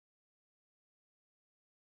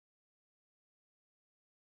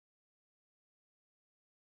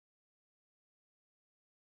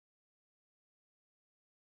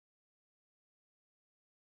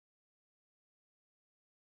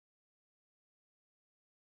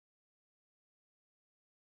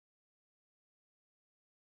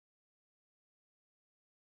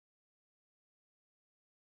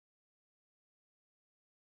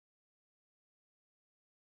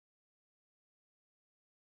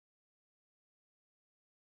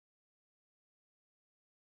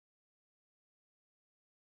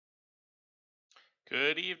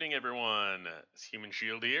Good evening, everyone. It's Human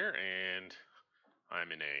Shield here, and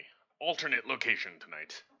I'm in a alternate location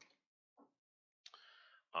tonight.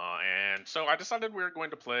 And so I decided we were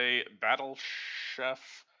going to play Battle Chef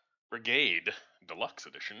Brigade Deluxe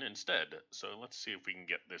Edition instead. So let's see if we can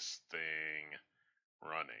get this thing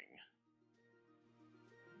running.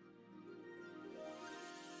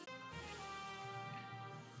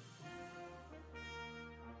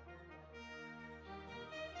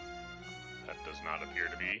 That does not appear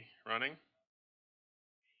to be running.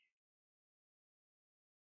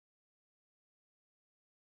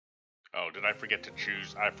 Oh, did I forget to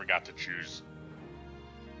choose? I forgot to choose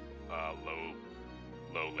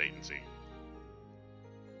low latency.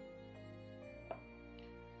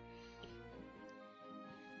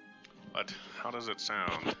 But how does it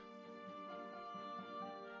sound?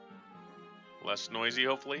 Less noisy,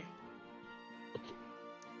 hopefully?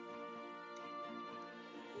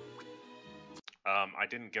 I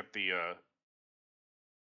didn't get the,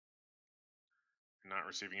 not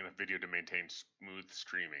receiving enough video to maintain smooth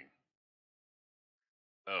streaming.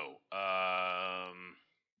 Oh, I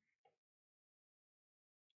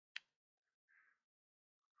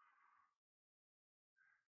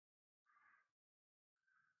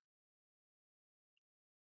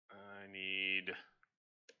need...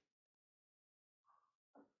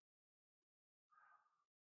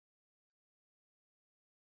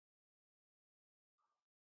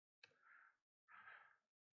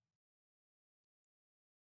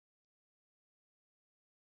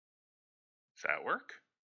 Does that work?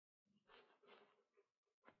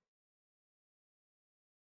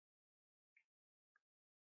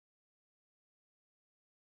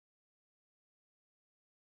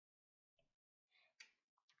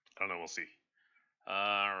 I don't know, we'll see.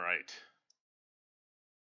 Alright.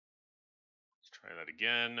 Let's try that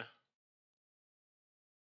again.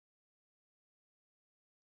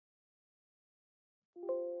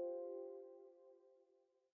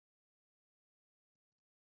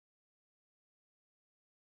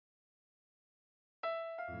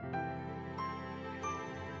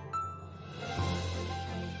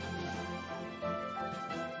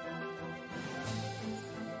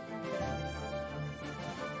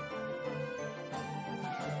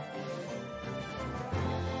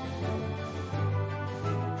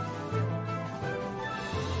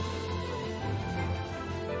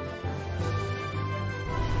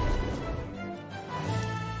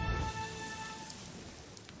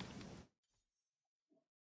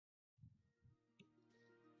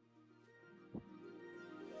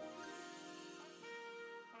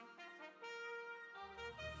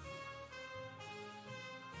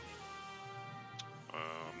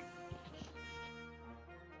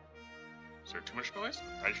 Is there too much noise?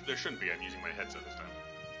 There shouldn't be. I'm using my headset this time.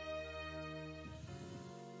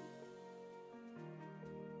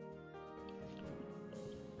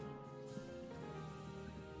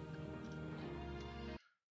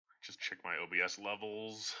 Just check my OBS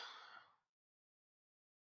levels.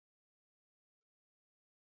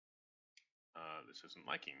 This isn't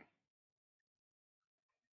liking.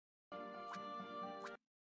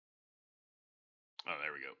 Oh,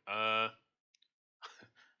 there we go.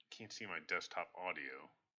 Can't see my desktop audio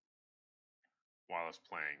while it's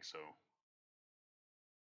playing, so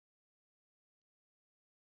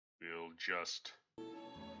we'll just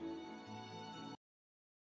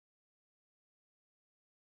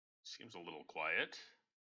seems a little quiet.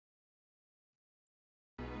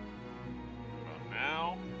 About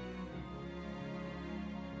now.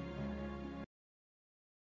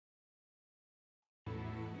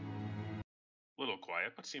 Little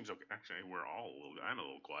quiet, but seems okay. Actually, I'm a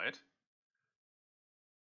little quiet.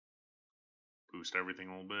 Boost everything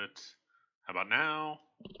a little bit. How about now?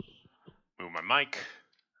 Move my mic.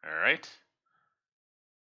 Alright.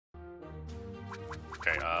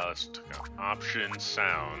 Okay, let's take out option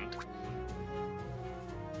sound.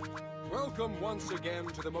 Welcome once again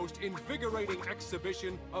to the most invigorating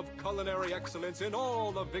exhibition of culinary excellence in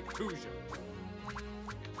all of Victusia.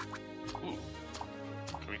 Ooh.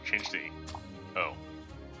 Can we change the... Oh.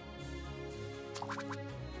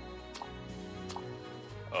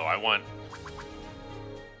 Oh,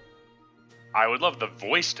 I would love the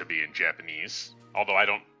voice to be in Japanese, although I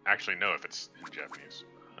don't actually know if it's in Japanese.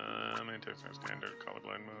 Standard,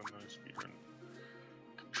 colorblind mode, no speedrun.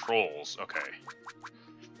 Controls, okay.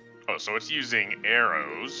 Oh, so it's using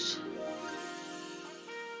arrows,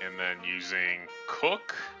 and then using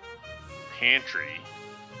cook, pantry,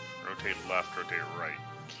 rotate left, rotate right,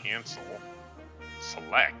 cancel,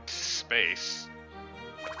 select, space,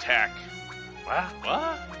 attack.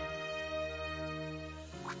 What?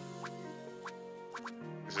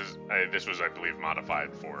 This is This was, I believe,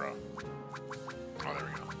 modified for, oh, there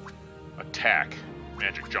we go. Attack,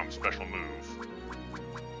 magic jump, special move.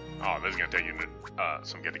 Oh, this is gonna take you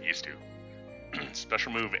some getting used to.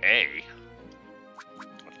 Special move A.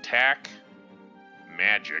 Attack,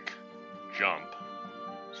 magic, jump.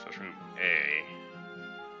 Special move A.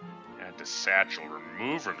 Add to satchel,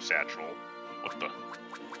 remove from satchel. What the?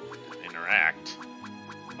 Interact.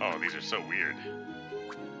 Oh, these are so weird.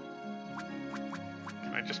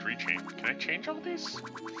 Can I just rechange? Can I change all these?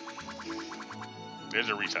 There's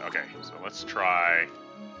a reset. Okay, so let's try.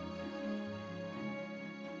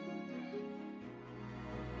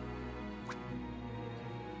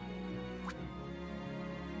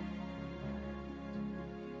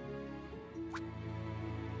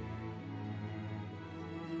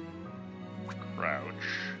 Crouch.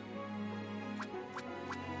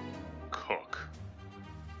 Cook.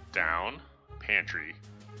 Down. Pantry.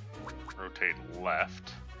 Rotate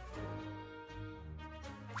left.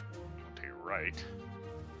 Rotate right.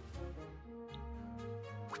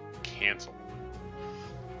 Cancel.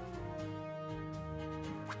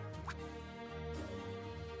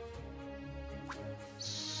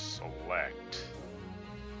 Select.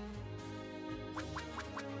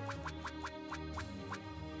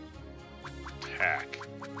 Attack.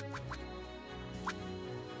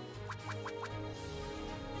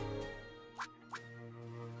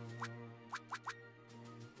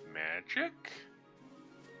 Magic.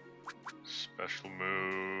 Special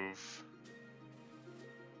move.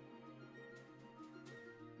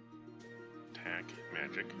 Attack,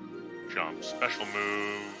 magic, jump, special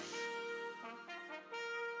move.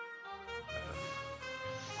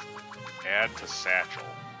 Add to satchel.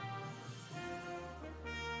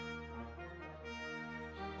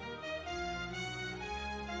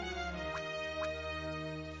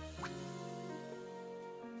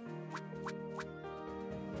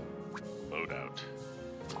 Loadout.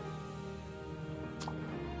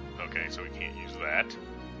 Okay, so we can't use that.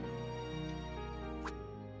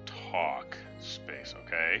 Talk. Space,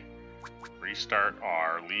 okay. Restart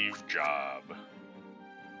R, leave job.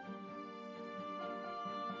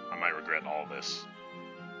 I might regret all this.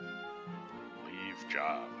 Leave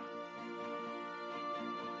job.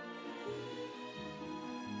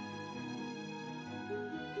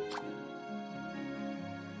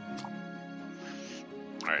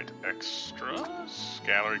 Alright, extras,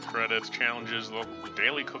 gallery credits, challenges, local,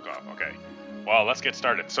 daily cook-off. Okay, well, let's get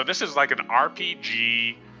started. So this is like an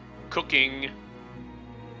RPG cooking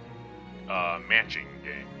matching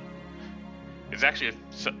game. It's actually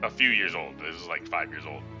a few years old. This is like 5 years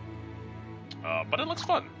old. But it looks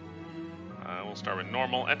fun. We'll start with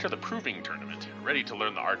normal. Enter the proving tournament. Ready to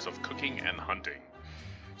learn the arts of cooking and hunting.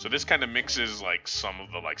 So this kind of mixes like some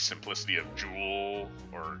of the like simplicity of jewel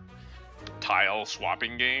or tile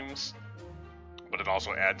swapping games, but it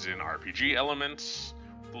also adds in RPG elements,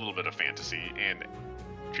 a little bit of fantasy, and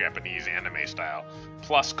Japanese anime style,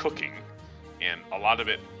 plus cooking, and a lot of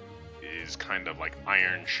it is kind of like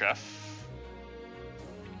Iron Chef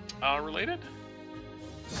related.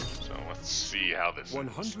 So let's see how this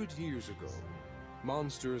 100 years ago,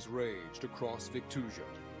 monsters raged across Victusia.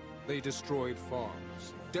 They destroyed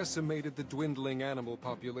farms, decimated the dwindling animal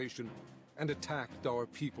population, and attacked our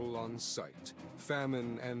people on sight.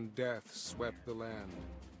 Famine and death swept the land.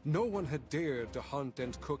 No one had dared to hunt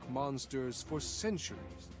and cook monsters for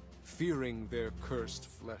centuries, fearing their cursed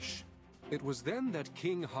flesh. It was then that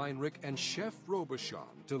King Heinrich and Chef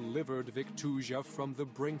Robichon delivered Victusia from the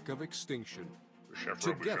brink of extinction. Chef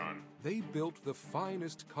Together, Robichon. they built the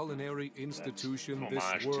finest culinary institution this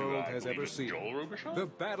Homage world to, has ever it's seen. Joel Robichon? The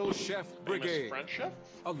Battle Chef Famous Brigade. French chef?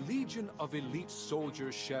 A legion of elite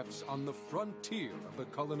soldier chefs on the frontier of the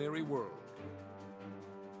culinary world.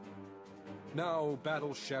 Now,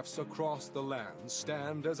 battle chefs across the land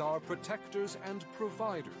stand as our protectors and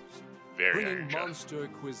providers, Very bringing Iron Chef. monster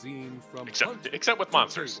cuisine from Except with to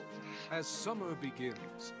monsters. table. As summer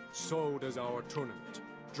begins, so does our tournament,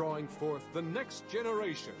 drawing forth the next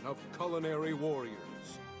generation of culinary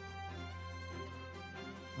warriors.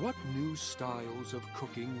 What new styles of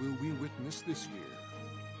cooking will we witness this year?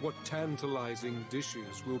 What tantalizing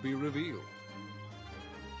dishes will be revealed?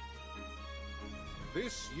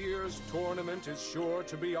 This year's tournament is sure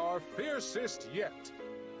to be our fiercest yet.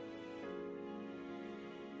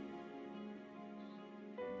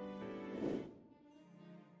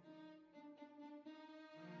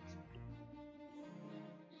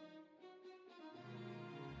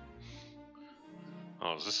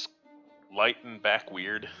 Oh, is this light and back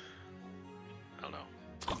weird? I don't know.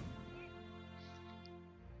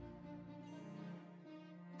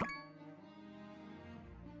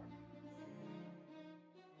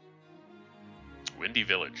 Windy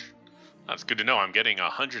Village. That's good to know. I'm getting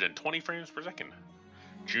 120 frames per second.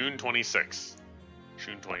 June 26th.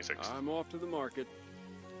 June 26th. I'm off to the market.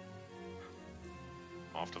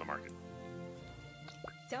 Off to the market.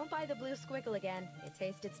 Don't buy the blue squiggle again. It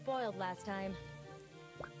tasted spoiled last time.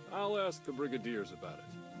 I'll ask the Brigadiers about it.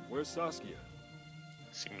 Where's Saskia?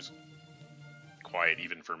 Seems quiet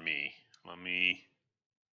even for me. Let me...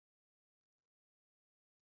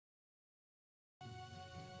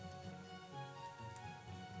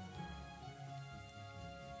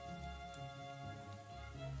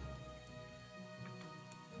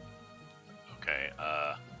 Okay,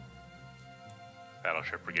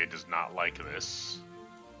 Battleship Brigade does not like this.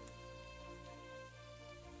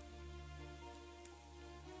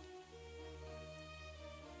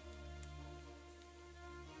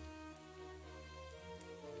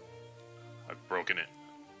 I've broken it.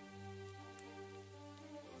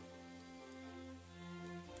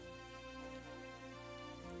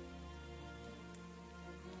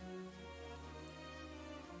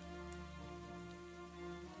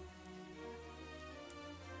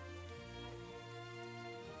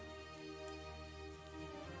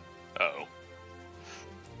 Uh-oh.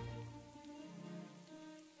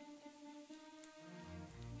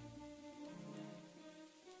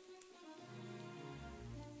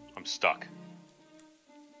 I'm stuck.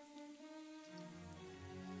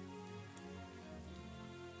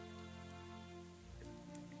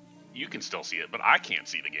 You can still see it, but I can't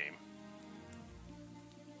see the game.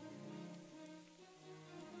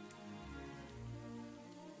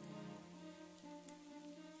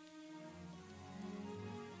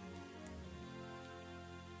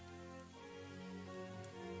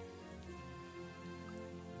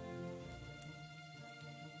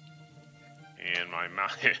 And my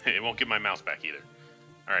mouse, it won't give my mouse back either.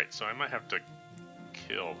 Alright, so I might have to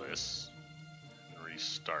kill this and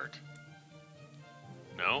restart.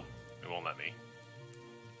 No? It won't let me.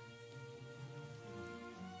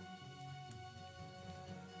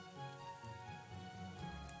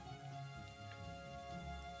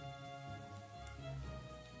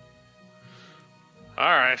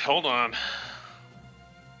 Alright, hold on.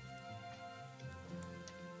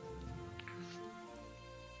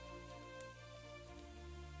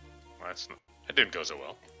 Well, that didn't go so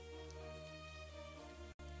well.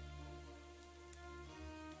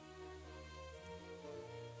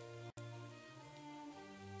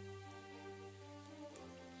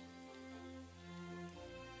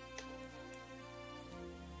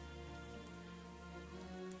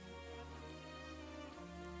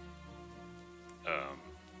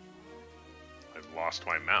 I've lost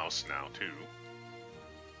my mouse now, too.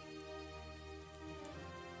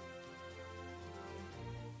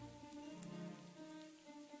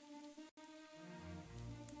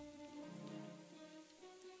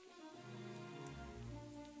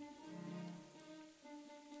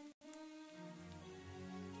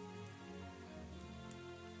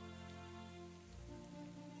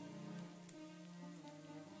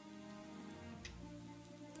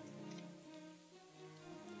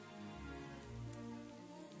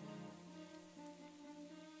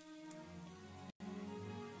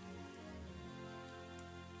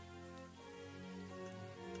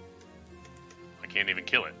 Can't even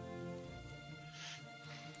kill it.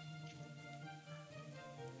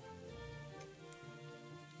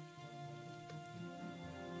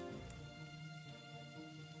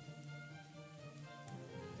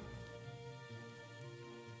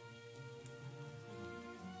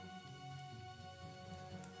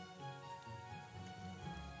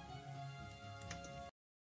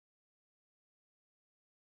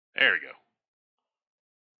 There we go.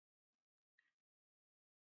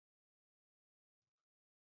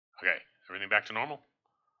 Okay, everything back to normal,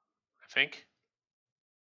 I think.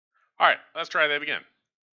 All right, let's try that again.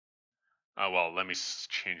 Well, let me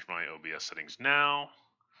change my OBS settings now.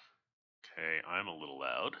 Okay, I'm a little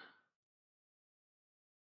loud.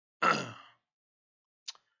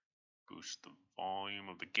 Boost the volume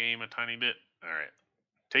of the game a tiny bit. All right,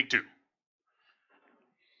 take two.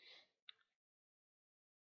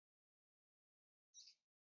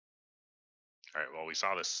 All right, well, we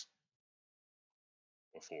saw this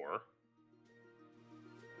before.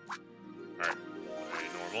 Alright,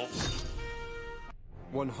 normal.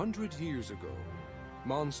 100 years ago,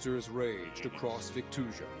 monsters raged across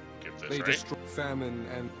Victusia. Get this They right. destroyed famine,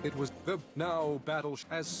 and it was the now battle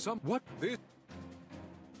as some what this.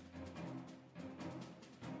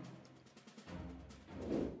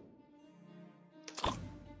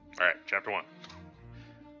 Alright, chapter 1.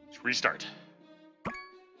 Let's restart.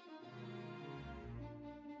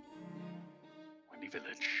 Windy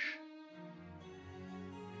Village.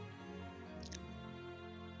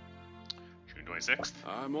 26th.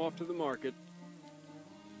 I'm off to the market.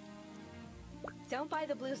 Don't buy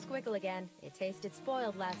the blue squiggle again. It tasted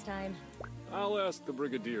spoiled last time. I'll ask the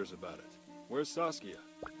Brigadiers about it. Where's Saskia?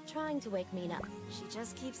 Trying to wake Mina. She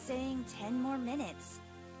just keeps saying 10 more minutes.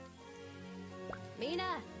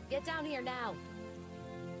 Mina, get down here now.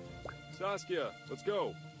 Saskia, let's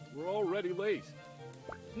go. We're already late.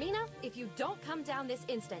 Mina, if you don't come down this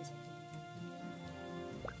instant.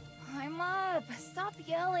 I'm up. Stop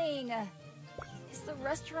yelling. Is the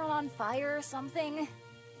restaurant on fire or something?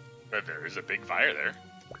 But there is a big fire there.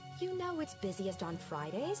 You know it's busiest on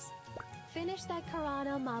Fridays. Finish that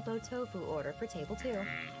Karana Mapo Tofu order for table 2.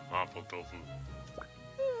 Mapo tofu.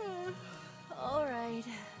 All right.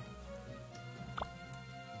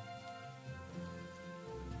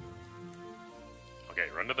 Okay,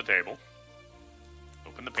 run to the table.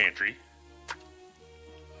 Open the pantry.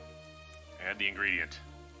 Add the ingredient.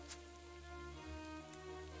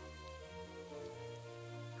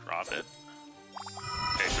 Drop it.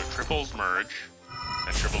 Okay, so triples merge.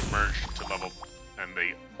 And triples merge to level, and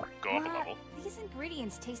they go up a level. These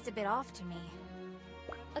ingredients taste a bit off to me.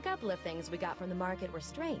 A couple of things we got from the market were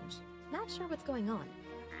strange. Not sure what's going on.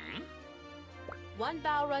 Hmm? 1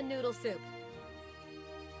 bao run noodle soup.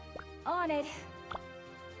 On it.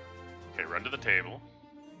 Okay, run to the table.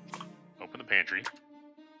 Open the pantry.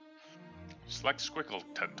 Select squiggle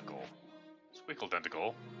tentacle. Squiggle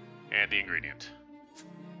tentacle. Add the ingredient.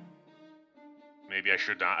 Maybe I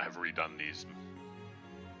should not have redone these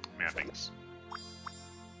mappings.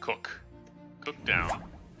 Cook. Cook down.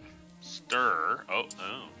 Stir. Oh.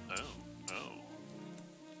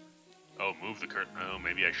 Oh, move the curtain. Oh,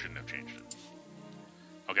 maybe I shouldn't have changed it.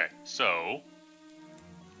 Okay, so...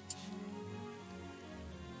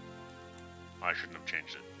 I shouldn't have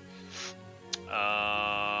changed it.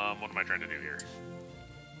 What am I trying to do here?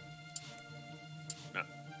 No.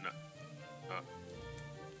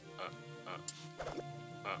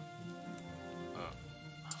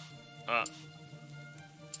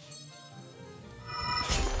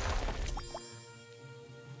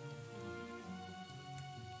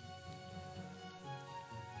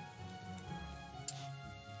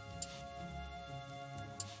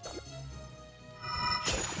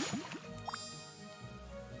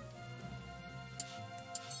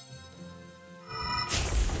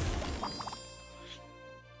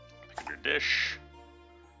 Pick up your dish.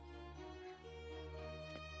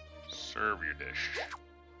 Serve your dish.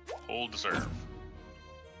 Hold to serve.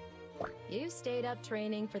 You stayed up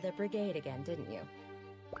training for the brigade again, didn't you?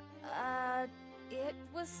 It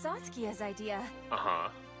was Saskia's idea. Uh-huh.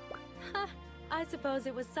 Ha! I suppose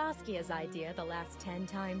it was Saskia's idea the last 10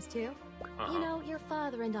 times, too. Uh-huh. You know, your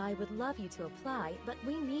father and I would love you to apply, but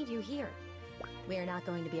we need you here. We're not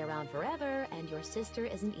going to be around forever, and your sister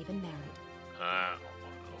isn't even married.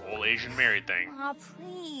 The whole Asian married thing. Aw,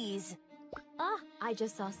 please. Ah, I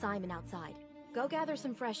just saw Simon outside. Go gather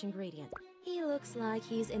some fresh ingredients. He looks like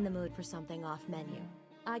he's in the mood for something off menu.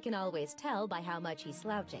 I can always tell by how much he's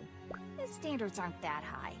slouching. His standards aren't that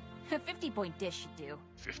high. A 50-point dish should do.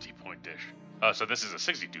 50-point dish. So this is a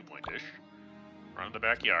 62-point dish. Run to the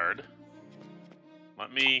backyard.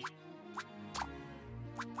 Let me...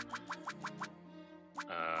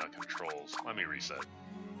 controls. Let me reset.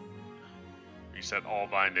 Reset all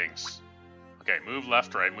bindings. Okay, move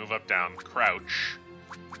left, right, move up, down, crouch.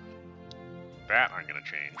 That I'm gonna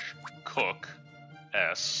change. Cook.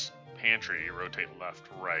 S. Pantry, rotate left,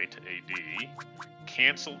 right, AD.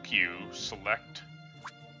 Cancel Q, select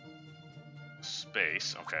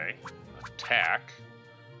space, okay. Attack.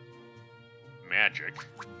 Magic.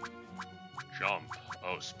 Jump.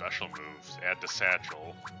 Oh, special moves. Add to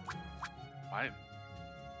satchel. Why?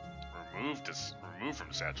 Remove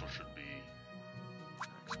from satchel should be...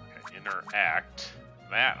 Okay, interact.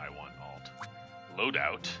 That I want alt.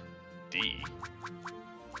 Loadout. D.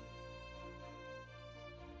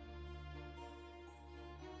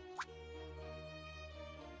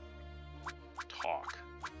 Talk.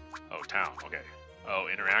 Oh, town. Okay. Oh,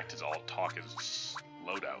 interact is alt. Talk is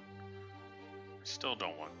loadout. I still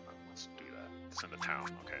don't want... Let's do that. It's in the town.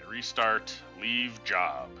 Okay. Restart. Leave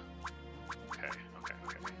job. Okay.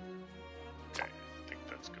 Okay, I think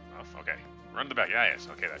that's good enough. Okay. Run to the back. Yeah, yes.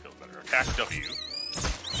 Okay, that feels better. Attack W. You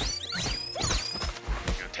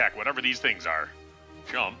can attack whatever these things are.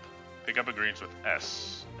 Jump. Pick up ingredients with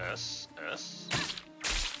S. S. S.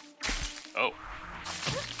 Oh.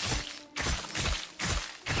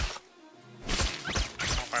 I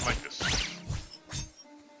don't know if I like this.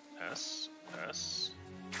 S. S.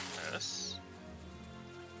 S.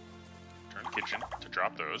 Turn kitchen to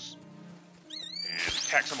drop those. And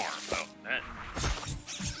attack some more. Oh, man.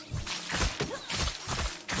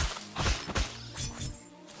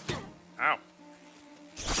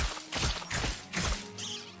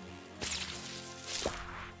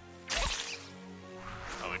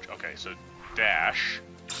 Okay, so dash,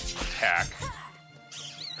 attack.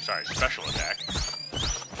 Sorry, special attack.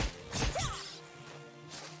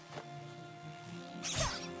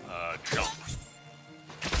 Jump.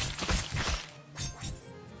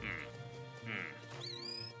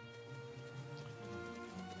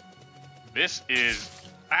 This is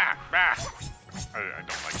I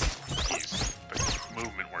don't like these, but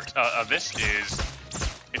movement works. This is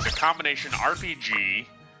it's a combination RPG,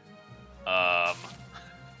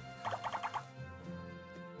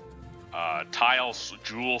 tile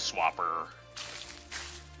jewel swapper,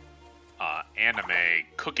 anime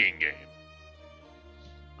cooking game.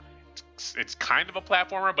 It's kind of a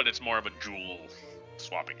platformer, but it's more of a jewel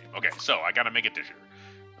swapping game. Okay, so I gotta make a dish here.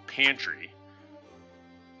 A pantry.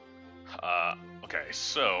 Okay,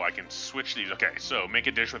 so I can switch these. Okay, so make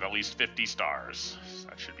a dish with at least 50 stars.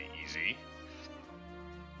 That should be easy.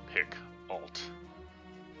 Pick Alt.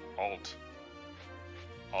 Alt.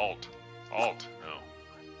 Alt. Alt. No.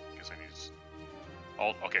 I guess I need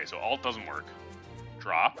Alt. Okay, so Alt doesn't work.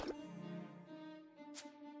 Drop.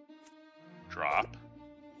 Drop.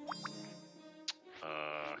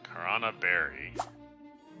 Karana Berry.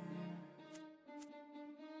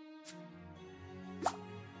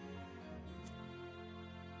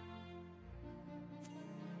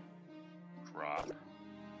 Drop.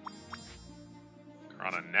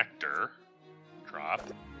 Karana Nectar. Drop.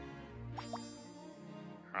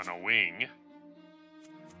 Karana Wing.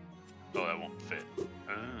 Oh, that won't fit.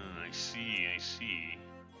 I see, I see.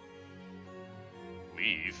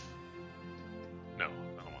 Leave. No,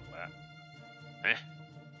 I don't want that.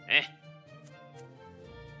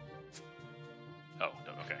 Oh,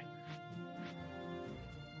 no, okay.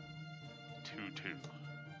 2-2.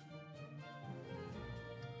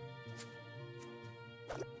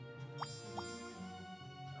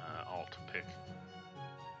 Alt, pick.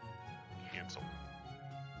 Cancel.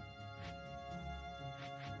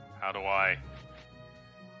 How do I...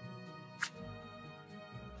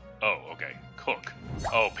 Oh, okay. Cook.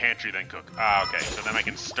 Oh, pantry, then cook. Ah, okay. So then I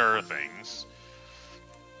can stir things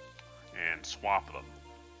and swap them.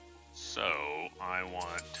 So I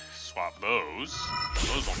want to swap those.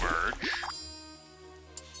 Those will merge.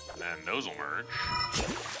 And then those will merge.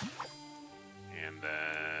 And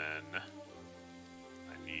then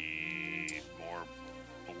I need more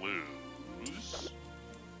blues.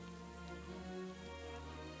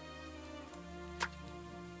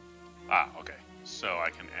 Ah, okay. So I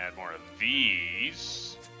can add more of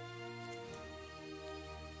these.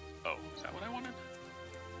 Oh, is that what I wanted?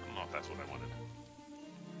 I don't know if that's what I wanted.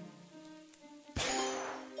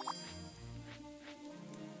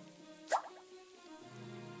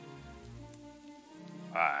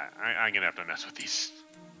 I'm gonna have to mess with these.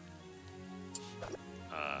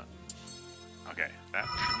 Okay, that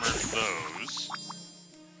should merge those.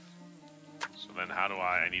 So then how do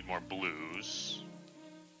I need more blues.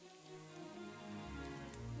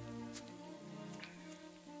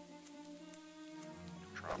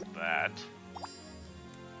 Drop that.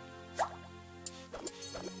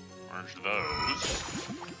 Merge those.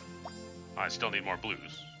 I still need more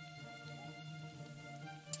blues.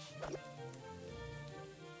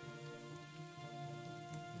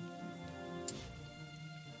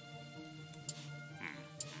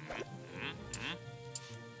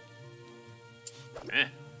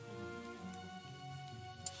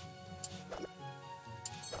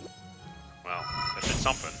 Well, that did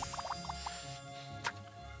something.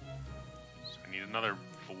 So I need another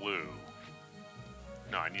blue.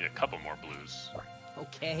 No, I need a couple more blues.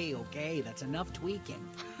 Okay, that's enough tweaking.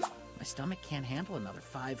 My stomach can't handle another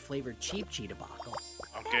 5-flavored cheap cheetah debacle.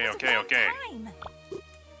 Okay.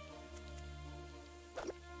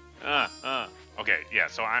 Okay, yeah,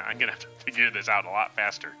 so I'm gonna have to figure this out a lot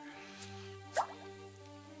faster.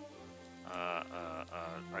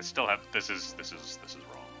 I still have, this is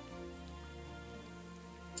wrong.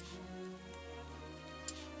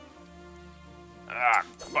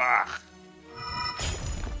 Fuck.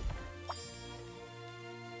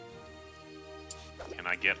 Can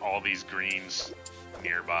I get all these greens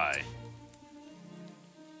nearby?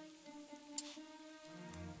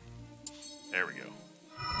 There we go.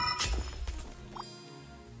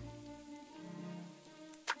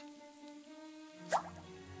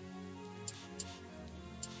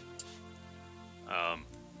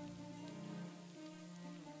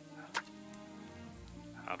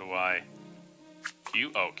 How do I...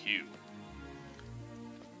 Q? Oh, Q.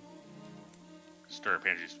 Stir,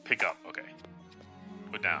 pantries. Pick up. Okay.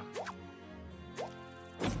 Put down.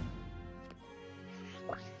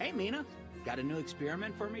 Hey, Mina. Got a new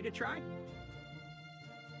experiment for me to try?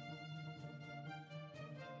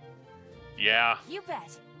 Yeah. You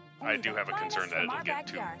bet. I do have a Find us concern that from it'll our get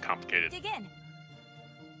too backyard. complicated. Dig in.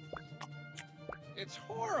 It's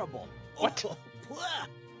horrible. What? Oh, blah.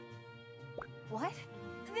 What?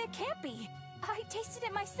 That can't be. I tasted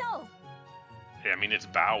it myself. Yeah, I mean, it's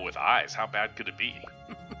bow with eyes. How bad could it be?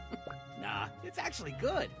 Nah, it's actually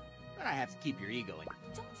good. But I have to keep your ego in.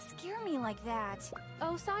 Don't scare me like that.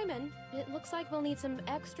 Oh, Simon, it looks like we'll need some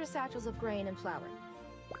extra satchels of grain and flour.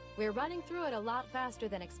 We're running through it a lot faster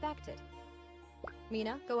than expected.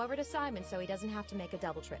 Mina, go over to Simon so he doesn't have to make a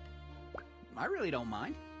double trip. I really don't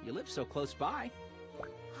mind. You live so close by.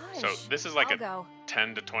 So Hush. this is like I'll a go.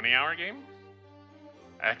 10 to 20 hour game?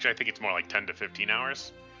 Actually, I think it's more like 10 to 15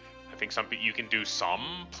 hours. I think you can do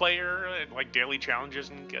some player like daily challenges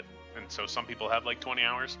and so some people have like 20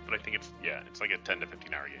 hours, but I think it's like a 10 to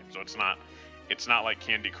 15 hour game. So it's not like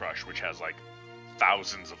Candy Crush, which has like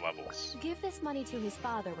thousands of levels. Give this money to his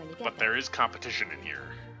father when you get But there. there is competition in here,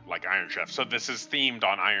 like Iron Chef. So this is themed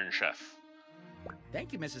on Iron Chef.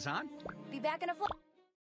 Thank you, Mrs. Han. Be back in a flash.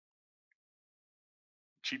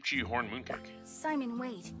 Cheap Cheat Horn Mooncake. Simon,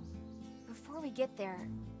 wait. Before we get there,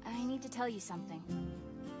 I need to tell you something.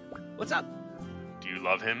 What's up? Do you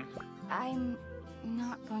love him? I'm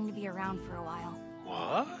not going to be around for a while.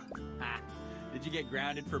 What? Ha. Did you get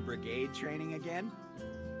grounded for brigade training again?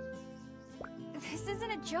 This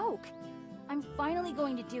isn't a joke. I'm finally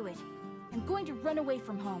going to do it. I'm going to run away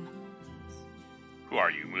from home. Who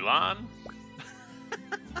are you, Mulan?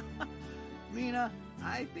 Mina,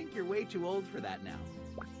 I think you're way too old for that now.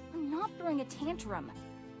 I'm not throwing a tantrum.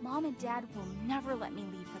 Mom and Dad will never let me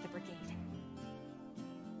leave for the brigade.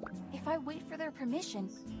 If I wait for their permission,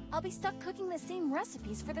 I'll be stuck cooking the same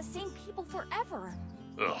recipes for the same people forever.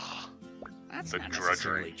 Ugh. That's The not drudgery.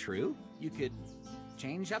 necessarily true. You could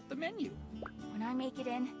change up the menu. When I make it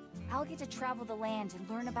in, I'll get to travel the land and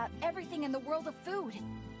learn about everything in the world of food.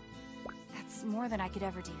 That's more than I could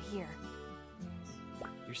ever do here.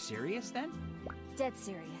 You're serious then? Dead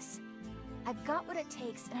serious. I've got what it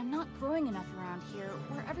takes, and I'm not growing enough around here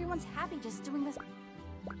where everyone's happy just doing this.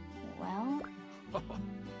 Well,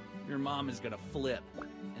 Your mom is gonna flip.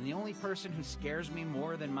 And the only person who scares me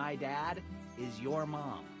more than my dad is your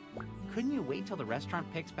mom. Couldn't you wait till the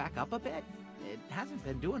restaurant picks back up a bit? It hasn't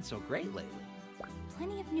been doing so great lately.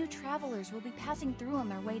 plenty of new travelers will be passing through on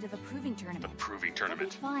their way to the proving The tournament. proving They'll be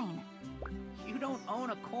tournament. fine. You don't own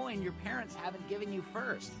a coin your parents haven't given you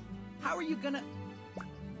first. How are you gonna...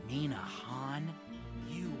 Mina Han,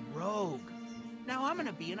 you rogue. Now I'm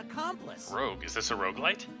gonna be an accomplice. Rogue. Is this a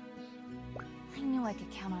roguelite? I knew I could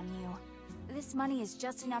count on you. This money is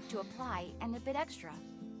just enough to apply, and a bit extra.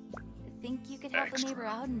 Think you could help a Extra. neighbor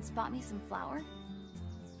out and spot me some flour?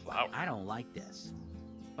 Flower. I don't like this.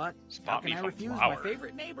 But Spot how can me I some refuse flour. my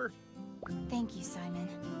favorite neighbor? Thank you, Simon.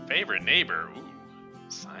 Favorite neighbor. Ooh.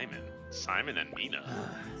 Simon. Simon and Mina.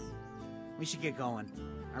 We should get going.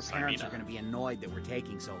 Our parents Simina. are gonna be annoyed that we're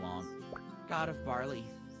taking so long. God of barley,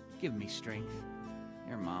 give me strength.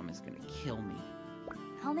 Your mom is gonna kill me.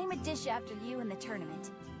 I'll name a dish after you in the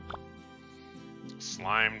tournament.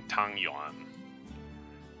 Slime Tang Yuan.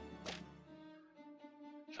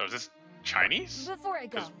 So is this Chinese? Before I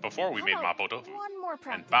go, Because before we how made about Mapo Tofu. one more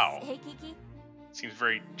practice. bao. Hey, Kiki? Seems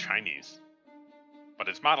very Chinese. But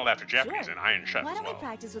it's modeled after Japanese Sure. and Iron Chef Why as don't we well.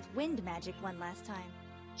 practice with wind magic one last time?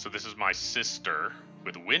 So this is my sister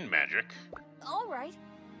with wind magic. All right.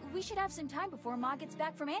 We should have some time before Ma gets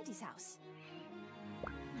back from Auntie's house.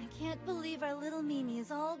 I can't believe our little Mimi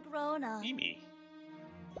is all grown up. Mimi.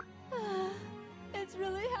 It's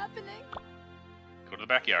really happening. Go to the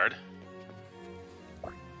backyard.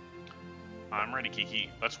 I'm ready, Kiki.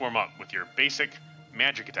 Let's warm up with your basic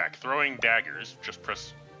magic attack. Throwing daggers. Just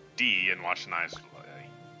press D and watch the knives fly.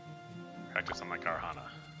 Practice on my Karhana.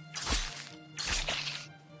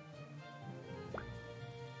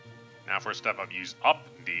 Now for a step up, use up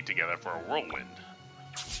and D together for a whirlwind.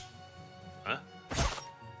 Huh?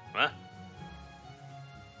 Huh?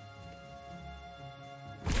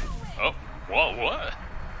 Oh, whoa, what?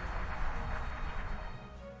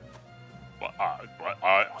 What?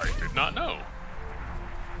 I did not know.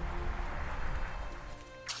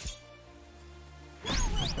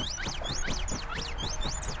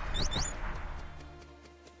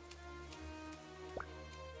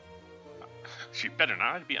 She better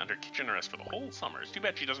not be under kitchen arrest for the whole summer. It's too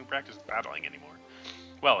bad she doesn't practice battling anymore.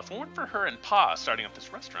 Well, if it weren't for her and Pa starting up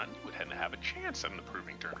this restaurant, you wouldn't have a chance in the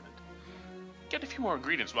proving tournament. Get a few more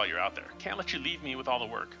ingredients while you're out there. Can't let you leave me with all the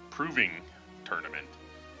work. Proving tournament.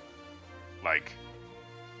 Like,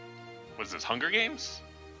 what is this, Hunger Games?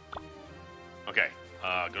 Okay,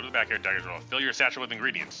 go to the backyard, daggers roll. Fill your satchel with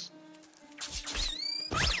ingredients.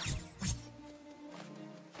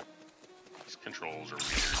 These controls are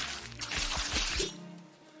weird.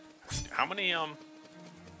 How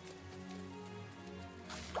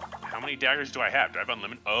many daggers do I have? Do I have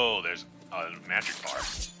unlimited? Oh, there's a magic bar.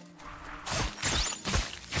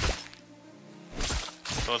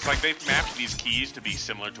 So it's like they've mapped these keys to be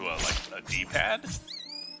similar to a D-pad,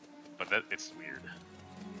 but it's weird.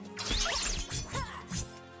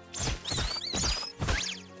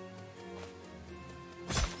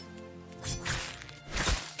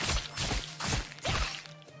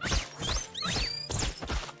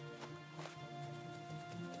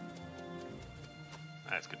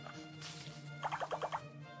 That's good enough.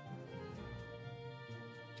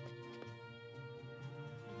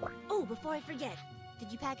 Oh, before I forget,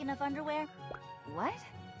 did you pack enough underwear? What?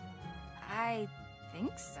 I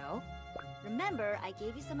think so. Remember, I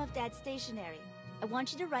gave you some of Dad's stationery. I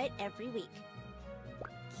want you to write every week.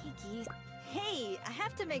 Kiki. Hey, I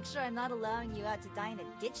have to make sure I'm not allowing you out to die in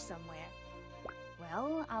a ditch somewhere.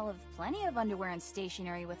 Well, I'll have plenty of underwear and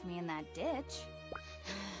stationery with me in that ditch.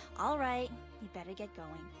 All right, you better get going.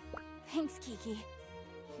 Thanks, Kiki.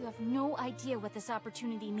 You have no idea what this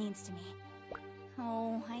opportunity means to me.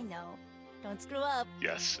 Oh, I know. Don't screw up.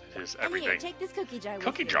 Yes, it is And everything. here, take this cookie jar with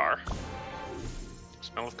Cookie you. jar.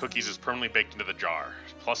 Smell of cookies is permanently baked into the jar.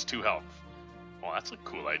 Plus 2 health. Well, that's a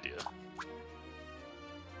cool idea.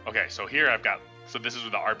 Okay, so here I've got... So this is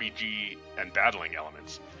with the RPG and battling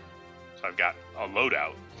elements. So I've got a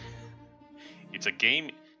loadout. It's a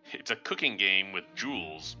game... It's a cooking game with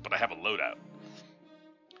jewels, but I have a loadout.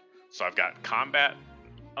 So I've got combat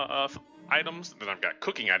items, then I've got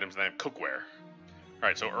cooking items, then I have cookware.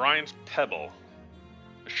 Alright, so Orion's Pebble.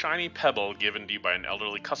 A shiny pebble given to you by an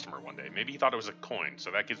elderly customer one day. Maybe he thought it was a coin,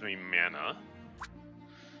 so that gives me mana.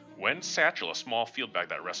 When Satchel, a small field bag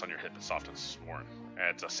that rests on your hip, is soft and worn.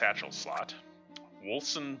 Adds a satchel slot.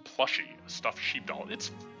 Wolfson Plushie, a stuffed sheepdoll.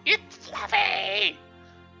 It's fluffy!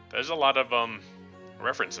 There's a lot of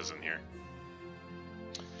references in here.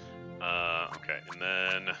 Okay, and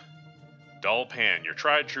then Dull Pan, your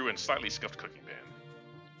tried, true, and slightly scuffed cooking pan.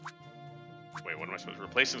 Wait, what am I supposed to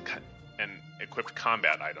replace an equipped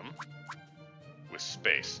combat item with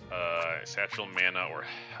space? Satchel, mana, or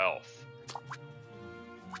health.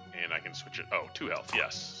 And I can switch it. Oh, 2 health,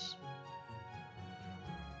 yes.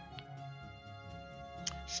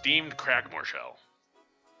 Steamed Cragmore Shell.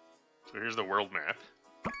 So here's the world map.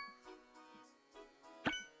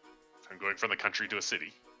 I'm going from the country to a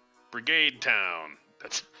city. Brigade Town.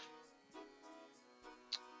 That's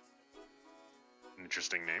an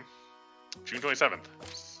interesting name. June 27th.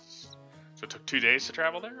 So it took 2 days to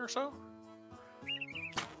travel there or so?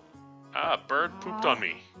 Ah, bird pooped on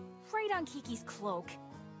me. Right on Kiki's cloak.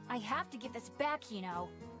 I have to give this back, you know.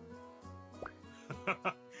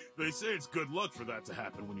 They say it's good luck for that to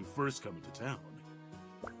happen when you first come into town.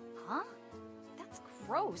 Huh? That's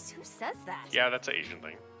gross. Who says that? Yeah, that's an Asian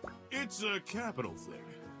thing. It's a capital thing.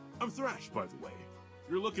 I'm Thrash, by the way.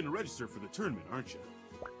 You're looking to register for the tournament, aren't you?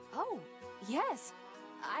 Oh, yes.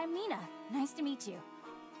 I'm Mina. Nice to meet you.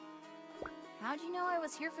 How'd you know I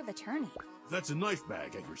was here for the tourney? That's a knife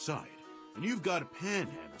bag at your side, and you've got a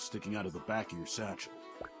panhandle sticking out of the back of your satchel.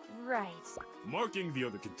 Right. Marking the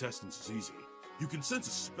other contestants is easy. You can sense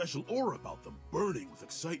a special aura about them, burning with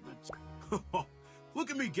excitement. Look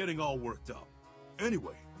at me getting all worked up.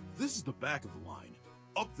 Anyway, this is the back of the line.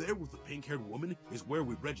 Up there with the pink-haired woman is where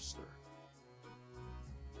we register.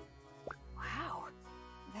 Wow.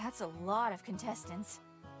 That's a lot of contestants.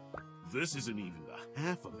 This isn't even the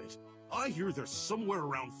half of it. I hear there's somewhere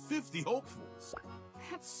around 50 hopefuls.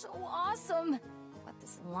 That's so awesome. But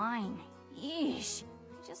this line, yeesh.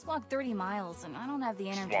 I just walked 30 miles and I don't have the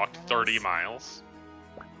energy. Just walked for 30 this. miles.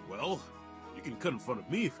 Well, you can cut in front of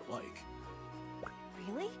me if you like.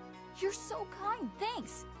 Really? You're so kind,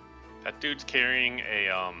 thanks. That dude's carrying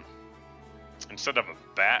a, instead of a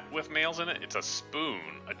bat with nails in it, it's a spoon.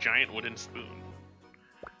 A giant wooden spoon.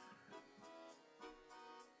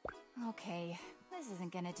 Okay, this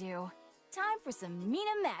isn't gonna do. Time for some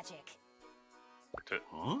Mina magic.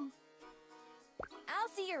 Huh? I'll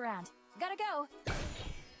see you around. Gotta go.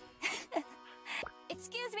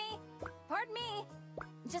 Excuse me. Pardon me.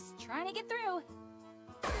 Just trying to get through.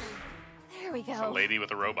 There we go. It's a lady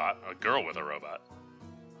with a robot. A girl with a robot.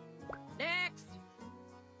 Next!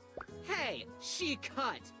 Hey, she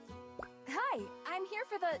cut! Hi, I'm here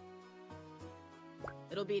for the...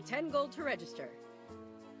 It'll be 10 gold to register.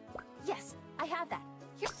 Yes, I have that.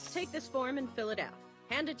 Here. Take this form and fill it out.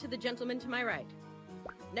 Hand it to the gentleman to my right.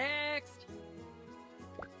 Next!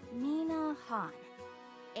 Mina Han.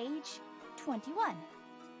 Age 21.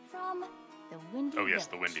 From the Windy Oh yes,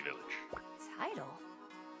 Village. the Windy Village. Title?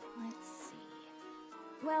 Let's see.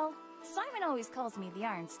 Well, Simon always calls me the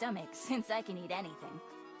Iron Stomach since I can eat anything.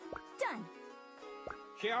 Done!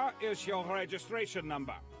 Here is your registration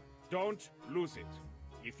number. Don't lose it.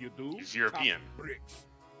 If you do, He's European. tough bricks.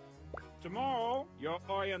 Tomorrow, your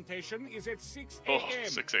orientation is at 6 Oh, a.m.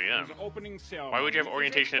 6 a.m. The opening ceremony. Why would you have is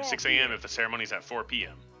orientation at 4 6 a.m. p.m. if the ceremony's at 4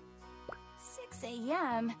 p.m.? 6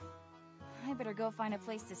 a.m.? I better go find a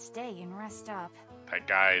place to stay and rest up. That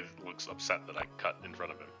guy looks upset that I cut in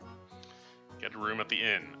front of him. Get a room at the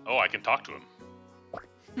inn. Oh, I can talk to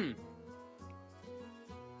him.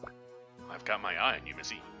 I've got my eye on you,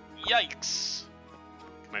 Missy. Yikes!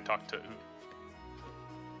 Can I talk to who?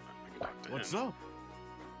 I can talk to What's him. up?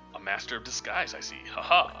 A master of disguise, I see.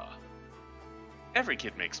 Haha. Every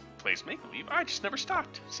kid plays make-believe. I just never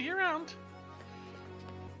stopped. See you around.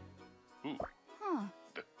 Ooh. Huh.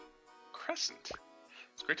 The Crescent.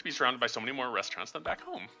 It's great to be surrounded by so many more restaurants than back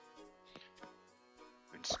home.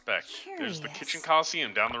 Inspect. There's the Curious. Kitchen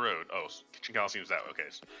Coliseum down the road. Oh, Kitchen Coliseum's that. Okay,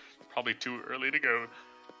 it's probably too early to go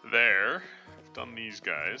there. I've done these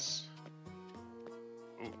guys.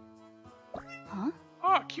 Ooh. Huh?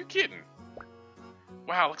 Oh, cute kitten.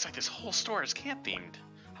 Wow, looks like this whole store is camp themed.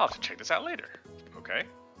 I'll have to check this out later. Okay,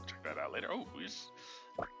 check that out later. Oh, who's...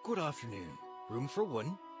 Good afternoon. Room for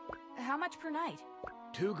one, How much per night?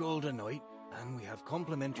 2 gold a night, and we have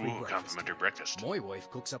complimentary Ooh, breakfast. complimentary breakfast. My wife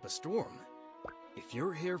cooks up a storm. If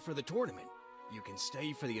you're here for the tournament, you can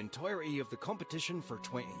stay for the entirety of the competition for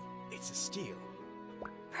 20. It's a steal.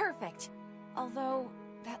 Perfect. Although,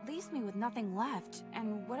 that leaves me with nothing left.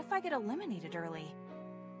 And what if I get eliminated early?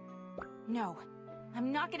 No,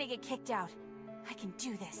 I'm not gonna get kicked out. I can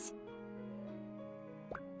do this.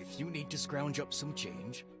 If you need to scrounge up some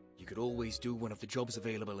change, you could always do one of the jobs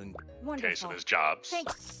available in... Wonderful. Okay, so there's jobs.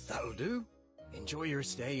 Thanks. That'll do. Enjoy your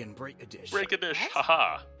stay and break a dish. Break a dish, What?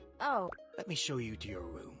 haha. Oh, Let me show you to your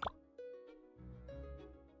room.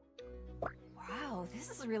 wow, this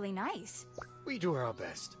is really nice. We do our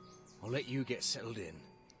best. I'll let you get settled in.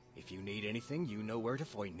 If you need anything, you know where to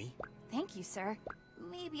find me. Thank you, sir.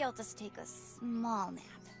 Maybe I'll just take a small nap.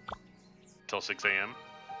 Till 6 a.m.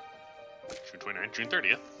 June 29th, June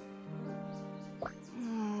 30th.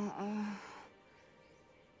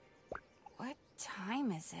 What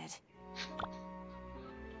time is it?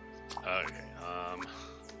 Okay,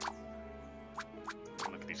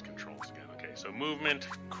 look at these controls again. Okay, so movement,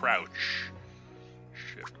 crouch,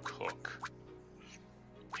 shift, cook,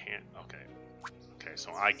 pan. Okay, okay,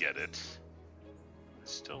 so I get it.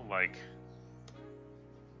 It's still like.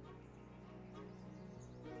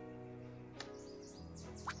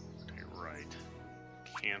 Okay, right.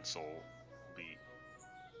 Cancel will be.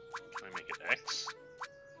 Can I make it X?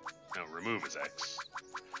 No, remove is X.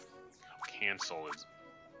 Cancel is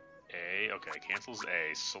A. Okay, cancels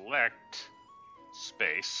A. Select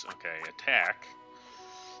space. Okay, attack.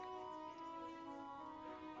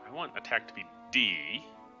 I want attack to be D.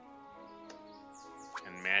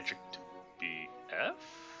 And magic to be F.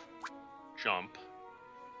 Jump.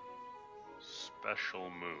 Special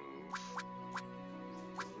move.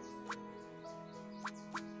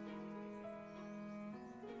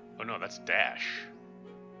 Oh no, that's dash.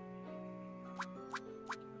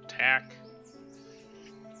 Attack.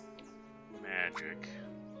 Magic.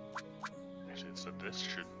 Actually, so this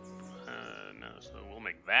should... no, so we'll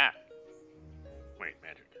make that. Wait,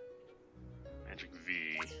 magic. Magic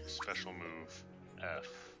V, special move, F.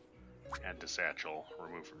 Add to satchel,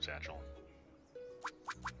 remove from satchel.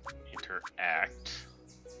 Interact.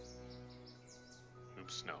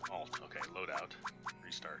 Oops, no, Alt. Okay, loadout.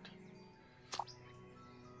 Restart.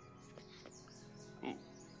 Ooh.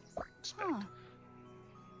 Inspect. Huh.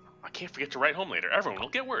 I can't forget to write home later. Everyone will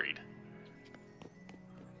get worried.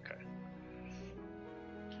 Okay.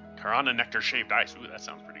 Karana nectar-shaped ice. Ooh, that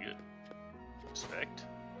sounds pretty good. Inspect.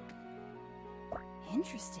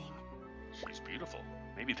 Interesting. She's beautiful.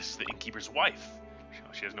 Maybe this is the innkeeper's wife.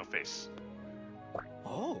 She has no face.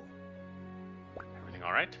 Oh, Everything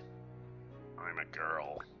all right? I'm a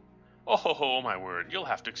girl. Oh, my word. You'll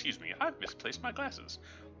have to excuse me. I've misplaced my glasses.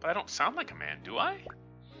 But I don't sound like a man, do I?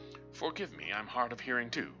 Forgive me, I'm hard of hearing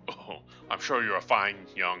too. Oh, I'm sure you're a fine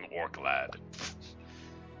young orc lad.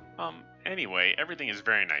 Anyway, everything is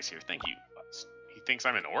very nice here. Thank you. He thinks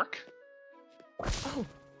I'm an orc? Oh,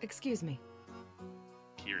 excuse me.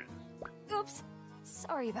 Kieran. Oops.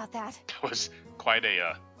 Sorry about that. That was quite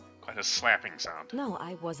a slapping sound. No,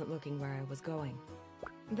 I wasn't looking where I was going.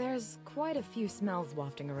 There's quite a few smells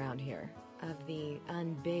wafting around here, of the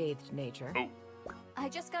unbathed nature. Oh, I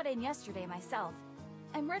just got in yesterday myself.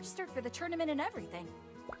 I'm registered for the tournament and everything.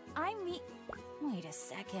 Wait a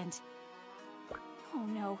second. Oh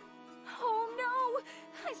no. Oh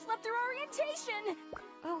no! I slept through orientation!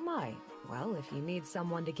 Oh my. Well, if you need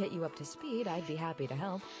someone to get you up to speed, I'd be happy to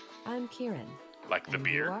help. I'm Kieran. Like the And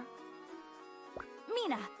beer. you are?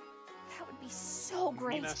 Mina, that would be so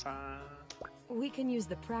great. Minasan. We can use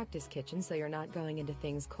the practice kitchen so you're not going into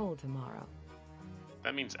things cold tomorrow.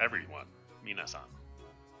 That means everyone. Minasan.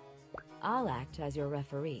 I'll act as your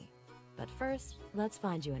referee. But first, let's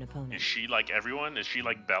find you an opponent. Is she like everyone? Is she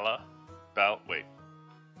like Bella? Wait.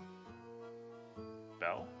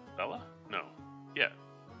 Bella? No. Yeah.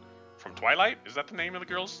 From Twilight? Is that the name of the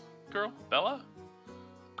girl? Bella?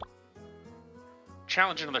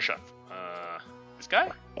 Challenge another chef. This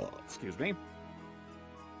guy? Excuse me?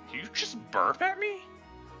 You just burp at me?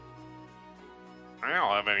 I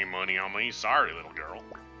don't have any money on me. Sorry, little girl.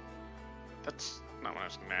 That's not what I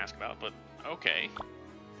was going to ask about, but okay.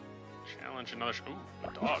 Challenge another Ooh,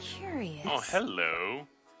 a dog. Curious. Oh, hello.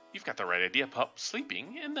 You've got the right idea, pup.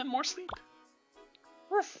 Sleeping, and then more sleep.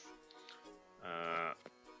 Woof.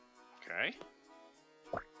 Okay.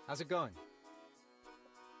 How's it going?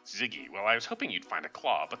 Ziggy, well, I was hoping you'd find a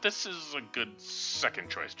claw, but this is a good second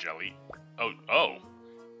choice, Jelly. Oh.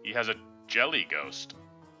 He has a jelly ghost.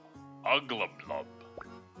 Uglablub.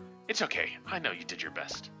 It's okay. I know you did your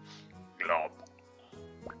best. Glob.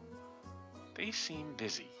 They seem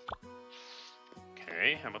busy.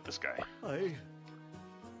 Okay, how about this guy? Hi.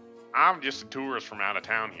 I'm just a tourist from out of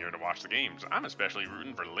town here to watch the games. I'm especially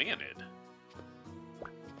rooting for Leonid.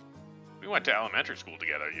 We went to elementary school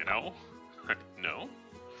together, you know? No?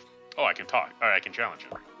 Oh, I can talk. Alright, I can challenge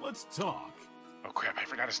him. Let's talk. Oh crap, I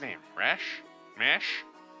forgot his name. Rash? Mash?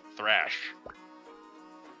 Thrash.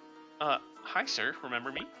 Hi sir,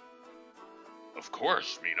 remember me? Of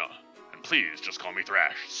course, Mina. And please, just call me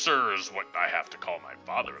Thrash. Sir is what I have to call my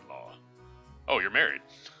father-in-law. Oh, you're married.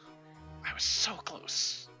 I was so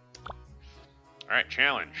close. Alright,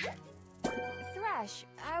 challenge. Thrash,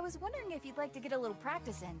 I was wondering if you'd like to get a little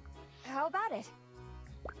practice in. How about it?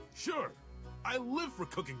 Sure. I live for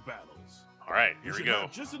cooking battles. Alright, here You we should go.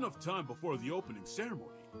 have just enough time before the opening ceremony,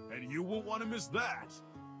 and you won't want to miss that.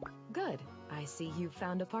 Good. I see you've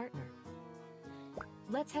found a partner.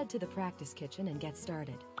 Let's head to the practice kitchen and get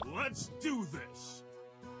started. Let's do this.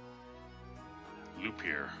 Loop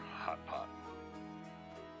here. Hot pot.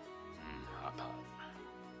 Hot pot.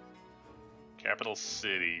 Capital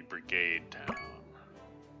City, Brigade Town.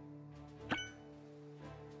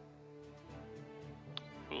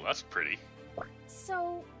 Ooh, that's pretty.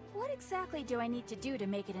 So, what exactly do I need to do to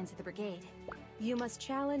make it into the brigade? You must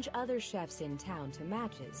challenge other chefs in town to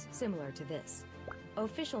matches, similar to this.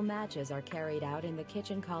 Official matches are carried out in the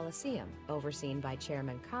Kitchen Coliseum, overseen by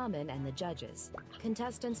Chairman Common and the judges.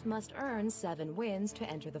 Contestants must earn 7 wins to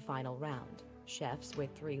enter the final round. Chefs with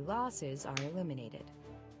 3 losses are eliminated.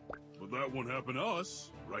 But that won't happen to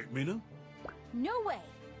us, right, Mina? No way!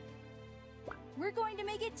 We're going to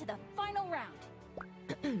make it to the final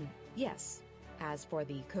round. Yes. As for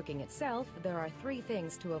the cooking itself, there are 3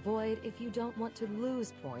 things to avoid if you don't want to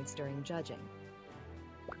lose points during judging.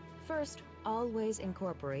 First, always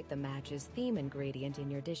incorporate the match's theme ingredient in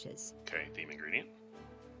your dishes. Okay, theme ingredient.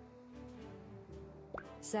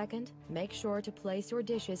 Second, make sure to place your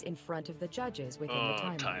dishes in front of the judges within the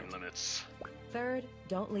time limit. Limits. Third,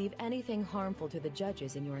 don't leave anything harmful to the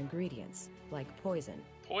judges in your ingredients, like poison.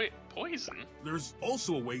 Poison? There's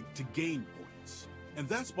also a way to gain points, and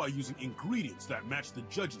that's by using ingredients that match the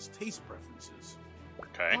judges' taste preferences.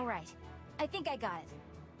 Okay. Alright, I think I got it.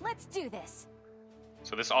 Let's do this.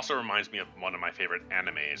 So this also reminds me of one of my favorite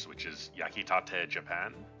animes, which is Yakitate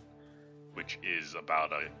Japan, which is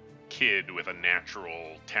about a kid with a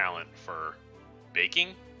natural talent for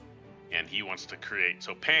baking, and he wants to create...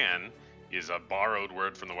 So pan is a borrowed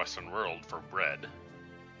word from the Western world for bread.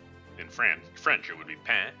 In French, it would be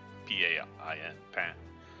pain, P-A-I-N, pain.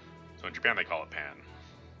 So in Japan, they call it pan.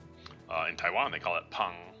 In Taiwan, they call it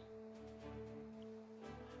pang.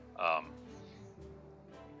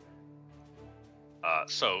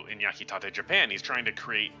 So in Yakitate Japan, he's trying to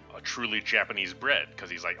create a truly Japanese bread, because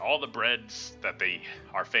he's like, all the breads that they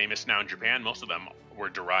are famous now in Japan, most of them were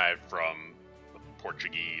derived from the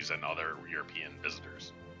Portuguese and other European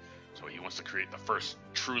visitors. So he wants to create the first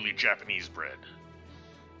truly Japanese bread.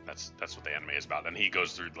 That's what the anime is about, and he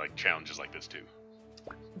goes through like challenges like this too.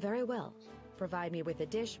 Very well. Provide me with a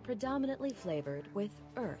dish predominantly flavored with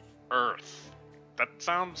earth. Earth. That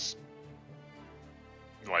sounds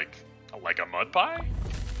like a mud pie?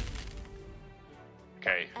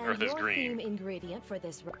 Okay, And earth is your green. theme ingredient for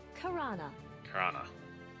this Karana. Piranha.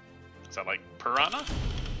 Is that like piranha?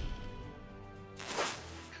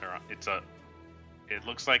 It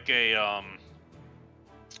looks like a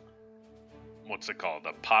what's it called?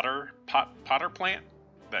 A potter plant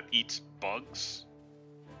that eats bugs.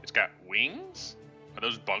 It's got wings? Are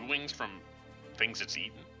those bug wings from things it's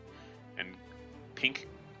eaten? And pink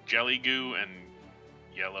jelly goo and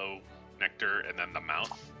yellow nectar, and then the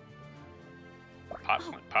mouth.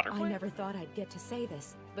 Potter I plant? never thought I'd get to say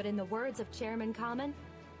this, but in the words of Chairman Common,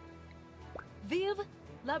 Vive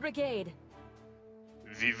la Brigade!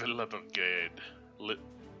 Vive la Brigade.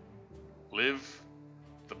 Live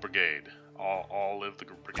the Brigade. All live the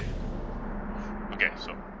Brigade. Okay,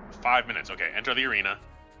 so 5 minutes. Okay, enter the arena.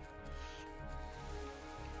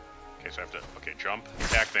 Okay, so I have to, okay, jump,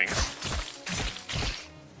 attack things.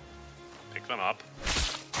 Pick them up.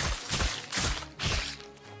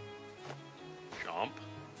 Jump.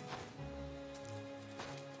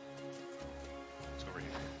 Let's go over here.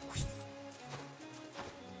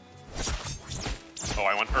 Oh,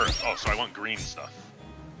 I want earth. Oh, so I want green stuff.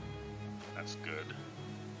 That's good.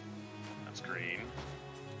 That's green.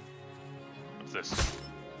 What's this?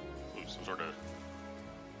 Ooh, some sort of...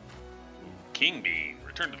 Ooh, king bean.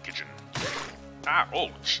 Return to the kitchen. Ah, oh!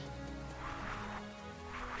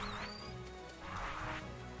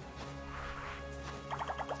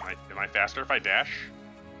 Am I faster if I dash?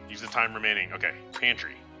 Use the time remaining. Okay,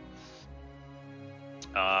 pantry.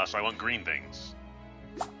 So I want green things.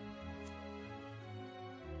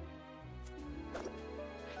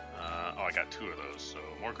 Oh, I got 2 of those, so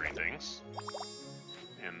more green things.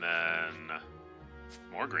 And then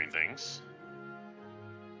more green things.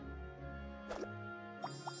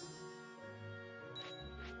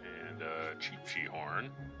 And cheap horn.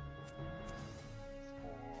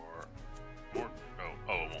 For more.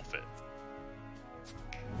 Oh, it won't fit.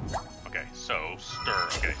 Okay, so stir.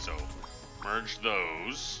 Okay, so merge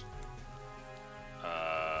those.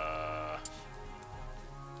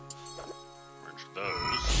 Merge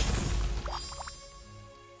those.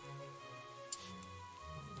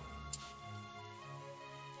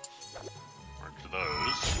 Merge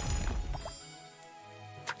those.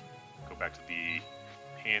 Go back to the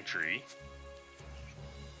pantry.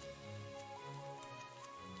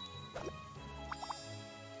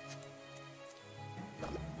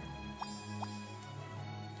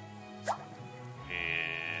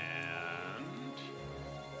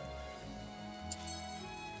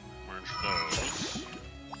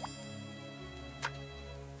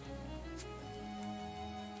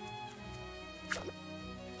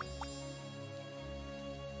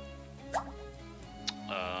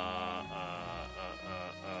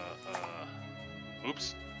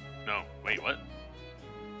 Oops. No. Wait, what?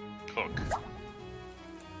 Cook.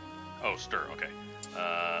 Oh, stir. Okay.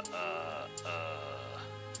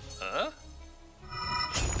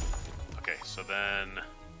 Okay, so then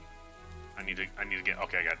I need to get.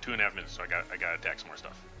 Okay, I got 2.5 minutes, so I got to attack some more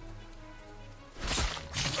stuff.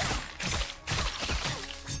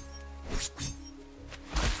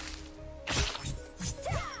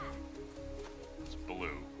 It's blue.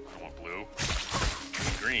 I don't want blue.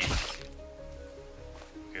 Green.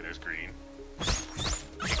 Okay, there's green.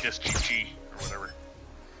 Take this, Chi-Chi, or whatever.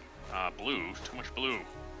 Blue. Too much blue.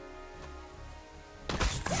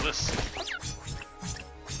 This.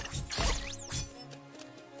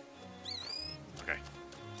 Okay.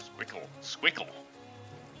 Squickle.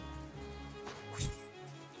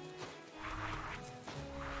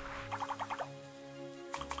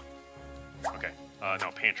 Okay.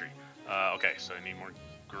 No, pantry. Okay, so I need more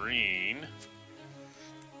green.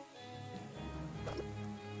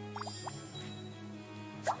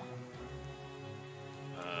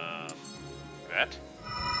 That.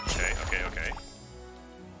 Okay.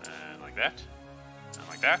 And like that. And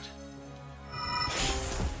like that.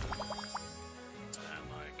 And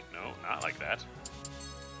like, no, not like that.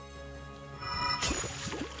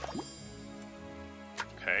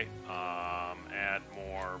 Okay, add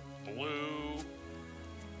more blue.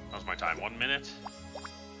 How's my time? 1 minute?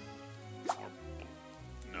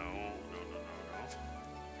 No.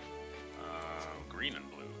 Green and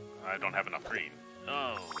blue. I don't have enough green.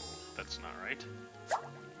 Oh, that's not right.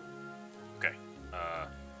 Okay.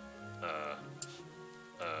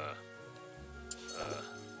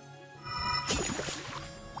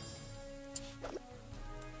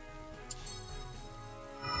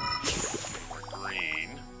 More green.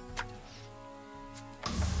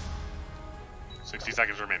 60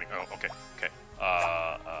 seconds remaining. Oh, okay.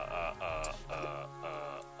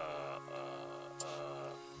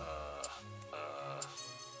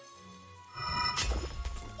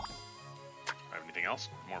 Anything else?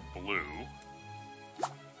 More blue.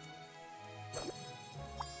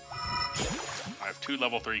 I have 2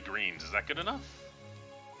 level 3 greens. Is that good enough?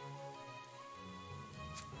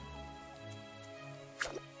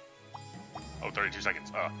 Oh, 32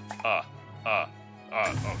 seconds. Oh,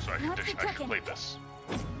 sorry. I should complete this.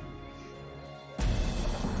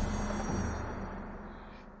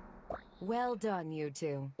 Well done, you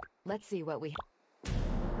two. Let's see what we...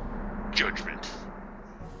 Judgment.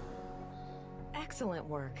 Excellent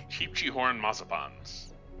work. Cheepchi horn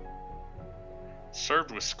mazapans.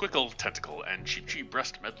 Served with squickle tentacle and cheepchi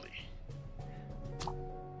breast medley.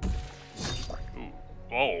 Ooh.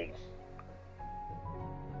 Oh.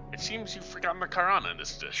 It seems you've forgotten the karana in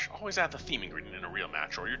this dish. Always add the theme ingredient in a real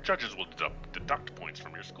match, or your judges will deduct points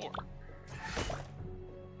from your score.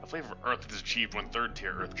 The flavor of earth is achieved when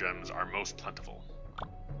third-tier earth gems are most plentiful.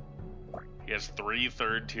 He has 3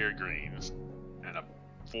 third-tier greens, and a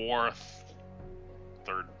 4th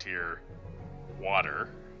third-tier water,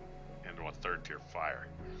 and 1 third-tier fire.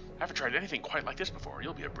 I haven't tried anything quite like this before.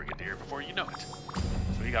 You'll be a brigadier before you know it.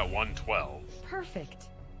 So he got 112. Perfect.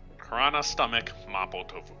 Karana stomach mapo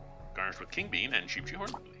tofu, garnished with king bean and cheepchi horn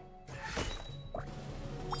medley.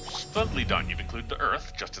 Splendidly done. You've included the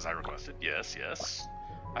earth, just as I requested. Yes, yes.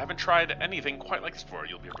 I haven't tried anything quite like this before.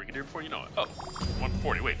 You'll be a brigadier before you know it. Oh,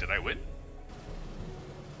 140. Wait, did I win?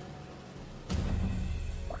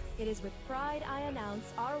 It is with pride I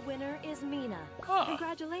announce our winner is Mina. Ah.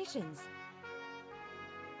 Congratulations.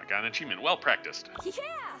 I got an achievement. Well practiced. Yeah!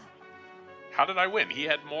 How did I win? He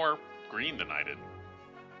had more green than I did.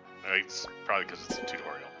 It's probably because it's a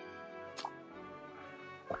tutorial.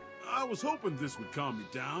 I was hoping this would calm me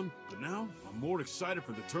down, but now I'm more excited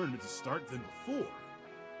for the tournament to start than before.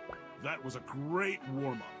 That was a great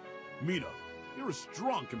warm-up. Mina, you're a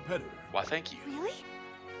strong competitor. Why, thank you. Really?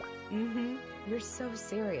 Mm-hmm. You're so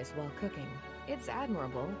serious while cooking. It's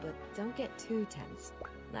admirable, but don't get too tense.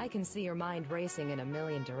 I can see your mind racing in a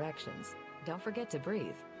million directions. Don't forget to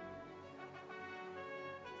breathe.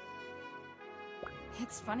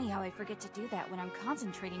 It's funny how I forget to do that when I'm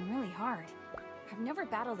concentrating really hard. I've never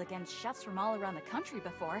battled against chefs from all around the country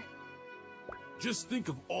before. Just think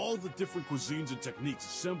of all the different cuisines and techniques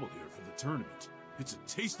assembled here for the tournament. It's a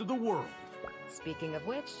taste of the world. Speaking of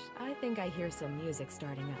which, I think I hear some music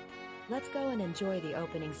starting up. Let's go and enjoy the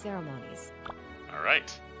opening ceremonies. All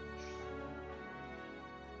right.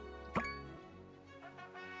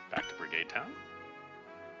 Back to Brigade Town.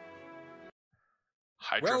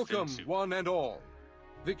 Hydra Welcome, fin soup. one and all.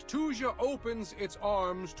 Victusia opens its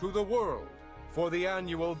arms to the world for the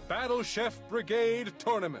annual Battle Chef Brigade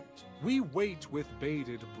Tournament. We wait with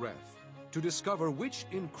bated breath to discover which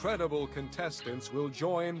incredible contestants will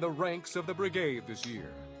join the ranks of the brigade this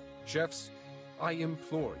year. Chefs, I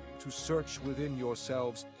implore you to search within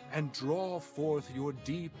yourselves and draw forth your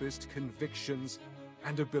deepest convictions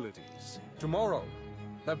and abilities. Tomorrow,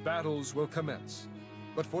 the battles will commence.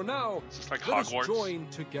 But for now, Is this like let us Hogwarts join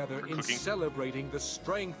together for in cooking? celebrating the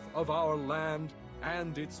strength of our land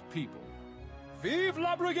and its people. Vive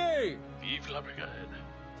la Brigade! Vive la Brigade.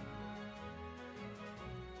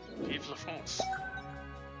 Vive la France.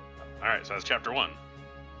 Alright, so that's chapter 1.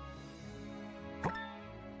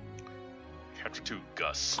 Chapter 2,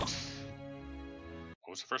 Gust. What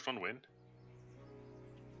was the first one? Wind?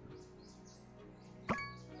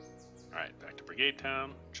 Alright, back to Brigade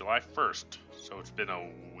Town. July 1st. So it's been a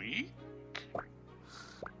week?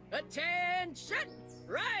 Attention!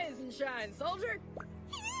 Rise and shine, soldier!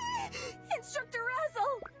 Instructor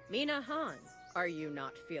Razzle! Mina Han, are you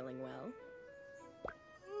not feeling well?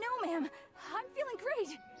 No, ma'am. I'm feeling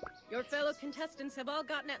great. Your fellow contestants have all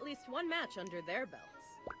gotten at least one match under their belts.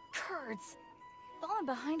 Kurds. Fallen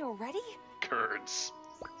behind already? Kurds.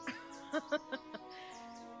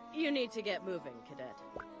 You need to get moving, Cadet.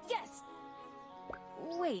 Yes!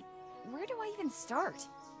 Wait, where do I even start?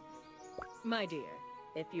 My dear,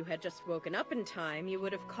 if you had just woken up in time, you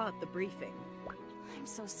would have caught the briefing. I'm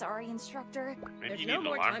so sorry, Instructor. Maybe There's you no need an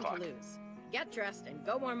more alarm time clock. to lose. Get dressed and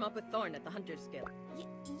go warm up with Thorn at the Hunter's Guild.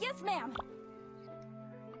 Yes, ma'am!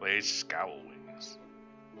 Clay's Scowl Wings.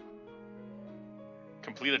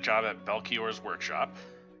 Complete a job at Belchior's workshop.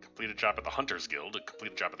 Complete a job at the Hunter's Guild. And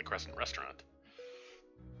complete a job at the Crescent Restaurant.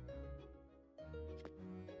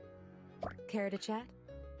 Care to chat?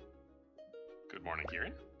 Good morning,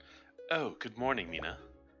 Kieran. Oh, good morning, Mina.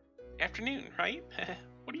 Afternoon, right?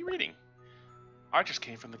 What are you reading? I just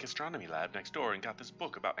came from the gastronomy lab next door and got this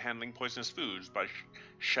book about handling poisonous foods by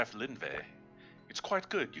Chef Linvey. It's quite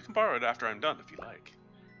good. You can borrow it after I'm done if you like.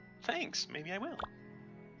 Thanks. Maybe I will.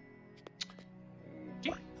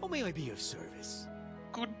 Yeah. How may I be of service?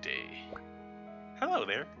 Good day. Hello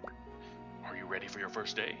there. Are you ready for your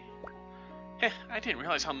first day? Heh, I didn't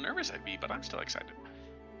realize how nervous I'd be, but I'm still excited.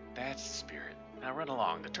 That's the spirit. Now run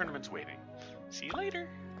along. The tournament's waiting. See you later.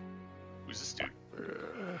 Who's the student?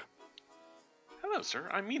 Hello, sir.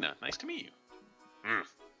 I'm Mina. Nice to meet you.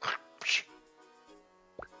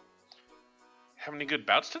 Have any good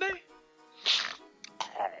bouts today?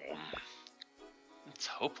 Oh, it's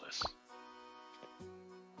hopeless.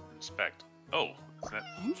 inspect. Oh, is that?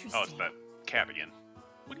 Interesting. Oh, it's that cat again.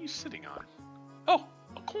 What are you sitting on? Oh,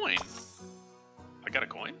 a coin. I got a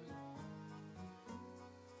coin.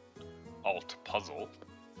 Alt puzzle.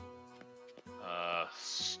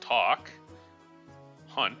 Stalk.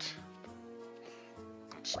 Hunt.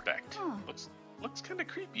 Inspect. Huh. Looks kind of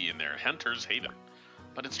creepy in there. Hunter's Haven.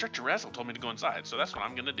 But Instructor Razzle told me to go inside, so that's what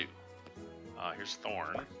I'm gonna do. Here's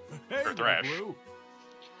Thorn. Hey, Or Thrash. Blue.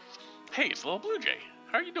 Hey, it's Little Blue Jay.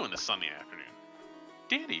 How are you doing this Sunday afternoon?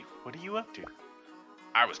 Danny, what are you up to?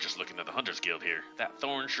 I was just looking at the Hunters Guild here. That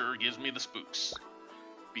Thorn sure gives me the spooks.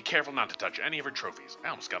 Be careful not to touch any of her trophies. I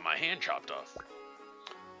almost got my hand chopped off.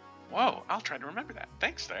 Whoa, I'll try to remember that.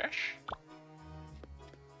 Thanks, Thrash.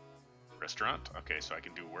 Restaurant? Okay, so I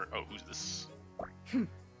can do work. Oh, who's this?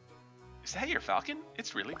 Is that your falcon?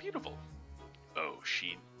 It's really beautiful. Oh,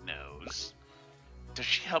 she knows. Does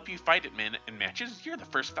she help you fight at in matches? You're the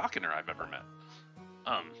first falconer I've ever met.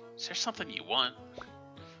 Is there something you want?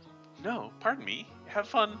 No, pardon me. Have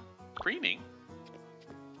fun preening.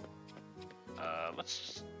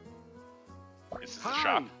 Let's... This is the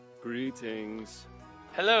shop. Greetings.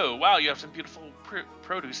 Hello. Wow, you have some beautiful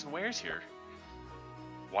produce and wares here.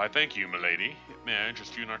 Why, thank you, milady. May I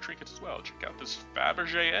interest you in our trinkets as well? Check out this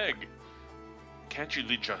Fabergé egg. Can't you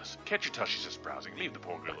tell she's just browsing? Leave the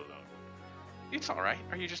poor girl alone. It's all right.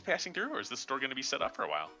 Are you just passing through, or is this store going to be set up for a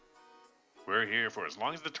while? We're here for as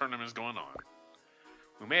long as the tournament is going on.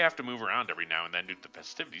 We may have to move around every now and then due to the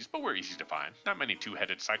festivities, but we're easy to find. Not many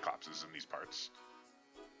two-headed cyclopses in these parts.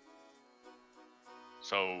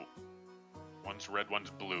 So, one's red,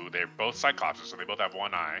 one's blue. They're both cyclopses, so they both have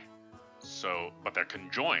one eye. So, but they're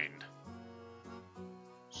conjoined.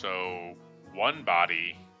 So, one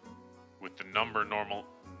body with the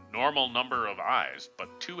normal number of eyes,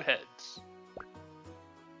 but two heads.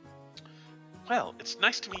 Well, it's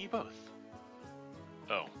nice to meet you both.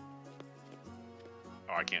 Oh.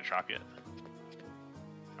 Oh, I can't shop yet.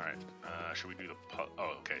 Alright, should we do the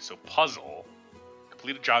oh, okay, so puzzle.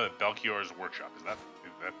 Complete a job at Belchior's workshop. Is that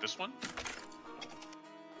this one?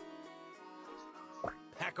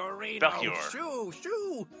 Pecorino! Belchior.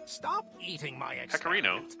 Shoo! Stop eating my experiment.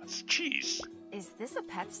 Pecorino? That's cheese. Is this a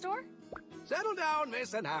pet store? Settle down,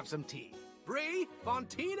 miss, and have some tea. Bree,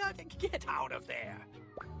 Fontina, get out of there.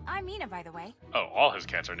 I'm Mina, by the way. Oh, all his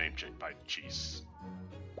cats are named by cheese.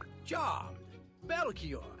 Charmed.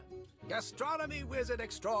 Belchior. Gastronomy wizard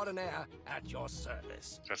extraordinaire at your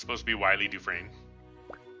service. Is that supposed to be Wiley Dufresne?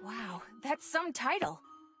 Wow, that's some title.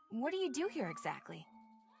 What do you do here exactly?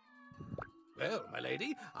 Well, my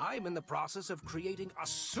lady, I'm in the process of creating a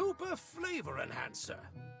super flavor enhancer.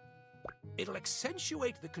 It'll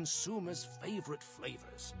accentuate the consumer's favorite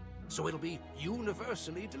flavors, so it'll be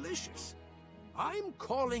universally delicious. I'm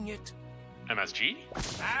calling it... MSG?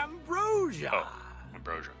 Ambrosia! Oh,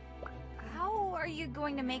 Ambrosia. How are you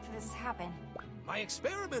going to make this happen? My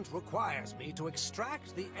experiment requires me to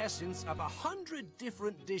extract the essence of 100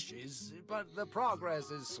 different dishes, but the progress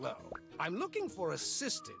is slow. I'm looking for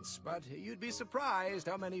assistance, but you'd be surprised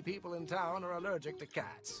how many people in town are allergic to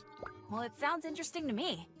cats. Well, it sounds interesting to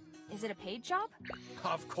me. Is it a paid job?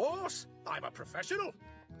 Of course! I'm a professional.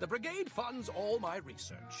 The Brigade funds all my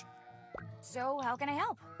research. So, how can I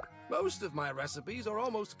help? Most of my recipes are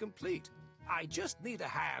almost complete. I just need a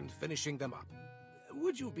hand finishing them up.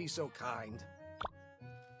 Would you be so kind?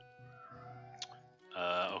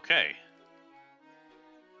 Okay.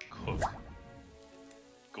 Cook.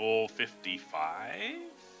 Goal 55?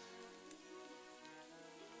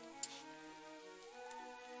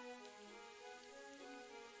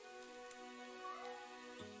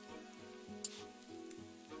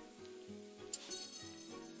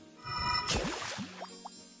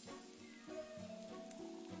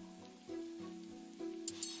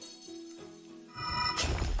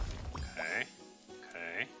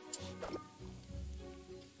 Okay.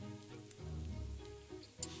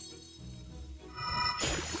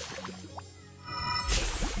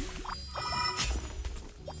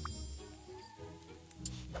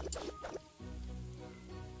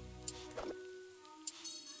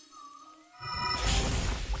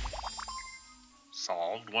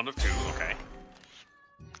 Solved 1 of 2, okay.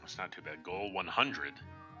 That's not too bad. Goal 100.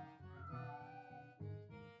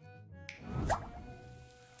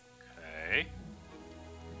 Okay.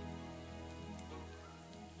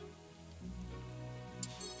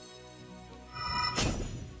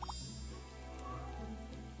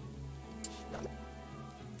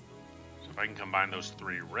 So if I can combine those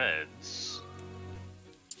 3 reds...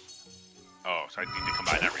 Oh, so I need to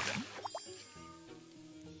combine everything.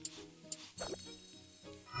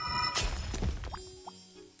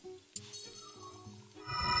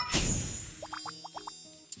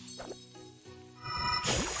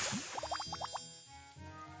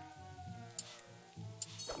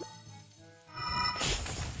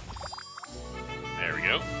 we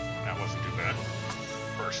go. That wasn't too bad.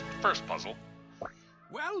 First puzzle.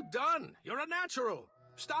 Well done. You're a natural.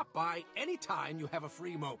 Stop by anytime you have a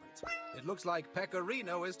free moment. It looks like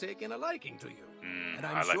Pecorino is taking a liking to you. And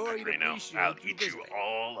I'm I like sure he'd Pecorino. appreciate I'll you eat you visiting.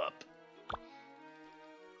 all up.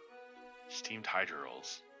 Steamed Hydra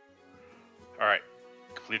rolls. Alright.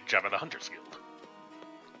 Complete Jabba the Hunter's Guild.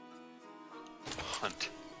 Hunt.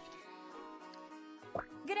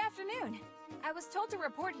 Good afternoon. I was told to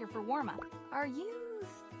report here for warm-up. Are you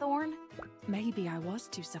Thorn? Maybe I was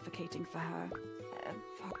too suffocating for her.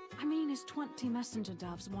 I mean, is 20 messenger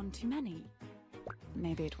doves one too many?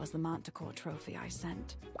 Maybe it was the Manticore trophy I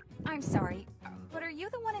sent. I'm sorry, but are you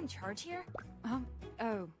the one in charge here?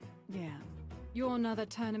 Oh, yeah. You're another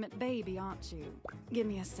tournament baby, aren't you? Give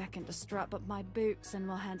me a second to strap up my boots and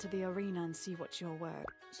we'll head to the arena and see what your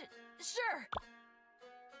work. Sure.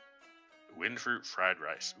 Windfruit fried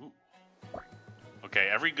rice. Ooh. Okay,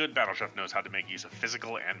 every good battle chef knows how to make use of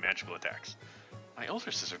physical and magical attacks. My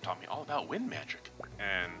older sister taught me all about wind magic.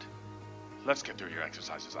 And let's get through your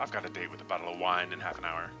exercises. I've got a date with a bottle of wine in half an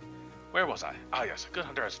hour. Where was I? Ah, yes, a good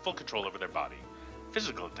hunter has full control over their body.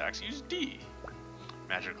 Physical attacks use D.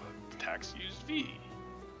 Magical attacks use V.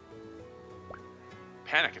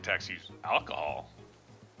 Panic attacks use alcohol.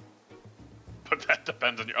 But that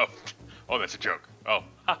depends on your... Oh, that's a joke. Oh,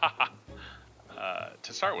 ha ha ha.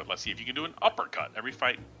 To start with, let's see if you can do an uppercut. Every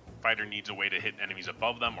fighter needs a way to hit enemies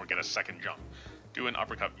above them or get a second jump. Do an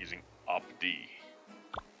uppercut using up D.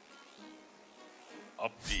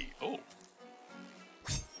 Up D. Oh.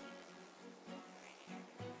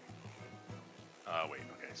 Wait,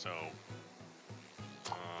 okay, so...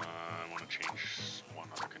 I want to change one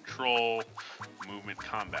other control. Movement,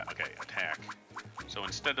 combat. Okay, attack. So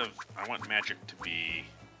instead of... I want magic to be...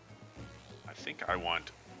 I think I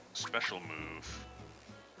want special move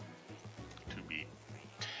to be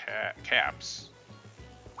caps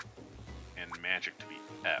and magic to be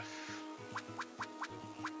F.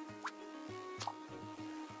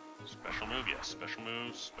 Special move, yes. Special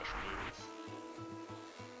move, special move.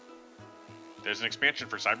 There's an expansion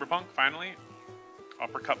for Cyberpunk, finally.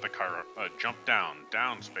 Uppercut the car, jump down,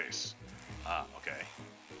 down space. Okay.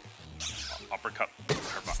 Uppercut the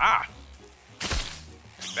car, ah!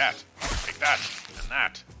 Take that, take that, and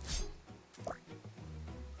that.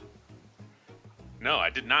 No,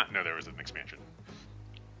 I did not know there was an expansion.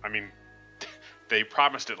 I mean, they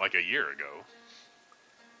promised it like a year ago.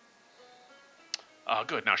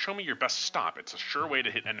 Good. Now show me your best stomp. It's a sure way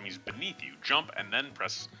to hit enemies beneath you. Jump and then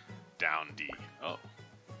press down D. Oh.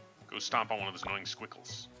 Go stomp on one of those annoying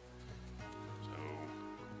squiggles. So...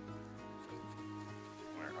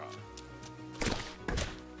 Where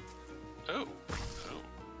Oh.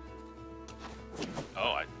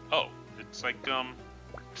 Oh. It's like,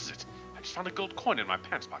 what is it? I just found a gold coin in my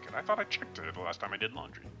pants pocket. I thought I checked it the last time I did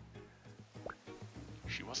laundry.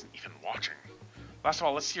 She wasn't even watching. Last of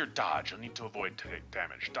all, let's see your dodge. You'll need to avoid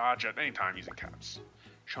damage. Dodge at any time using caps.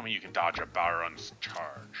 Show me you can dodge a Baron's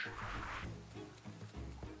charge.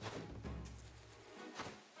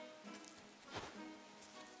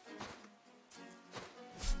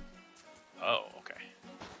 Oh, okay.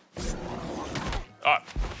 Ah!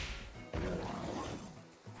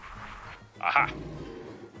 Aha!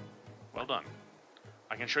 Well done.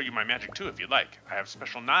 I can show you my magic too if you'd like. I have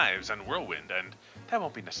special knives and whirlwind, and that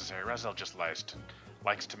won't be necessary. Razel just likes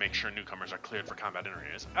to make sure newcomers are cleared for combat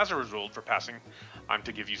areas. As a result, for passing, I'm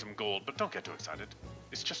to give you some gold, but don't get too excited.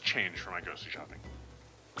 It's just change for my grocery shopping.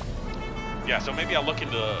 Yeah, so maybe I'll look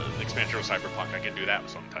into the expansion of Cyberpunk. I can do that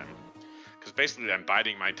sometime. Because basically I'm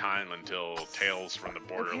biding my time until Tales from the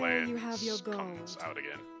Borderlands you have your gold. comes out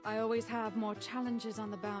again. I always have more challenges on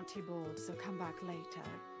the bounty board, so come back later.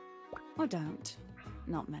 Or don't.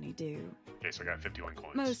 Not many do. Okay, so I got 51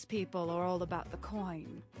 coins. Most people are all about the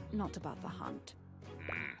coin, not about the hunt.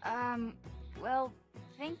 Well,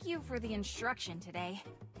 thank you for the instruction today.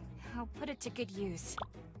 I'll put it to good use.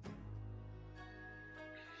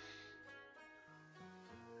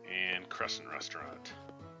 And Crescent Restaurant.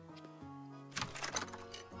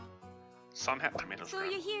 Sunhat Tomato So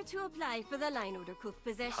Shrimp. you're here to apply for the line order cook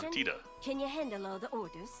position? Huntita. Can you handle all the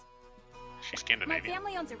orders? She's My Scandinavian.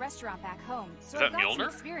 family owns a restaurant back home, so Is I've that got some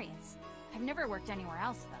Mjolnir? experience. I've never worked anywhere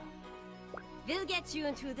else, though. We'll get you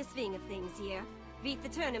into the swing of things here. Beat the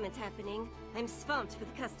tournament happening. I'm swamped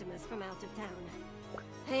with customers from out of town.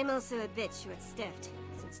 I'm also a bit short-staffed,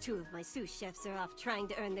 since 2 of my sous chefs are off trying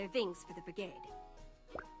to earn their wings for the brigade.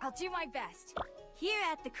 I'll do my best. Here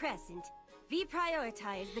at the Crescent, we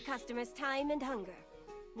prioritize the customer's time and hunger.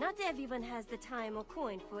 Not everyone has the time or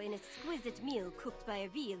coin for an exquisite meal cooked by a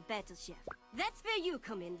real battle chef. That's where you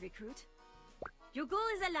come in, recruit. Your goal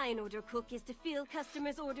as a line order cook is to fill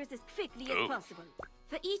customers' orders as quickly as possible.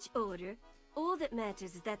 For each order, all that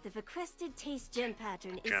matters is that the requested taste gem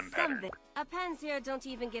pattern is somewhere. Our pans here don't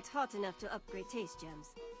even get hot enough to upgrade taste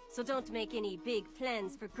gems, so don't make any big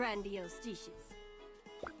plans for grandiose dishes.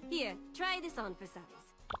 Here, try this on for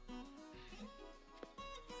size.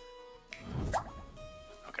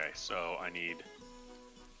 Okay, so I need...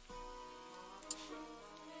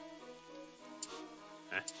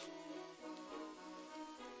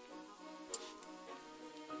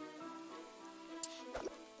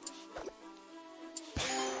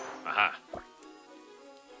 Aha!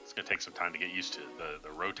 It's gonna take some time to get used to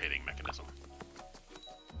the rotating mechanism.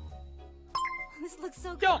 This looks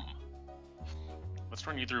so good. Yum! Let's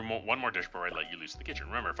run you through one more dish before I let you loose in the kitchen.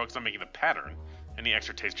 Remember, focus on making the pattern. Any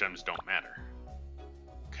extra taste gems don't matter.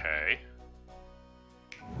 Okay.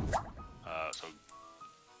 So...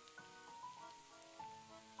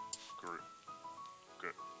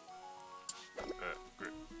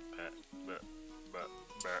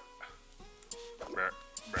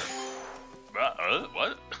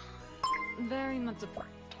 What? Very much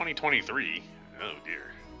 2023? Oh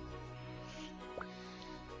dear.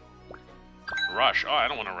 Rush. Oh, I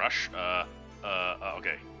don't want to rush.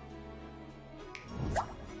 Okay.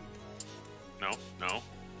 No, no.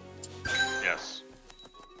 Yes.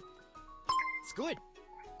 It's good.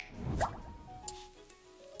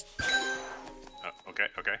 Okay,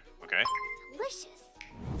 okay, okay. Delicious.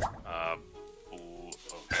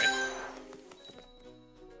 Okay.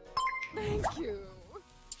 Thank you.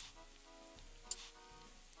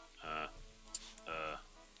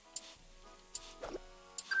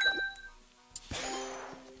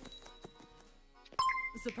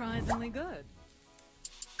 Surprisingly good.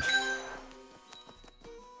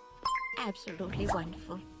 Absolutely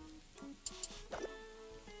wonderful.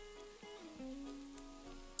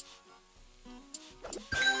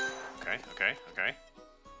 Okay, okay, okay.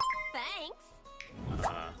 Thanks.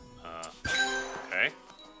 Okay.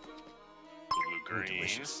 Blue green.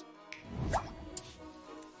 Delicious.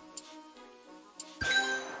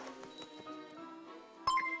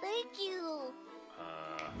 Thank you.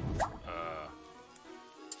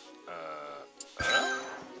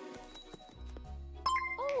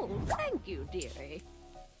 Oh, thank you, dearie.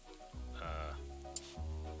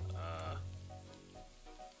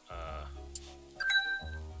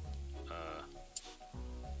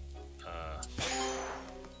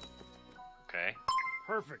 Okay.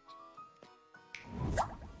 Perfect.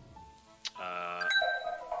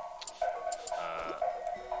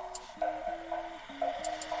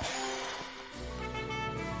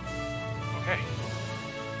 Okay.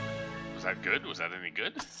 Was that good? Was that any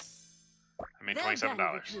good? I made Well $27.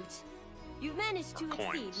 done, recruit. You've managed to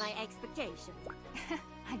Coins. exceed my expectations.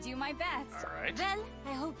 I do my best. Alright. Well,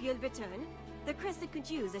 I hope you'll return. The Crescent could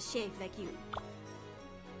use a chef like you.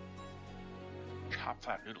 Chop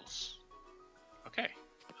flat noodles. Okay.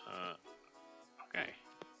 Okay.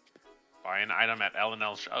 Buy an item at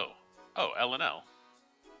L&L show. Oh, L&L.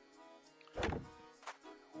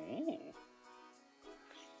 Ooh.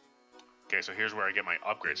 Okay, so here's where I get my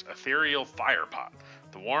upgrades. Ethereal Fire Pot.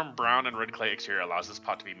 The warm brown and red clay exterior allows this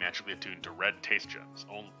pot to be magically attuned to red taste gems.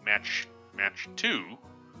 Match 2,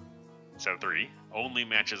 instead of 3, only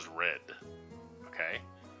matches red. Okay.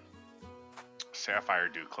 Sapphire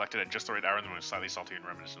Dew. Collected at just the right hour in the moon, slightly salty and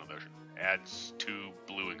reminiscent of the ocean. Adds 2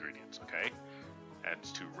 blue ingredients, okay?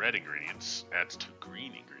 Adds 2 red ingredients. Adds 2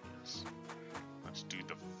 green ingredients. Let's do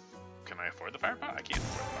the... Can I afford the fire pot? I can't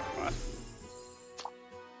afford the fire pot.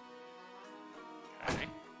 Okay.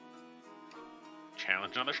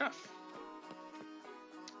 Challenge another chef.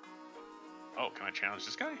 Oh, can I challenge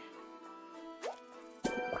this guy?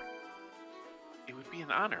 It would be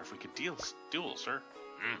an honor if we could duel, sir.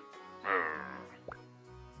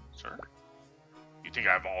 Sir? You think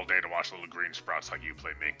I have all day to watch little green sprouts like you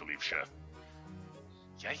play make-believe chef?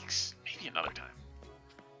 Yikes. Maybe another time.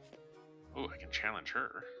 Oh, I can challenge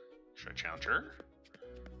her. Should I challenge her?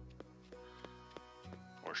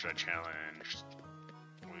 Or should I challenge...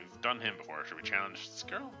 We've done him before. Should we challenge this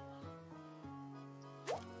girl?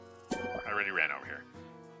 I already ran over here.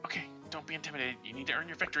 Okay, don't be intimidated. You need to earn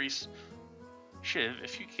your victories. Shiv,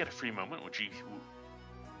 if you could get a free moment, would you...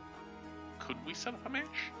 Could we set up a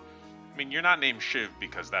match? I mean, you're not named Shiv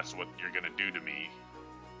because that's what you're gonna do to me.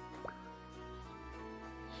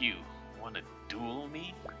 You want to duel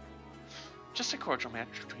me? Just a cordial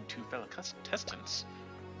match between 2 fellow contestants.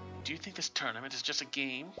 Do you think this tournament is just a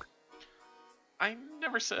game? I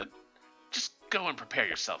never said... Just go and prepare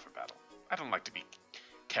yourself for battle. I don't like to be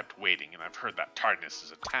kept waiting, and I've heard that tardiness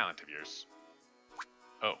is a talent of yours.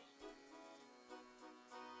 Oh.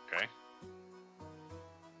 Okay.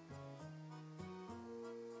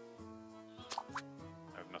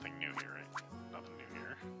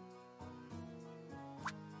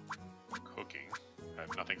 I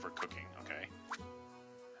have nothing for cooking. Okay.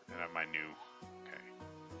 And I have my new.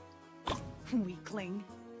 Okay. Weakling.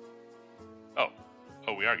 Oh.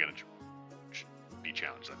 Oh, we are gonna be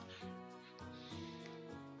challenged then.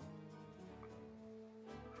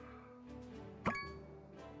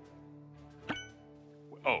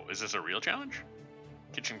 Oh, is this a real challenge?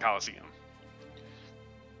 Kitchen Coliseum.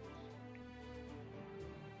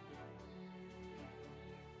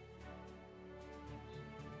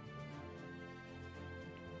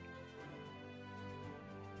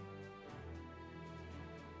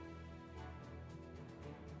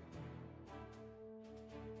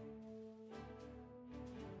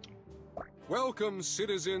 Welcome,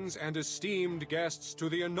 citizens and esteemed guests, to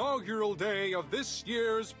the inaugural day of this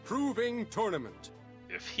year's Proving Tournament.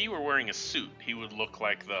 If he were wearing a suit, he would look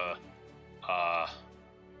like the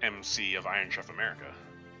MC of Iron Chef America.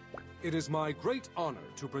 It is my great honor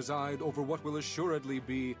to preside over what will assuredly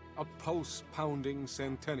be a pulse-pounding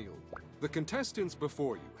centennial. The contestants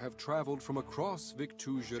before you have traveled from across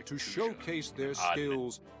Victusia to showcase their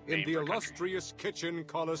skills in the illustrious Kitchen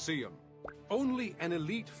Coliseum. Only an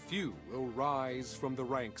elite few will rise from the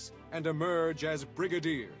ranks and emerge as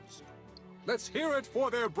brigadiers. Let's hear it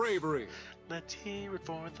for their bravery. Let's hear it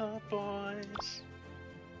for the boys.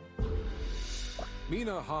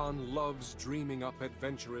 Mina Han loves dreaming up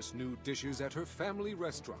adventurous new dishes at her family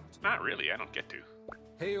restaurant. Not really, I don't get to.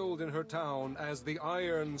 Hailed in her town as the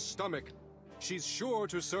Iron Stomach, she's sure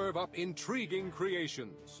to serve up intriguing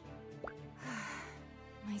creations.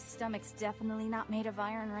 My stomach's definitely not made of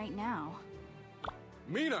iron right now.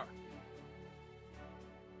 Mina!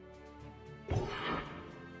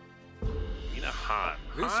 Mina Han.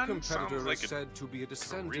 This Han competitor sounds like is said to be a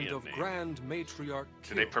descendant Korean of name. Grand Matriarch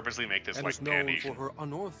Did they purposely make this and like is known Pan-Asian? for her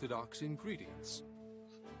unorthodox ingredients.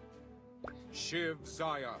 Shiv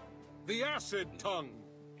Zaya, the Acid Tongue.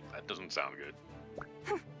 That doesn't sound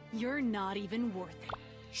good. You're not even worth it.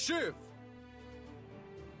 Shiv!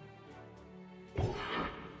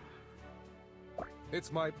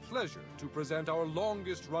 It's my pleasure to present our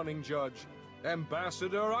longest-running judge,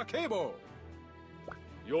 Ambassador Akebo.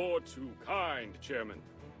 You're too kind, Chairman.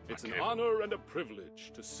 It's an honor and a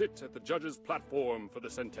privilege to sit at the judge's platform for the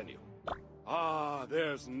centennial. Ah,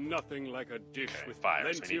 there's nothing like a dish with fire, so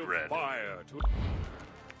I plenty need of red. fire to...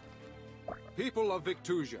 People of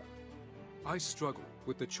Victusia, I struggled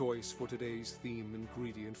with the choice for today's theme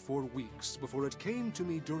ingredient for weeks before it came to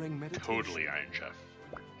me during meditation. Totally Iron Chef.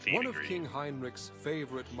 Theme One of ingredient. King Heinrich's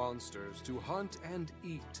favorite monsters to hunt and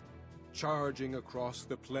eat, charging across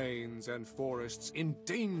the plains and forests in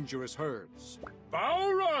dangerous herds.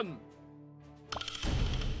 Bow Run!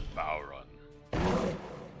 Bow Run.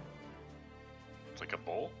 It's like a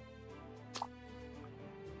bowl?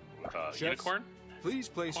 With a Chefs, unicorn? Please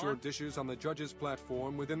place your Corn? dishes on the judge's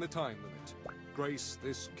platform within the time limit. Grace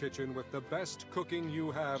this kitchen with the best cooking you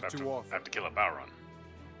have So I have to I offer. have to kill a Bow Run.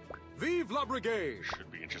 Vive la Brigade! Should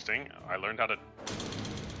be interesting. I learned how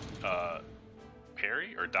to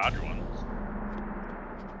parry or dodge one.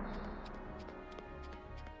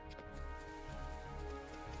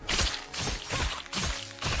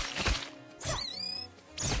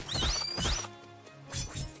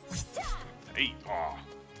 Hey, aw.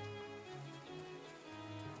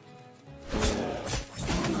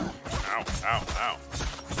 Ow, ow, ow.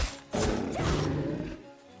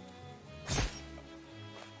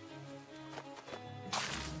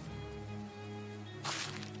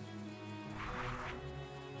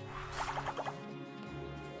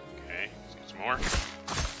 Okay, let's get some more.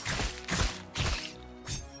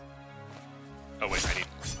 Oh wait,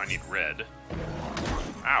 I need red.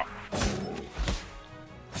 Ow.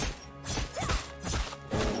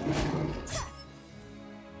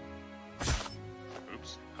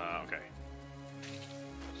 Oops. Okay.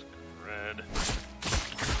 Red.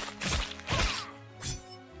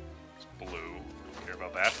 It's blue. Don't care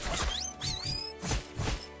about that.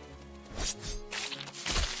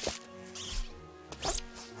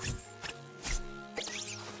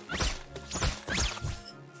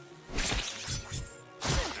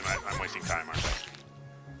 I'm wasting time, aren't I?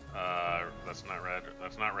 That's not red.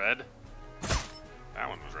 That's not red. That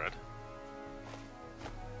one was red.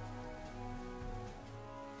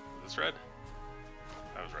 Is this red?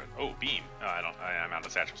 That was red. Oh, beam. Oh, I'm out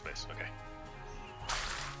of satchel space. Okay.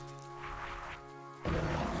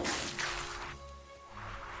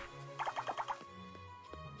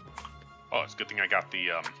 Oh, it's a good thing I got the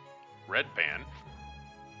red band.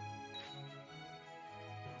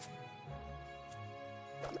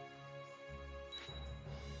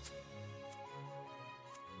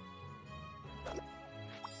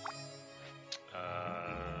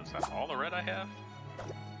 Is that all the red I have?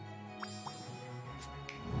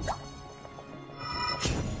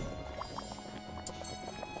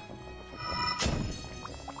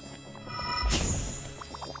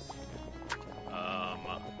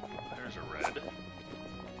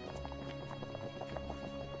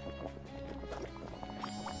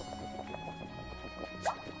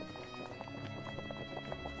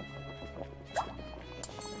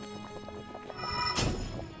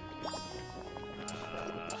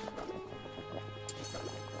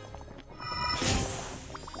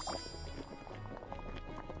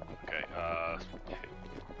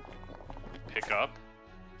 Pick up.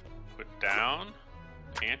 Put down.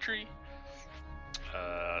 Pantry.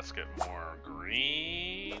 Let's get more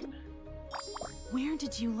green. Where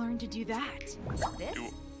did you learn to do that? This?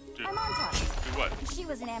 Do I'm on top. do what? She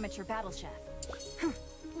was an amateur battle chef.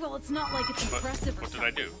 Well, it's not like it's impressive or What did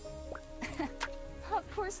something. I do?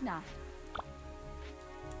 Of course not.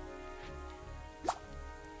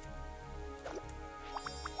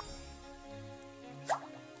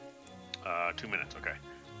 Uh, 2 minutes, okay.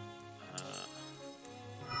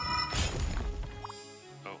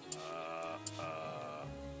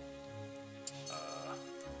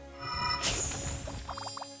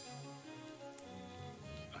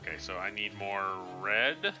 Okay, so I need more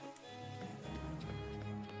red.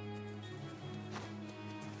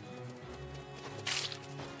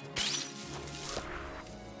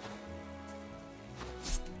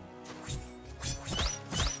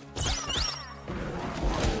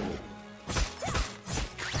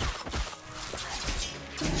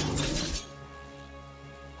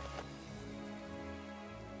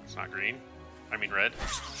 It's not green. I mean red.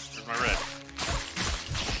 Where's my red?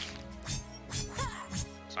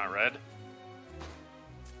 It's not red.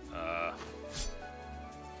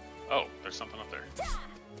 Oh, there's something up there.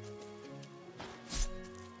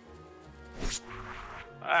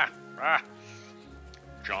 Ah!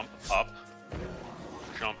 Jump up.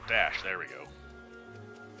 Jump dash. There we go.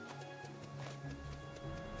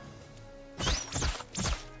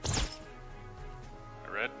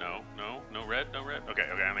 Red? No, no red, no red. Okay,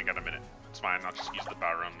 I only got a minute. It's fine. I'll just use the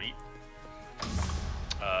Baron meat.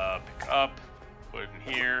 Pick up. Put it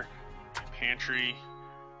in here. Pantry.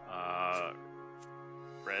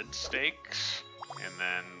 Red steaks. And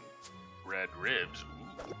then red ribs.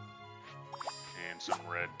 Ooh. And some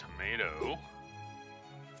red tomato.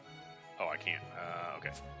 Oh, I can't.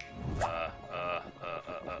 Okay.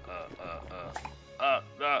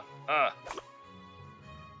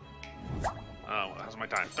 Oh, how's my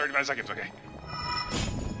time? 35 seconds, okay.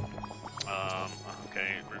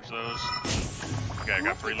 Okay, groups those. Okay, I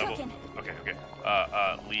got 3 level. Okay.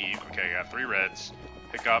 Leave. Okay, I got 3 reds.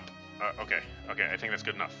 Pick up. Okay, I think that's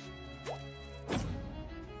good enough.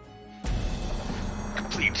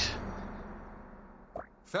 Complete.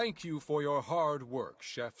 Thank you for your hard work,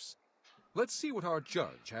 chefs. Let's see what our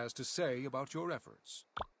judge has to say about your efforts.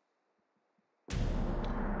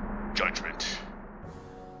 Judgment.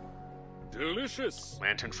 Delicious.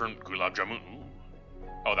 Lantern from Gulab Jamun. Ooh.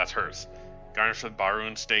 Oh, that's hers. Garnished with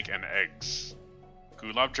Baroon steak and eggs.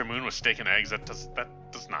 Gulab Jamun with steak and eggs. That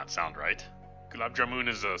does not sound right. Gulab Jamun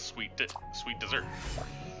is a sweet dessert.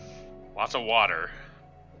 Lots of water.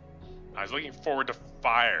 I was looking forward to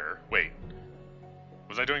fire. Wait,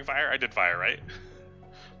 was I doing fire? I did fire, right?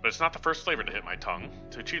 But it's not the first flavor to hit my tongue.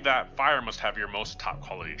 To achieve that, fire must have your most top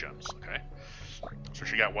quality gems. Okay. So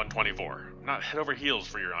she got 124. Not head over heels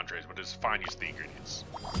for your entrees, but it's fine use of the ingredients.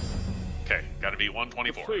 Okay, gotta be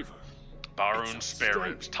 124. Baroon spare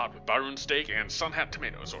ribs, topped with Baroon steak and Sunhat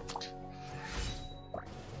tomato assortment.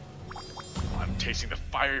 I'm tasting the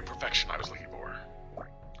fiery perfection I was looking for.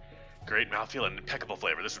 Great mouthfeel and impeccable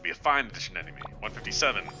flavor. This would be a fine addition to enemy.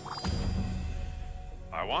 157.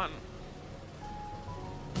 I won.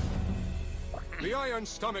 The Iron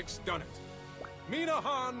Stomach's done it.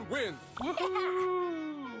 Minahan wins.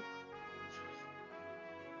 Woohoo!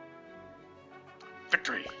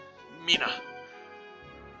 Victory, Mina.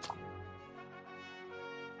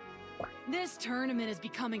 This tournament is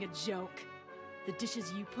becoming a joke. The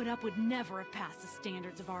dishes you put up would never have passed the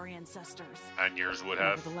standards of our ancestors. And yours would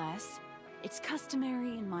have. Nevertheless, it's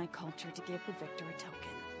customary in my culture to give the victor a token.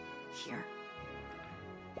 Here.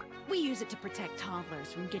 We use it to protect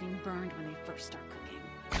toddlers from getting burned when they first start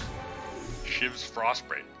cooking. Shiv's frost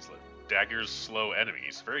bracelet. Daggers slow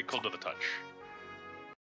enemies. Very cold to the touch.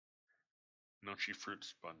 Nochi fruit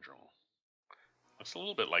sponge roll. Looks a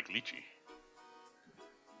little bit like lychee.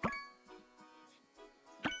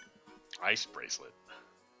 Ice bracelet.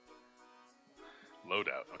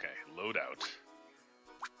 Loadout. Okay, loadout.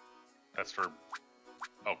 That's for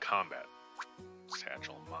combat.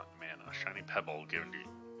 Satchel, mana, shiny pebble given to you.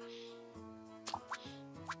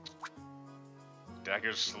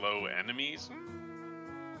 Daggers slow enemies.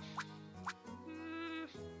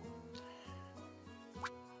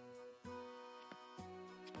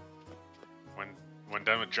 When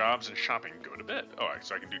done with jobs and shopping, go to bed. Oh,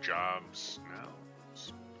 so I can do jobs now.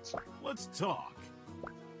 Let's talk.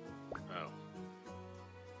 Oh.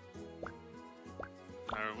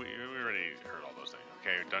 We already heard all those things.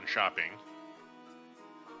 Okay, we're done shopping.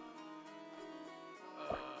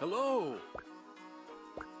 Hello.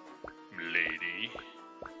 Lady.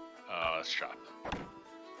 Let's shop.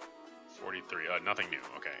 43. Nothing new.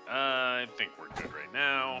 Okay. I think we're good right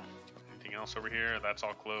now. Anything else over here? That's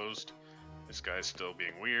all closed. This guy's still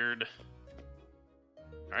being weird.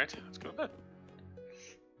 Alright, let's go to bed.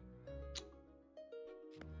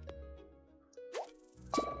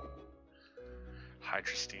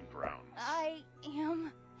 Hydrostine Brown. I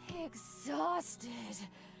am exhausted.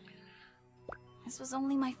 This was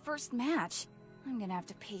only my first match. I'm gonna have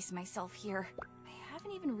to pace myself here. I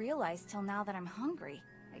haven't even realized till now that I'm hungry.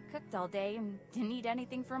 I cooked all day and didn't eat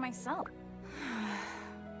anything for myself.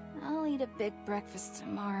 I'll eat a big breakfast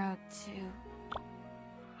tomorrow, too.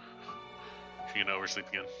 She gonna oversleep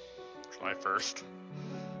again? July 1st?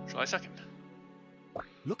 July 2nd?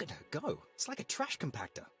 Look at her go. It's like a trash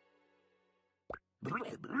compactor.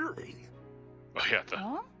 Oh yeah,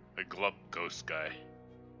 the glub ghost guy.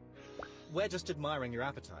 We're just admiring your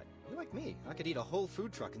appetite. You're like me. I could eat a whole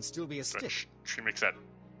food truck and still be a stick. She makes that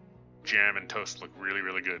jam and toast look really,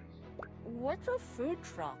 really good. What's a food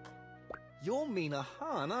truck? You're Mina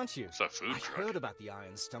Han, aren't you? It's a food truck. I heard about the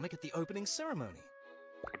Iron Stomach at the opening ceremony.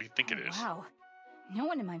 What do you think it is? Wow. No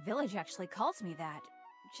one in my village actually calls me that.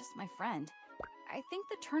 Just my friend. I think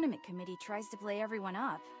the tournament committee tries to play everyone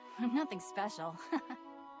up. I'm nothing special.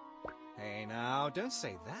 Hey now, don't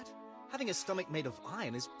say that. Having a stomach made of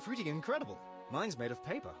iron is pretty incredible. Mine's made of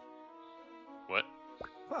paper. What?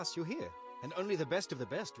 Plus, you're here, and only the best of the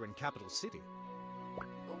best are in Capital City.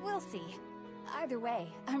 We'll see. Either way,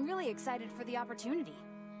 I'm really excited for the opportunity.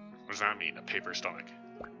 What does that mean, a paper stomach?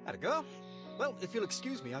 How'd it go? Well, if you'll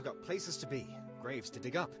excuse me, I've got places to be, graves to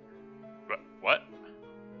dig up. What?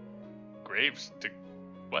 Graves to...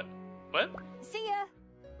 What? What? See ya!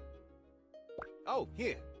 Oh,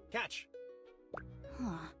 here, catch.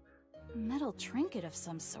 Huh. A metal trinket of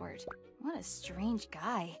some sort. What a strange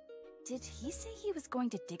guy. Did he say he was going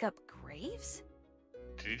to dig up graves?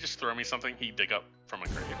 Did he just throw me something he'd dig up from a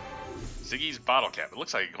grave? Ziggy's bottle cap. It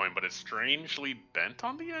looks like a coin, but it's strangely bent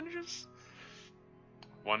on the edges.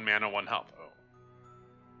 1 mana, 1 health. Oh.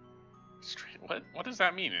 What? What does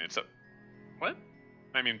that mean? It's a... What?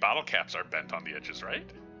 I mean, bottle caps are bent on the edges, right?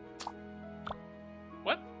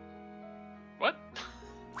 What? What?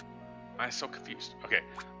 I'm so confused. Okay.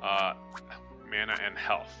 Mana and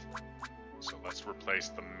health. So let's replace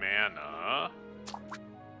the mana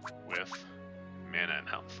with mana and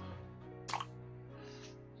health.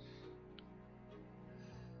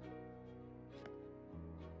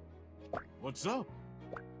 What's up?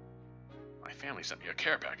 My family sent me a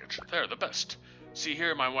care package. They're the best. See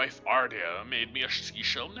here, my wife Ardea made me a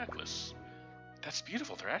seashell necklace. That's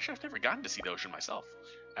beautiful, Thrash. I've never gotten to see the ocean myself.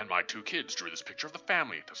 And my 2 kids drew this picture of the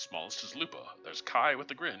family. The smallest is Lupa. There's Kai with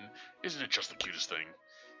the grin. Isn't it just the cutest thing?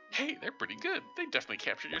 Hey, they're pretty good. They definitely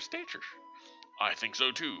captured your stature. I think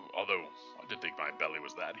so too, although I didn't think my belly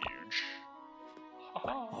was that huge.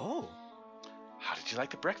 Oh. How did you like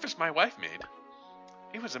the breakfast my wife made?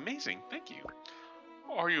 It was amazing, thank you.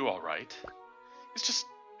 Are you alright? It's just,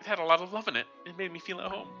 it had a lot of love in it. It made me feel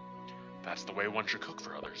at home. That's the way one should cook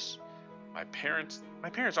for others. My parents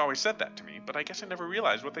always said that to me, but I guess I never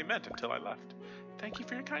realized what they meant until I left. Thank you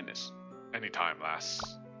for your kindness. Anytime, lass.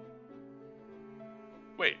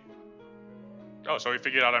 Wait. Oh, so he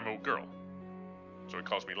figured out I'm a girl. So he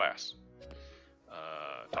calls me lass.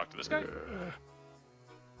 Talk to this guy?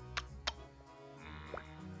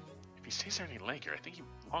 If he stays there any longer,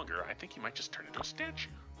 I think he might just turn into a statue.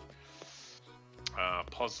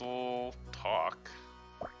 Puzzle, talk.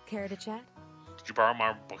 Care to chat? Did you borrow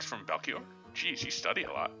more books from Belchior? Geez, you study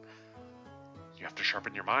a lot. You have to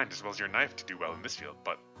sharpen your mind as well as your knife to do well in this field,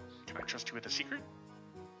 but can I trust you with a secret?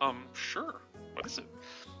 Sure. What is it?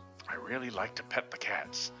 I really like to pet the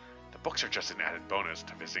cats. The books are just an added bonus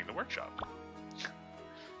to visiting the workshop.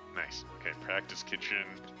 Nice. Okay, practice kitchen.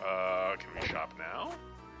 Can we shop now?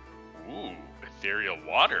 Ooh, ethereal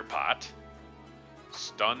water pot.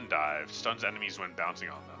 Stun dive. Stuns enemies when bouncing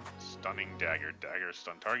on them. Stunning dagger. Dagger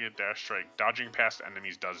stun target. Dash strike. Dodging past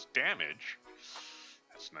enemies does damage.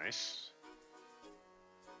 That's nice.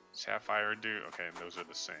 Sapphire do. Okay, those are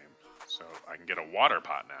the same. So I can get a water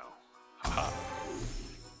pot now. Haha.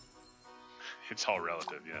 It's all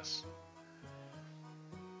relative, yes.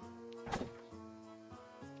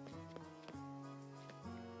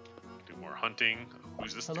 Do more hunting.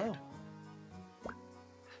 Who's this dude?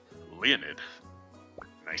 Leonid.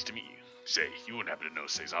 Nice to meet you. Say, you wouldn't happen to know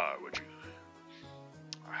Cesar, would you?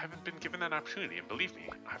 I haven't been given that opportunity, and believe me,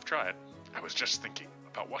 I've tried. I was just thinking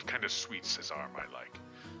about what kind of sweets Cesar might like.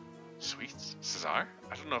 Sweets? Cesar?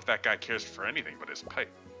 I don't know if that guy cares for anything but his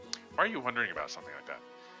pipe. Why are you wondering about something like that?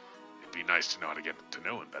 It'd be nice to know how to get to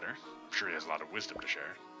know him better. I'm sure he has a lot of wisdom to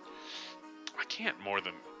share. I can't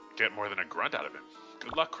get more than a grunt out of him.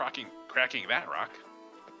 Good luck cracking that rock.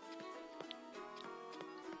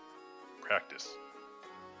 Practice.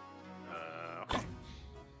 Okay.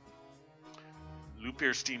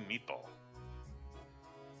 Luperstein meatball.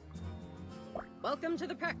 Welcome to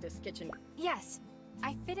the practice kitchen. Yes.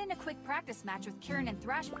 I fit in a quick practice match with Kieran and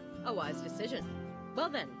Thrash. A wise decision. Well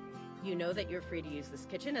then, you know that you're free to use this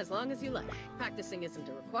kitchen as long as you like. Practicing isn't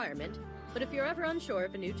a requirement, but if you're ever unsure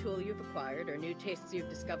of a new tool you've acquired or new tastes you've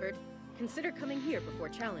discovered, consider coming here before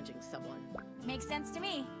challenging someone. Makes sense to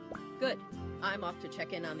me. Good. I'm off to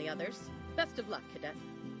check in on the others. Best of luck, Cadet.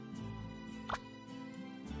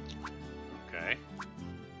 Okay.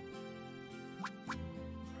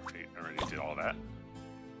 Already did all that.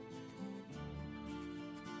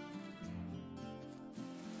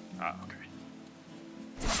 Ah, okay.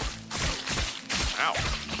 Ow.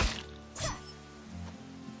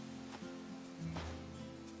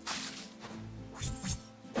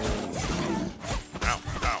 Ow,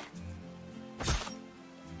 ow.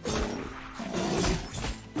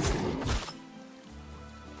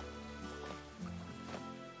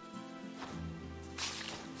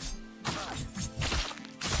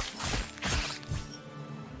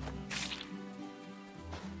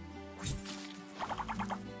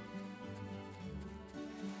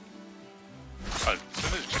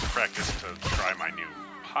 Practice to try my new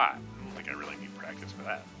pot. I don't think I really need practice for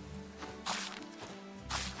that.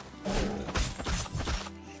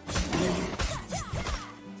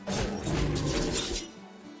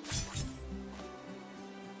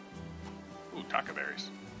 Ooh, taco berries.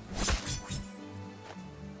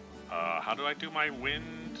 How do I do my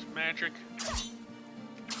wind magic?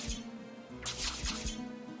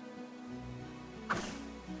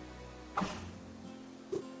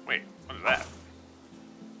 Wait, what is that?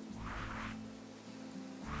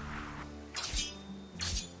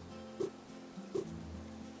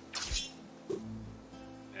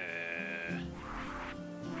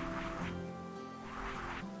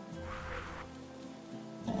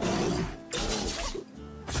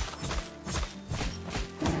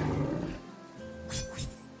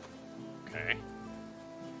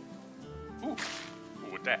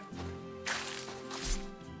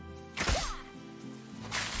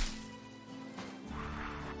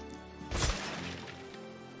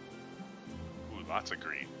 Lots of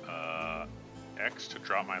green. X to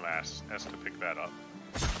drop my last, S to pick that up.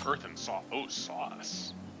 Earth and sauce. Oh,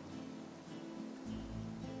 sauce.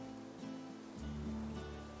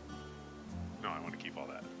 No, I want to keep all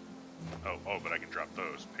that. Oh, but I can drop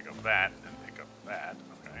those. Pick up that, and pick up that.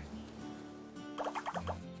 Okay.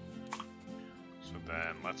 So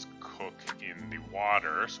then let's cook in the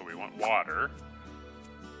water. So we want water.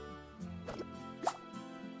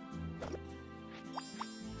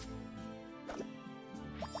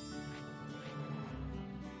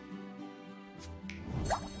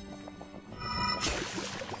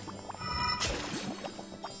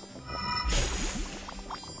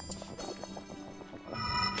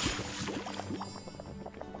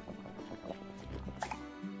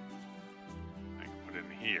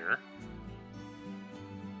 Here.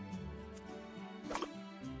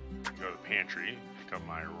 Go to the pantry, pick up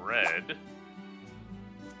my red.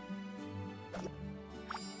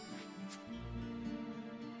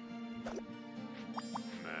 And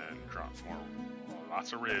then drop more,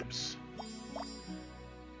 lots of ribs.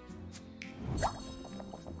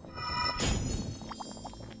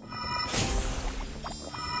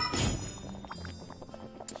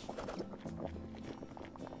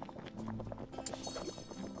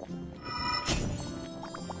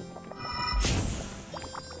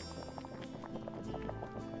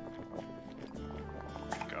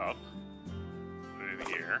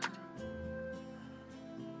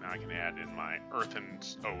 I can add in my earth and...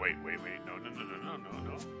 Oh, wait. No.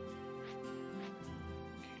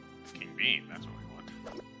 King bean, that's what we want.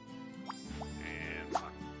 And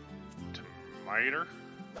tomato.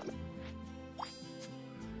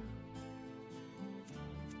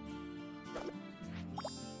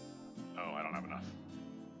 Oh, I don't have enough.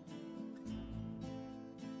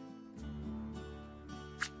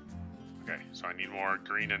 Okay, so I need more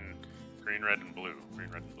green, red, and blue. Green,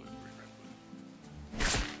 red, and blue.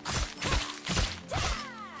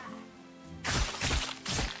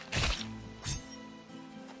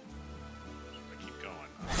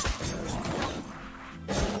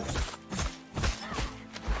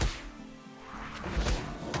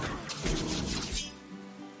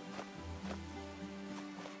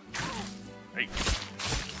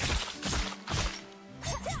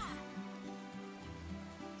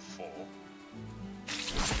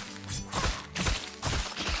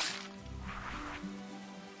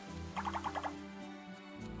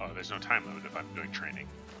 there's no time limit if I'm doing training.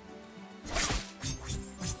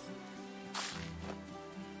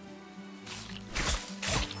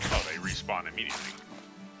 Oh, they respawn immediately.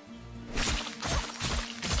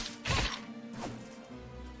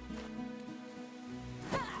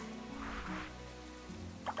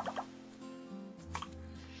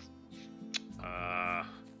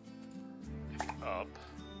 Up.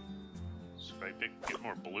 So I get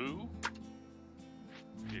more blue?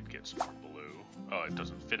 Did get some more blue. Oh, it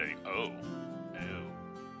doesn't fit any. Oh. No.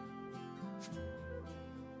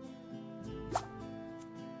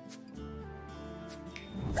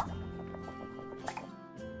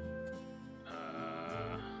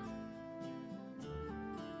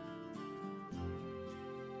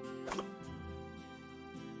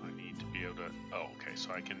 I need to be able to. Oh, okay,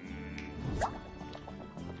 so I can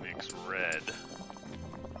mix red.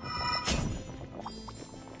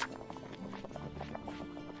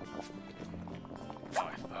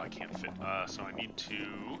 I can't fit. So I need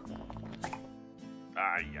to.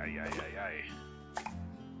 Ay, ay, ay, ay, ay.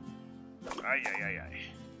 Ay, ay, ay, ay.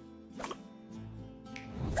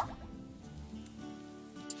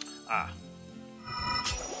 Ah.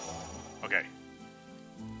 Okay.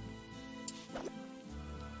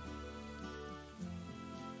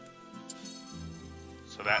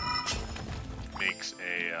 So that makes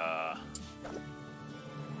a,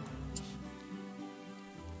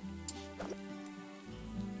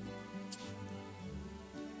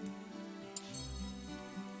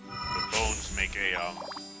 the bones make a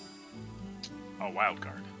wild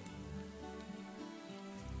card.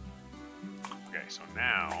 Okay, so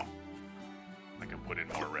now I can put in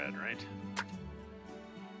more red, right?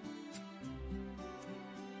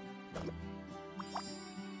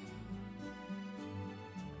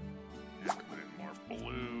 Yeah, put in more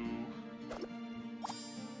blue.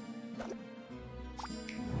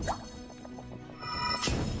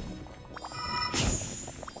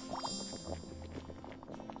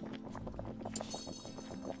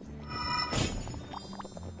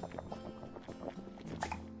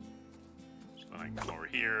 So then I can come over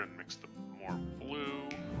here and mix the more blue.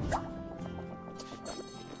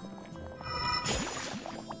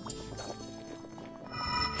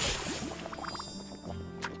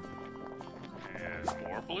 And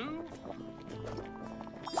more blue.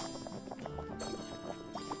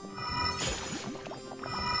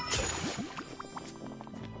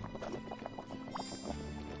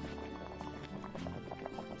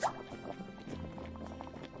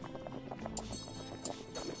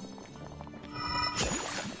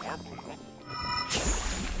 More blue.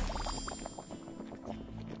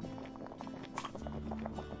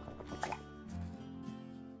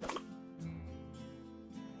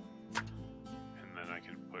 And then I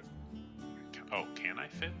can put. Oh, can I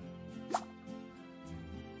fit?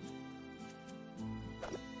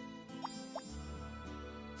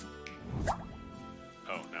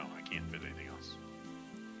 Oh, no, I can't fit anything else.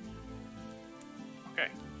 Okay.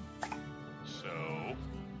 So.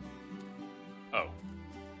 Oh.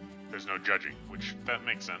 There's no judging, which that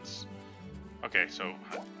makes sense. Okay, so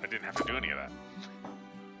I didn't have to do any of that.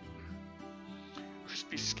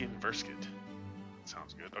 Crispy skin brisket.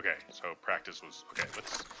 Sounds good. Okay, so practice was... Okay,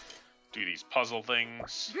 let's do these puzzle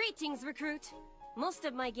things. Greetings, recruit. Most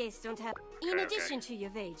of my guests don't have... In addition to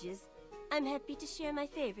your wages, I'm happy to share my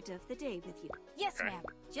favorite of the day with you. Yes, Okay. ma'am.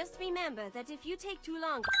 Just remember that if you take too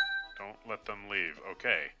long... Don't let them leave.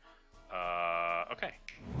 Okay. Okay.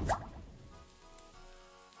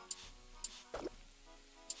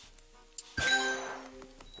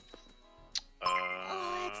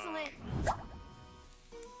 Oh, excellent.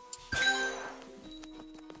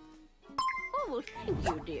 Oh, well, thank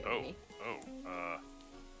you, dearie.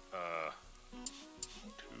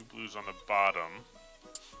 Two blues on the bottom.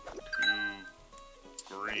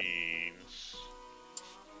 Two greens.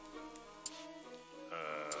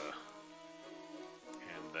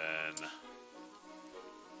 And then...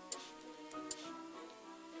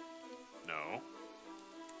 No.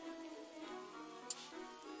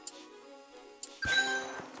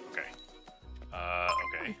 Okay.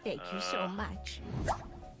 Okay. Thank you so much.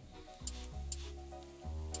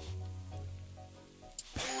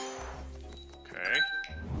 Okay.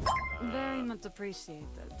 Very much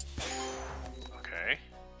appreciated. Okay.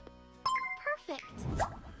 Perfect.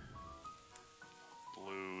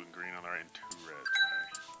 Blue and green on the right and two red.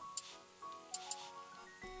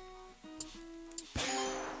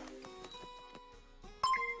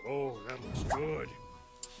 Oh, that looks good.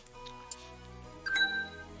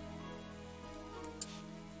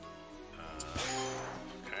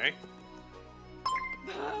 Okay.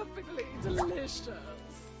 Perfectly delicious.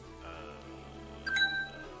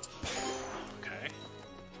 Okay.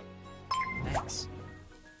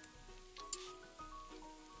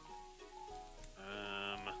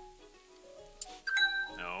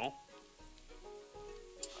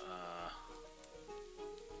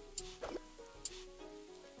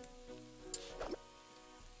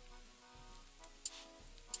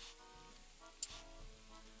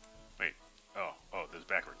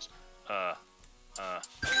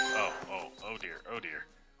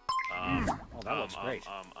 great.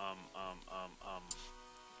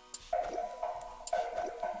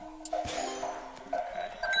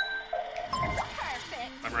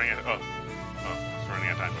 Perfect. I'm running out of... it's running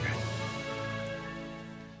out of time. Okay.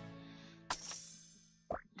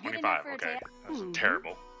 25, okay. That's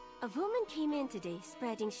terrible. A woman came in today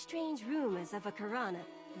spreading strange rumors of a Karana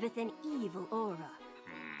with an evil aura.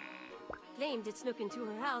 Claimed it snuck into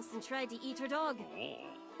her house and tried to eat her dog.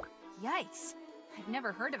 Yikes. I've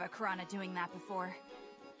never heard of a Karana doing that before.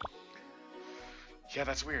 Yeah,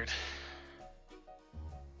 that's weird.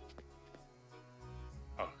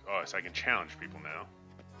 Oh, so I can challenge people now.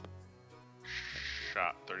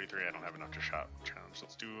 Shot 33, I don't have enough to shot challenge.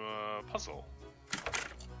 Let's do a puzzle.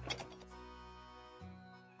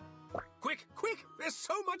 Quick, quick! There's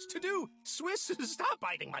so much to do! Swiss, stop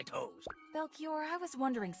biting my toes! Belchior, I was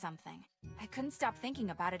wondering something. I couldn't stop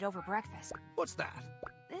thinking about it over breakfast. What's that?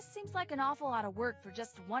 This seems like an awful lot of work for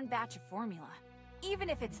just one batch of formula. Even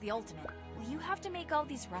if it's the ultimate, will you have to make all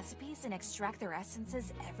these recipes and extract their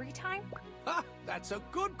essences every time? Ha! That's a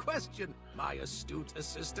good question, my astute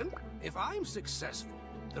assistant. If I'm successful,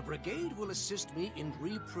 the Brigade will assist me in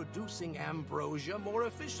reproducing ambrosia more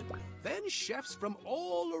efficiently. Then chefs from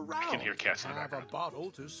all around I can hear cats in the have a background.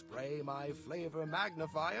 bottle to spray my flavor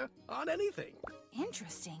magnifier on anything.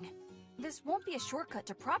 Interesting. This won't be a shortcut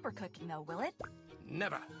to proper cooking, though, will it?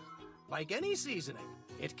 Never. Like any seasoning,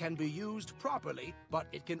 it can be used properly, but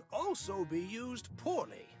it can also be used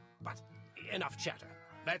poorly. But enough chatter.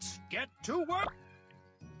 Let's get to work.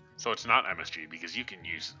 So it's not MSG because you can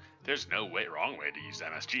use... There's no wrong way to use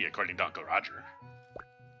MSG according to Uncle Roger.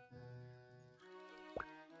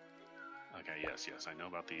 Okay, yes, I know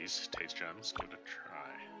about these. Taste gems, give it a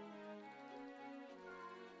try.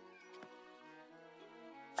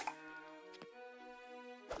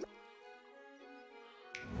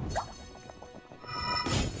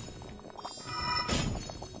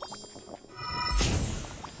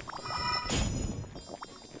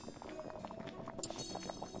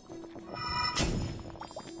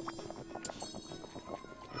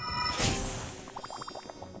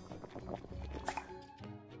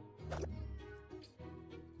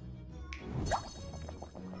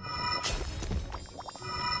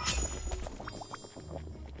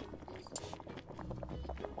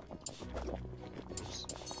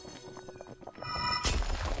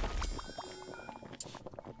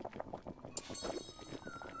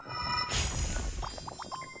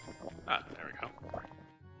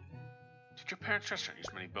 Your parents' restaurant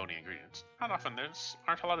used many bony ingredients. Not often there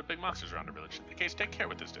aren't a lot of big monsters around the village. In the case, take care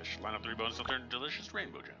with this dish. Line up 3 bones, they'll turn a delicious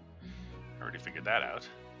rainbow gem. I already figured that out.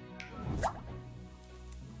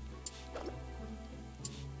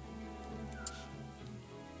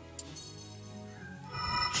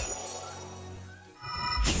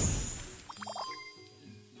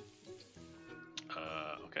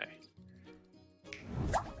 Okay.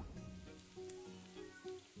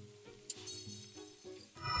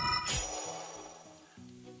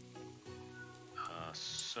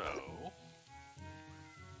 So...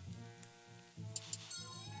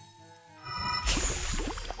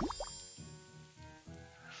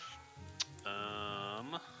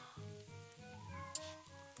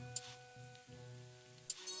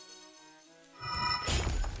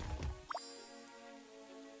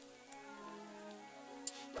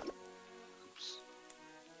 Oops.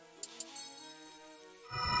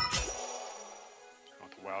 I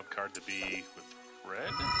want the wild card to be with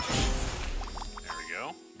red. There we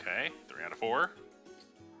go. Okay, 3 out of 4.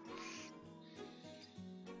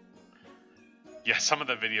 Yeah, some of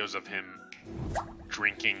the videos of him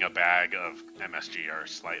drinking a bag of MSG are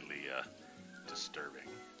slightly disturbing.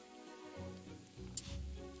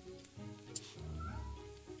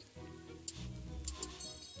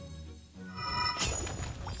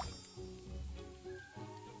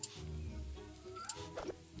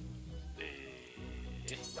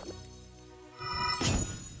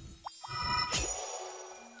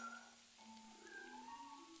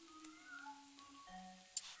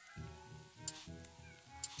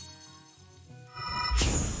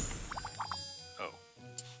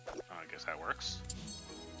 That works.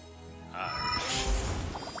 There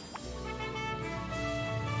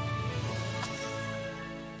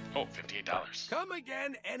we go. Oh, $58. Come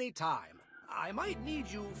again anytime. I might need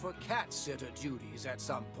you for cat sitter duties at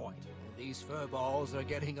some point. These fur balls are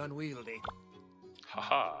getting unwieldy.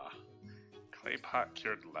 Haha. Clay pot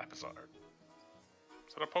cured Lapizard.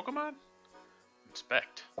 Is that a Pokemon?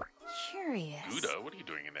 Inspect. Curious. Gouda, what are you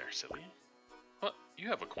doing in there, silly? What? You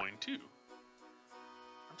have a coin too.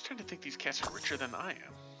 I'm starting to think these cats are richer than I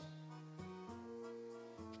am.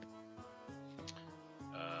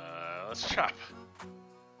 Let's shop.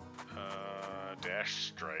 Dash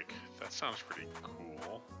Strike. That sounds pretty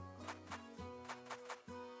cool.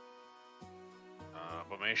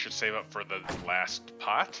 But maybe I should save up for the last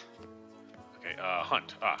pot. Okay,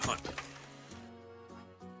 hunt. Hunt.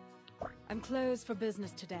 I'm closed for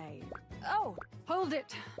business today. Oh, hold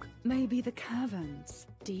it! Maybe the caverns,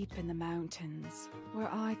 deep in the mountains, where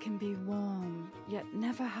I can be warm, yet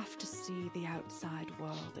never have to see the outside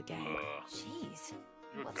world again. Jeez,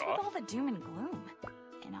 You a what's goth? with all the doom and gloom?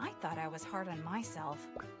 And I thought I was hard on myself.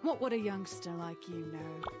 What would a youngster like you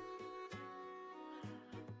know?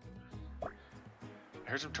 I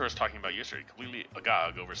heard some tourists talking about yesterday, completely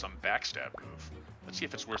agog over some backstab move. Let's see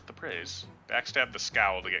if it's worth the praise. Backstab the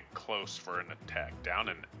scowl to get close for an attack. Down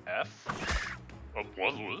an F? Oh,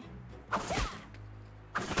 what?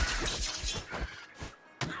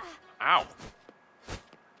 Ow.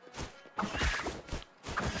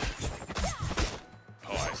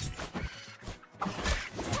 Oh, I see.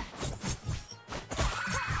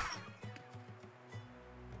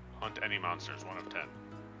 Hunt any monsters, 1 of 10.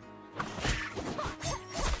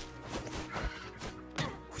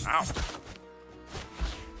 Ow.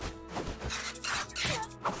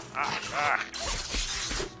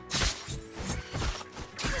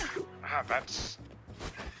 That's...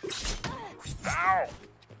 Ow!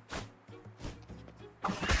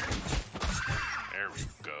 There we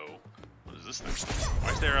go. What is this thing?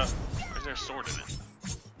 Why is there a sword in it?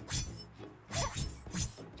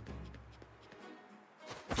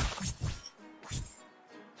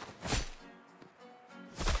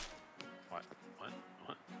 What?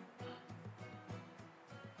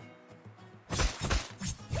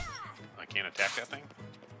 I can't attack that thing?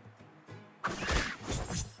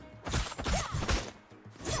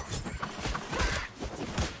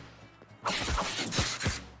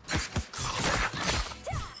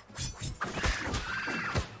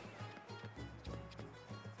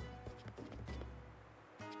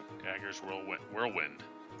 Dagger's whirlwind.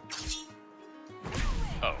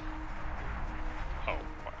 Oh. Oh,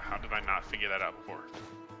 how did I not figure that out before?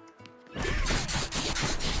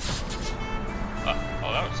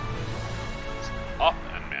 Oh, that was up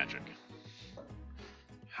and magic.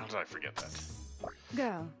 How did I forget that?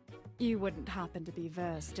 Girl, you wouldn't happen to be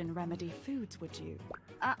versed in remedy foods, would you?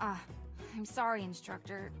 I'm sorry,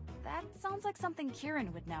 instructor. That sounds like something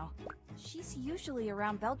Kieran would know. She's usually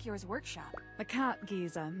around Belkior's workshop. A cat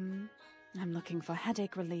geezer, hmm? I'm looking for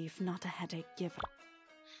headache relief, not a headache giver.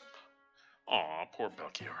 Aw, poor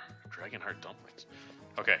Belkior. Dragonheart dumplings.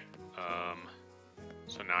 Okay,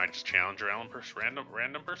 so now I just challenge a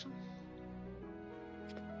random person?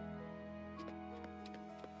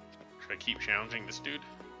 Should I keep challenging this dude?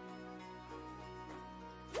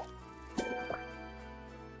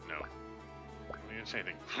 No. I didn't say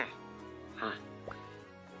anything.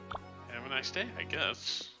 Have a nice day, I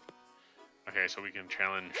guess. Okay, so we can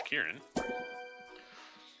challenge Kieran.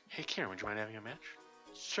 Hey Kieran, would you mind having a match?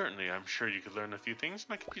 Certainly, I'm sure you could learn a few things,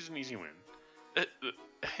 and I could use an easy win.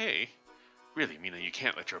 Hey? Really, Mina, you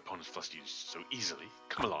can't let your opponents fluster you so easily.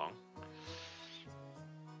 Come along.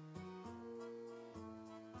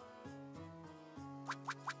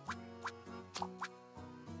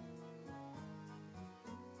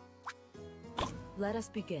 Let us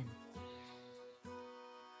begin.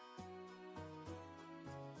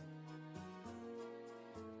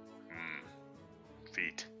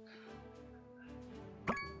 Feet.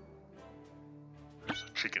 So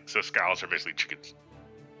chicken. So scowls are basically chickens.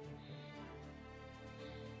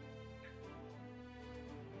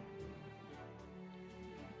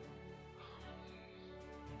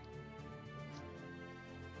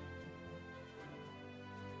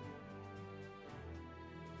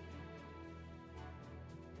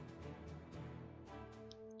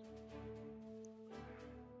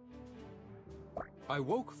 I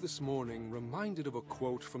woke this morning reminded of a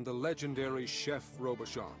quote from the legendary chef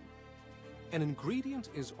Robichon. An ingredient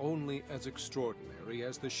is only as extraordinary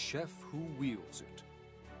as the chef who wields it.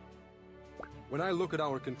 When I look at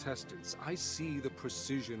our contestants, I see the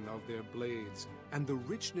precision of their blades and the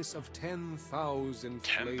richness of 10,000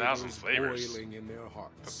 flavors boiling in their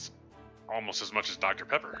hearts. That's almost as much as Dr.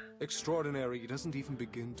 Pepper. Extraordinary doesn't even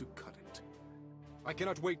begin to cut it. I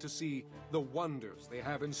cannot wait to see the wonders they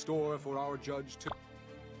have in store for our judge to...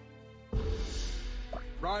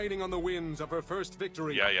 Riding on the winds of her first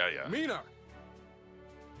victory. Yeah. Mina!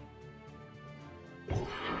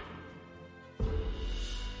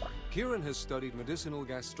 Kieran has studied medicinal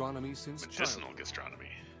gastronomy since childhood.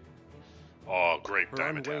 Gastronomy. Oh, grape Her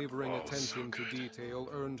diamond tap. unwavering Oh, attention so to good. detail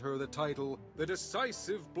earned her the title, the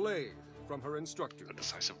Decisive Blade, from her instructor. The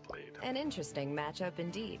Decisive Blade. An interesting matchup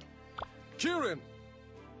indeed. Kieran!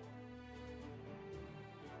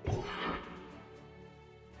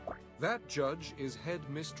 That judge is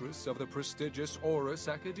headmistress of the prestigious Horus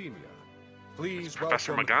Academia. Please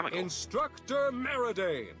Professor welcome McGonagall. Instructor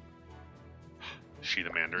Meridane. She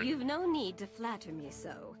the Mandarin. You've no need to flatter me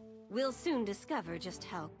so. We'll soon discover just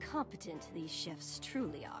how competent these chefs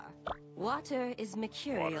truly are. Water is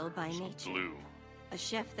mercurial by nature. Blue. A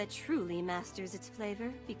chef that truly masters its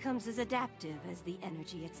flavor becomes as adaptive as the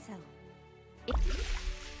energy itself.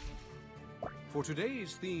 For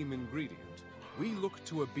today's theme ingredient, we look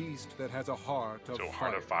to a beast that has a heart of fire.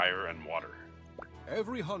 Heart of fire and water.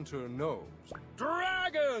 Every hunter knows.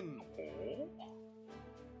 Dragon! Oh.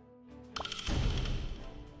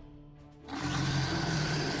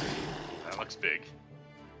 That looks big.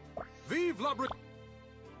 Vive la Brigade!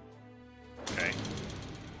 Okay.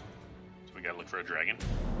 So we gotta look for a dragon.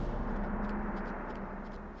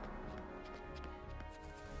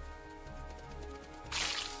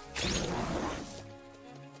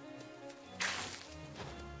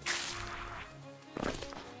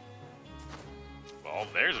 Well,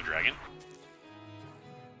 there's a dragon.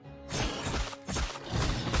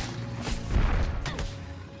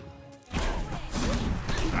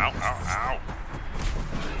 Ow, ow, ow.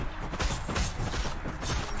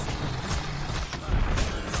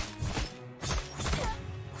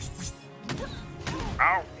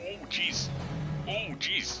 Ow! Oh, jeez. Oh,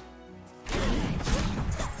 jeez.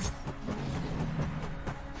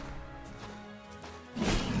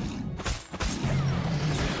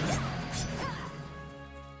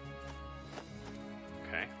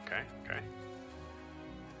 Okay.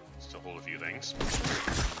 Still hold a few things.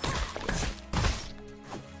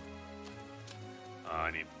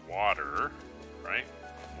 I need water, right?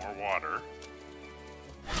 More water.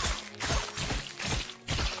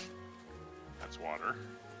 That's water.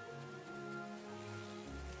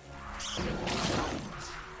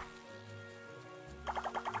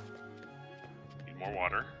 Need more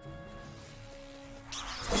water.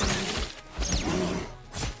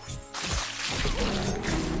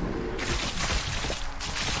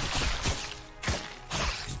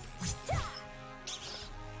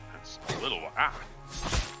 That's a little. Ah!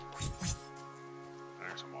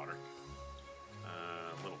 There's some water. A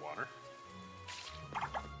little water. Do I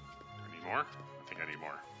need more? I think I need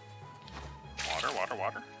more. Water.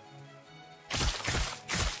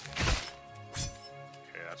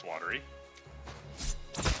 Okay, that's watery.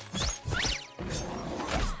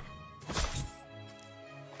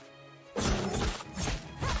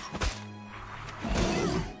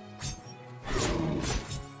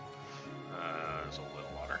 There's a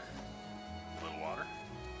little water.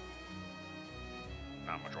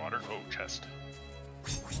 Not much water. Oh, chest.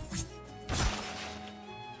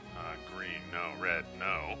 Green, no. Red,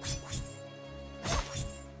 no.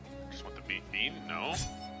 Just want the bean, no.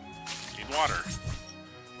 Need water.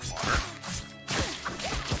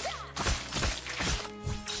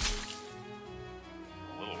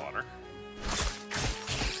 A little water.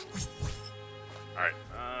 Alright,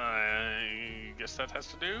 I guess that has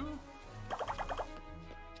to do.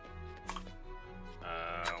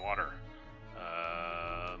 Water.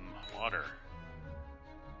 Water.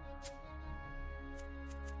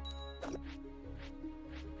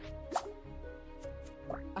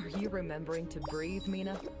 Are you remembering to breathe,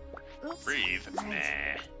 Mina? Oops. Breathe? Right.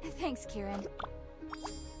 Nah. Thanks, Kieran.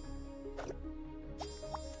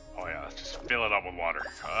 Oh yeah, let's just fill it up with water.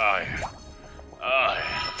 Oh yeah. Oh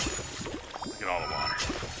yeah. Look at all the water.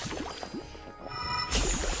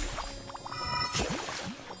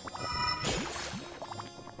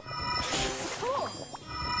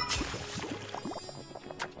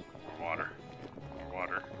 More water.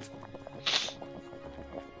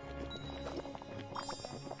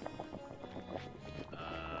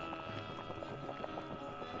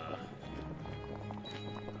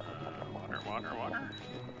 Water.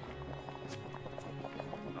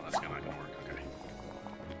 No, that's not gonna work. Okay.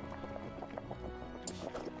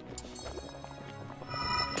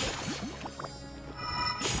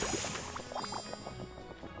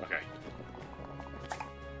 Okay.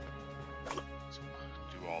 Let's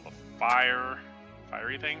do all the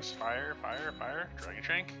fiery things. Fire. Dragon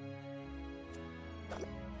Shank.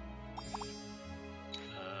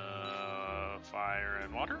 Fire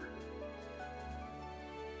and water.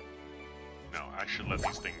 No, I should let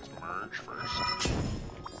these things merge first.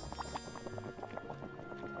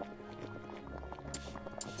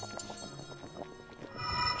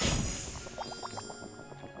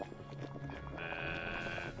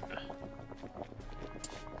 And then...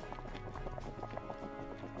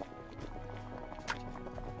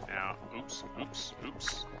 Now, oops.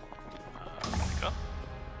 Pick up.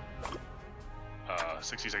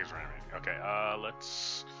 60 seconds remaining. Okay,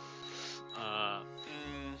 let's...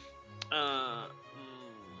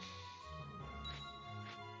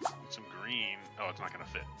 Some green. Oh, it's not gonna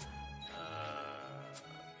fit.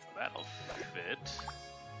 That'll fit.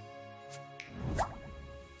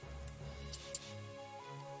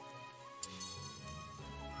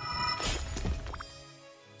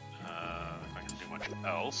 Not gonna do much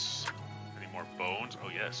else. Any more bones? Oh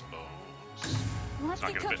yes, bones. It's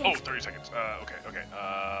not gonna fit. Oh, 30 seconds. Okay.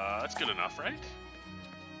 That's good enough, right?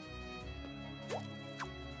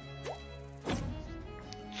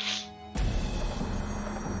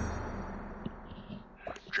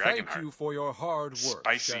 Thank you for your hard work,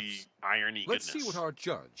 Spicy, chefs. irony Let's goodness. see what our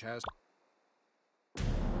judge has.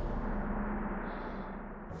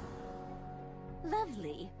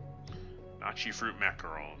 Lovely. Nachi fruit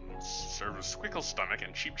macarons. Served with squickle stomach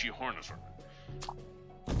and cheap horn assortment.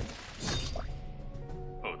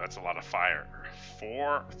 Oh, that's a lot of fire.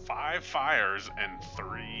 5 fires and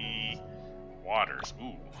 3 waters.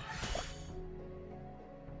 Ooh.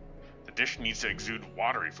 The dish needs to exude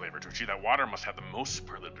watery flavor. To achieve that, water must have the most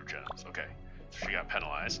superlative gems. Okay, so she got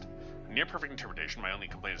penalized. A near perfect interpretation. My only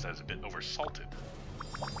complaint is that it's a bit oversalted.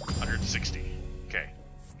 160. Okay.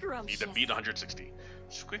 Need to beat 160.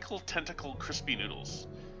 Squinkle tentacle crispy noodles,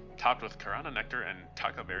 topped with Karana nectar and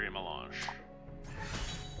takaberry melange.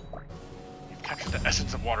 You've captured the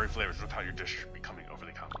essence of watery flavors without your dish becoming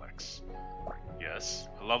overly complex. Yes,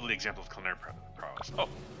 a lovely example of culinary prowess. Oh,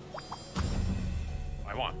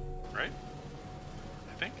 I won, right?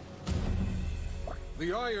 I think.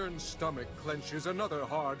 The iron stomach clenches another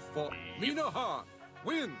hard fought. Mina Han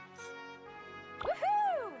wins.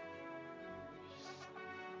 Woohoo!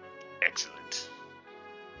 Excellent.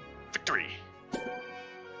 Victory.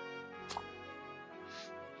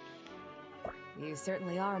 You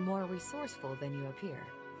certainly are more resourceful than you appear.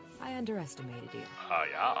 I underestimated you.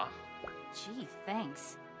 Yeah. Gee,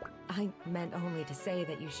 thanks. I meant only to say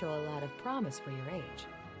that you show a lot of promise for your age.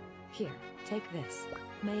 Here, take this.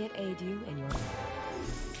 May it aid you in your...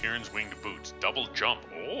 Kieran's winged boots. Double jump.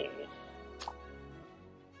 Oh.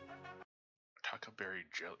 Takaberry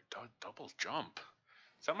jelly. Double jump.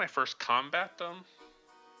 Is that my first combat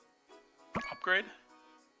upgrade?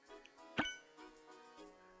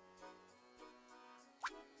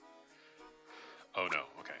 Oh no,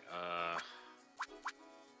 okay. I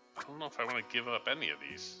don't know if I want to give up any of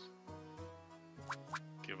these.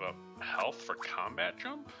 Give up health for combat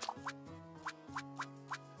jump?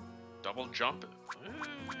 Double jump?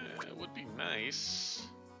 It would be nice.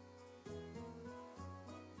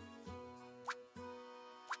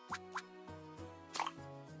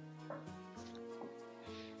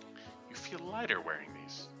 You feel lighter wearing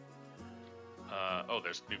these. Oh,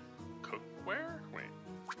 there's new cookware? Wait.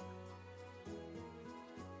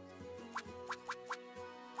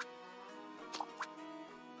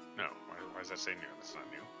 No, why does that say new? That's not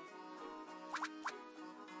new.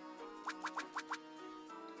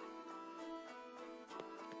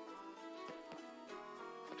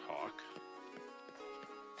 Talk.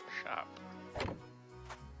 Shop.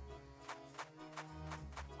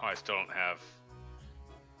 Oh, I still don't have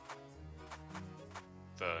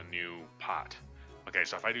the new pot. Okay,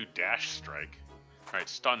 so if I do dash strike, alright,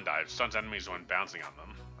 stun dive, stuns enemies when bouncing on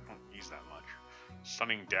them. I don't use that much.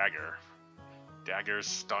 Stunning dagger. Daggers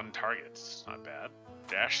stun targets. Not bad.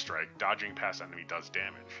 Dash strike, dodging past enemy does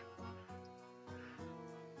damage.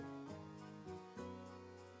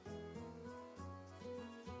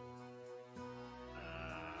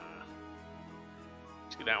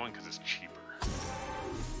 Let's do that one because it's cheaper.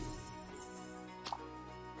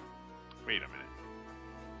 Wait a minute.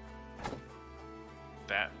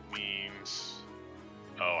 That means...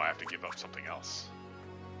 Oh, I have to give up something else.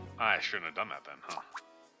 I shouldn't have done that then, huh?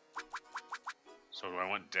 So do I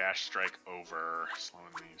want dash strike over slow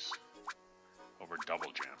enemies? Over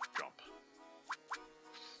double jump?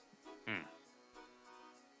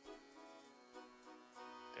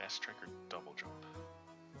 Dash strike or double jump?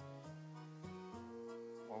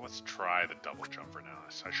 Well, let's try the double jump for now.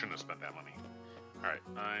 I shouldn't have spent that money. Alright,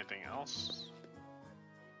 anything else?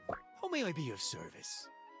 How may I be of service?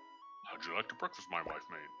 How'd you like the breakfast my wife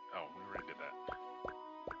made? Oh, we already did that.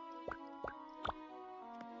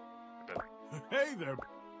 Hey there.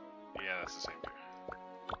 Yeah, that's the same too.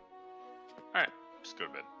 Alright, just go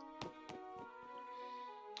to bed.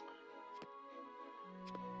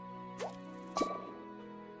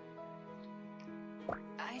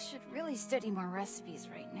 I should really study more recipes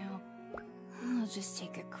right now. I'll just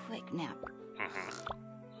take a quick nap.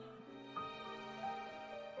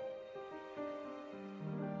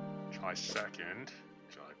 July 2nd,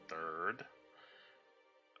 July 3rd.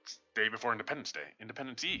 It's day before Independence Day.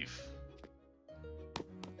 Independence Eve.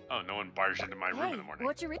 Oh, no one barged into my room in the morning.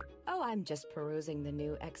 What you Oh, I'm just perusing the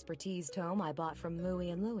new expertise tome I bought from Louie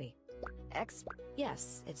and Louie.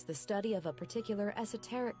 Yes, it's the study of a particular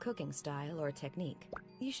esoteric cooking style or technique.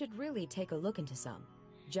 You should really take a look into some.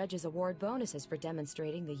 Judges award bonuses for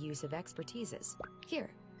demonstrating the use of expertises. Here,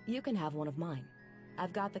 you can have one of mine.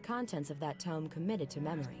 I've got the contents of that tome committed to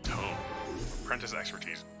memory. Tome. Apprentice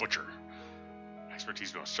expertise. Butcher.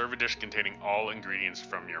 Expertise will serve a dish containing all ingredients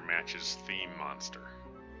from your match's theme monster.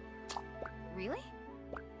 Really?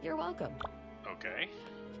 You're welcome. Okay.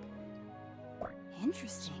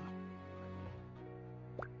 Interesting.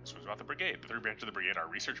 This one's about the Brigade. The three branches of the Brigade are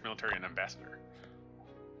Research, Military, and Ambassador.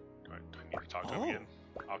 Do I need to talk to him again?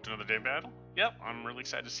 Off to another day of battle? Yep, I'm really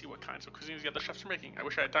excited to see what kinds of cuisines the other chefs are making. I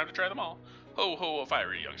wish I had time to try them all. Ho ho, if I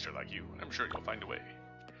were a youngster like you, I'm sure you'll find a way.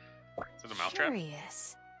 Is this a mousetrap?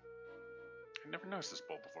 Curious. I've never noticed this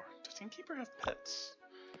bowl before. Does the innkeeper have pets?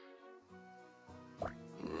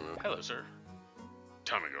 Hello, sir.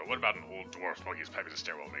 Tell me, girl, what about an old dwarf smoking his pipe in the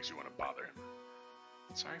stairwell makes you want to bother him?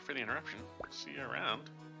 Sorry for the interruption. See you around.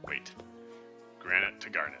 Wait. Granite to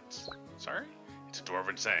garnets. Sorry? It's a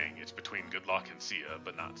dwarven saying. It's between good luck and Sia,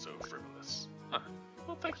 but not so frivolous. Huh.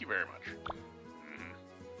 Well, thank you very much.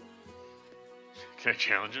 Can I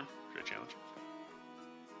challenge him? Should I challenge him?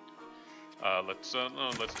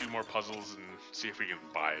 Let's do more puzzles and see if we can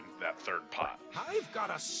buy that third pot. I've got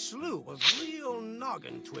a slew of real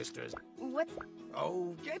noggin twisters. What?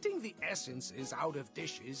 Oh, getting the essences out of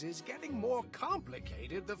dishes is getting more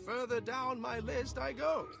complicated the further down my list I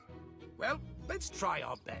go. Well, let's try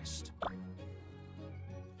our best. I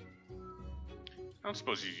don't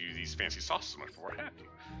suppose you use these fancy sauces much before, have you?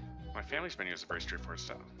 My family's menu is a very straightforward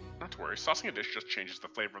style. Not to worry, saucing a dish just changes the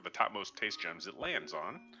flavor of the topmost taste gems it lands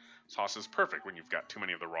on. Sauce is perfect when you've got too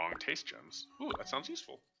many of the wrong taste gems. Ooh, that sounds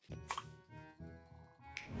useful.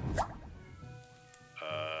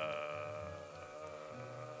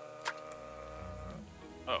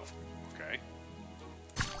 Oh, okay.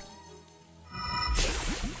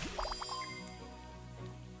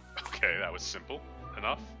 Okay, that was simple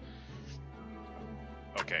enough.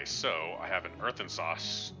 Okay, so I have an earthen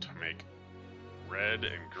sauce to make red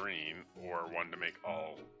and green, or one to make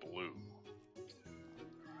all blue.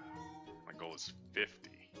 My goal is 50.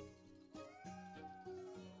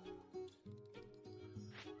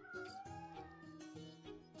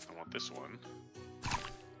 I want this one,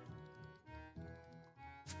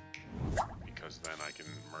 because then I can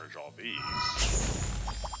merge all these.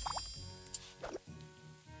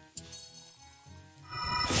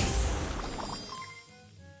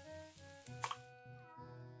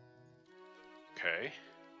 Okay.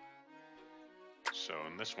 So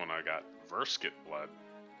in this one I got Verskit blood.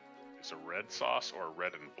 It's a red sauce or a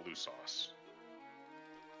red and blue sauce.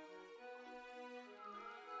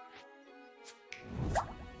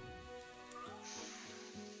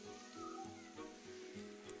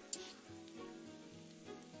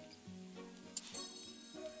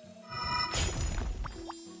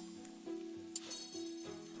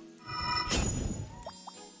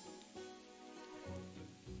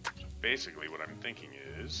 Basically, what I'm thinking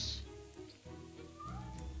is...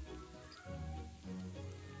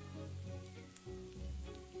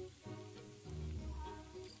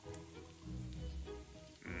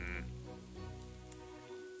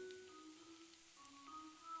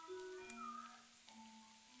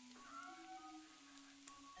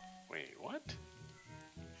 Wait, what?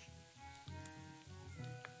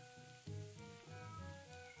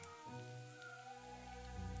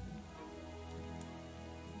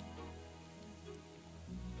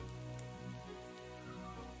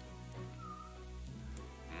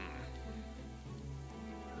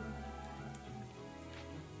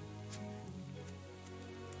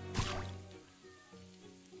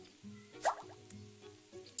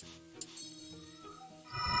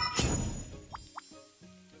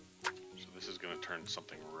 Gonna turn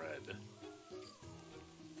something red. Did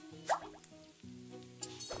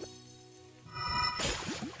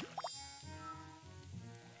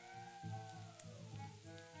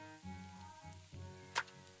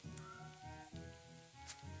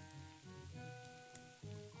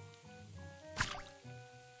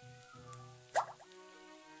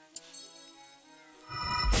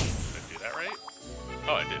I do that right?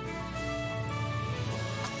 Oh, I did.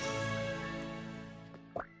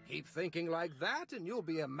 Keep thinking like that, and you'll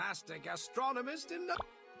be a master gastronomist in no...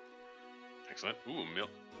 Excellent. Ooh,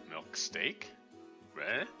 milk steak?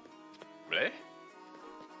 Bleh? Bleh?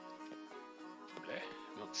 Bleh?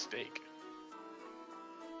 Milk steak.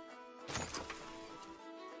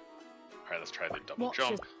 Alright, let's try the double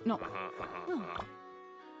jump.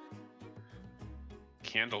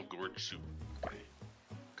 Candle gourd soup. Okay.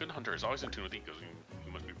 good hunter is always in tune with ecos.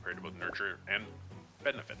 You must be prepared to both nurture and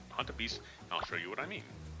benefit. Hunt a beast, and I'll show you what I mean.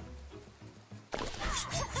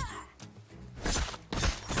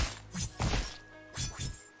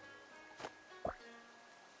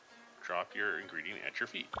 Drop your ingredient at your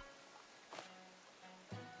feet.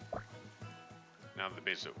 Now the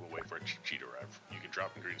base will wait for a Cheep Cheep to arrive. You can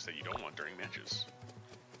drop ingredients that you don't want during matches.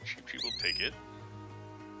 Cheep Cheep will take it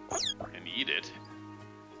and eat it.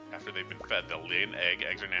 After they've been fed, they'll lay an egg.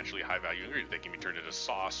 Eggs are naturally high-value ingredients. They can be turned into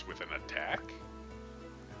sauce with an attack.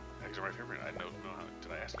 Eggs are my favorite. I don't know how.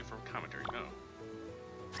 Did I ask you for a commentary? No.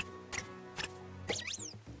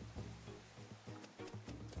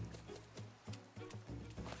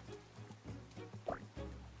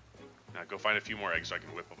 Now go find a few more eggs so I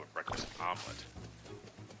can whip up a breakfast omelet.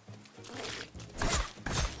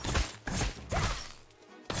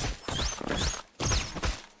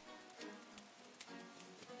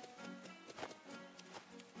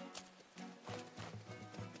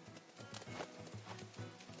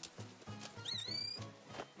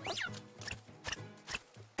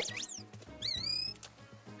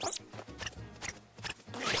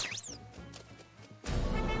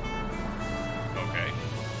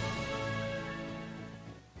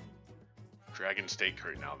 Dragon steak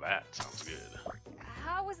curry, now that sounds good.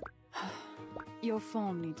 How was... Your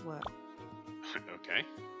form needs work. Okay.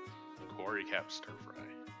 Core recap stir fry.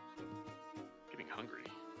 Getting hungry.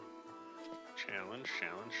 Challenge.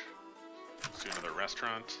 Let's do another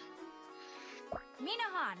restaurant.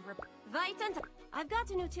 Minahan, Weiter. I've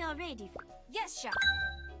got a new tail ready. Yes, chef.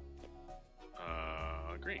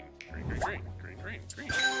 Green.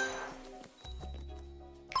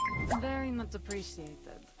 Very much appreciated.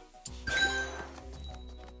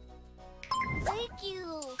 Thank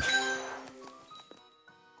you.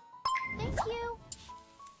 Thank you.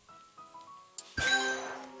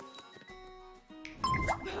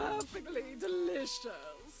 Perfectly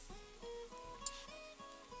delicious.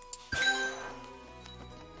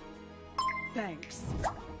 Thanks.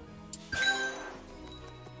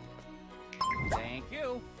 Thank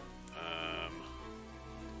you.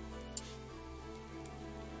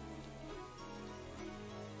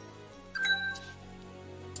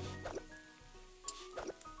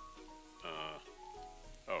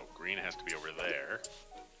 Oh, green has to be over there.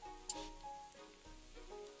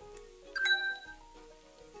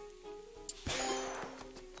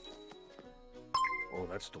 Oh,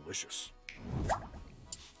 that's delicious.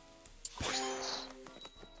 Of course it is.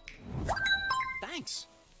 Thanks.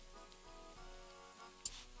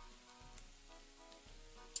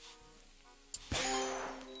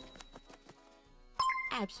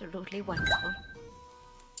 Absolutely wonderful.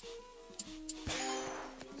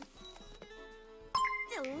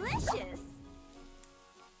 Delicious.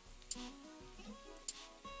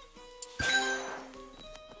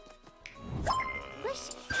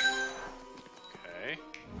 Okay.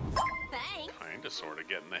 Thanks. Kinda sorta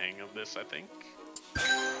getting the hang of this, I think.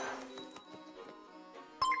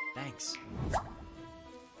 Thanks.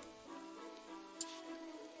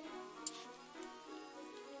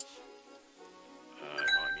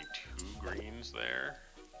 I need 2 greens there.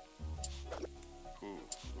 Ooh.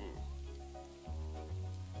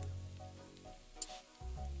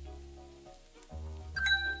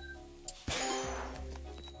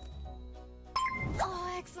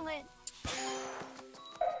 Oh, excellent.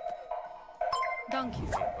 Thank you.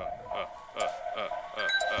 Can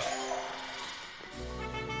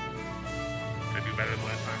I do better than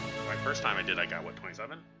last time? My first time I did, I got, what,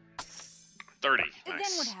 27? 30. And Nice.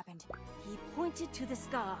 then what happened? He pointed to the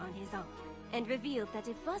scar on his arm and revealed that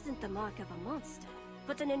it wasn't the mark of a monster,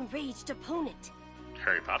 but an enraged opponent.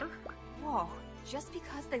 Harry Potter? Whoa, just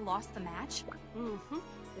because they lost the match? Mm-hmm.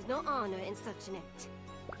 There's no honor in such an act.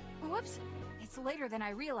 Whoops, it's later than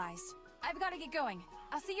I realized. I've got to get going.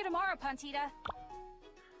 I'll see you tomorrow, Pantita.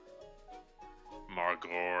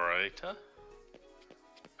 Margarita?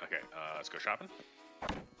 Okay, let's go shopping.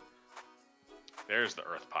 There's the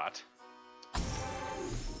earth pot.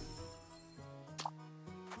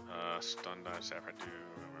 Stun dive, saffron dew,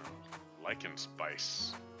 lichen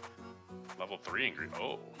spice. Level 3 ingredient.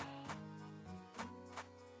 Oh.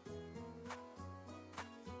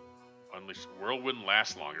 Unleash whirlwind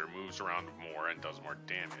lasts longer, moves around more, and does more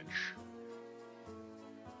damage.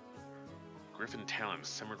 Griffin talons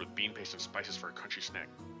simmered with bean paste and spices for a crunchy snack.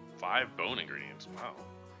 5 bone ingredients. Wow.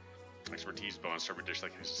 Expertise bonus. Serve a dish that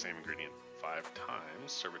contains the same ingredient 5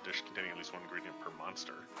 times. Serve a dish containing at least 1 ingredient per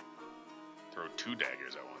monster. Throw 2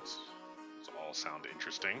 daggers at once. Those all sound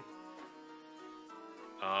interesting.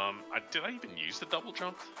 Did I even use the double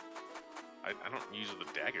jump? I don't use the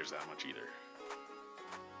daggers that much either.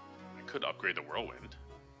 I could upgrade the whirlwind.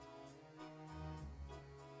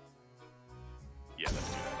 Yeah, let's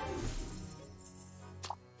do that.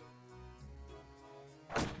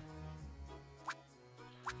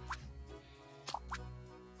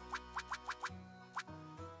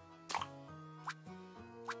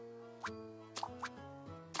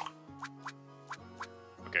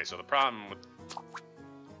 Okay, so the problem with...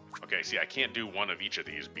 Okay, see, I can't do one of each of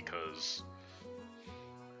these because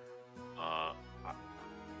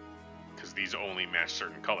these only match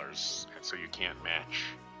certain colors, and so you can't match,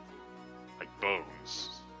 like,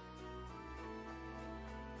 bones.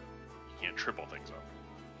 You can't triple things up.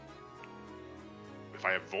 If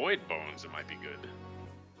I avoid bones, it might be good.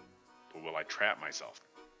 But will I trap myself?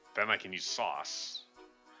 Then I can use sauce.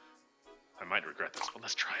 I might regret this, but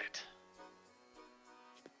let's try it.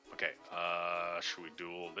 Okay, should we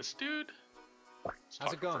duel this dude?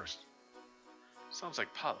 How's it going? First. Sounds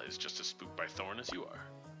like Pala is just as spooked by Thorn as you are.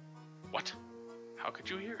 What? How could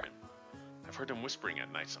you hear him? I've heard him whispering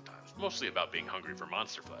at night sometimes, mostly about being hungry for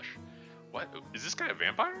monster flesh. What? Is this guy a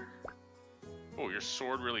vampire? Oh, your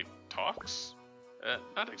sword really talks?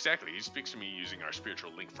 Not exactly. He speaks to me using our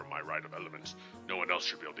spiritual link from my Rite of Elements. No one else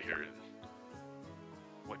should be able to hear it.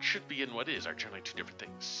 What should be and what is are generally two different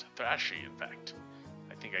things. Thrashy, in fact.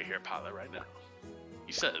 I think I hear Pala right now.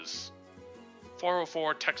 He says,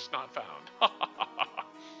 404, text not found.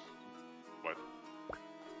 What?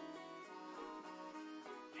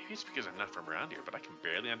 Maybe it's because I'm not from around here, but I can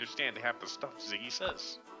barely understand half the stuff Ziggy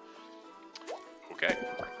says. Okay.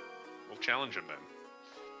 We'll challenge him then.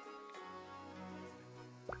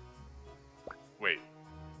 Wait.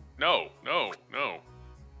 No.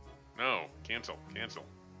 Cancel.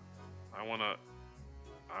 I wanna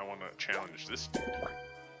challenge this dude.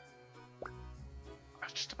 I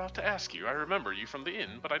was just about to ask you. I remember you from the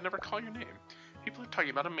inn, but I'd never call your name. People are talking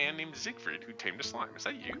about a man named Siegfried who tamed a slime. Is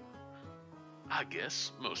that you? I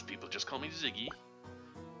guess most people just call me Ziggy.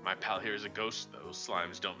 My pal here is a ghost, though.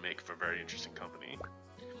 Slimes don't make for very interesting company.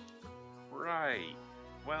 Right.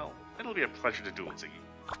 Well, it'll be a pleasure to duel Ziggy.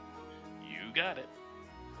 You got it.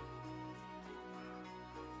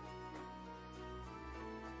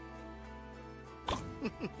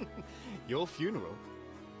 Your funeral?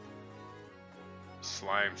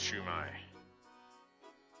 Slime Shumai.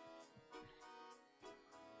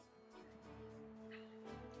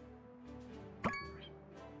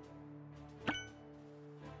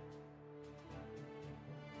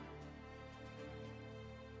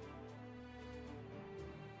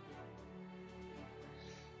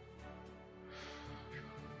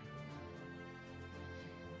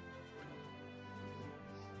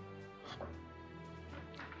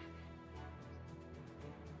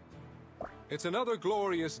 It's another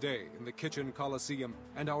glorious day in the kitchen coliseum,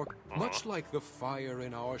 and much like the fire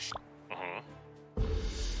in our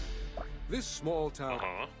this small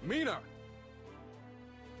town, Mina.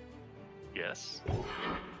 Yes.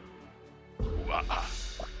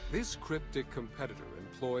 This cryptic competitor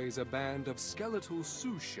employs a band of skeletal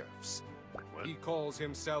sous chefs. What? He calls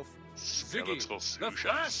himself Ziggy, Skeletal sous the chefs?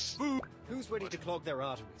 fast food. Who's ready to clog their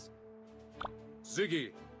arteries?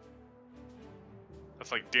 Ziggy.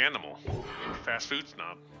 That's like Danimal, fast food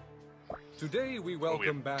snob. Today we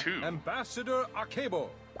welcome back Ambassador Akebo.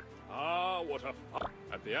 Ah, what a fun.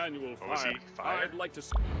 At the annual fire, I'd like to...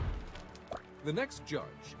 The next judge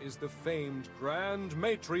is the famed Grand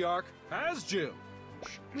Matriarch, Asjil.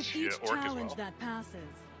 With each challenge that passes,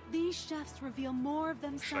 these chefs reveal more of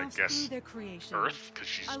themselves through their creation. Earth, because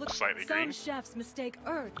she's slightly green. Some chefs mistake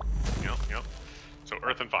Earth. Yep. So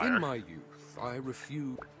Earth and fire. In my youth, I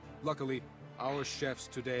refuse. Luckily, our chefs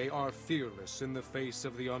today are fearless in the face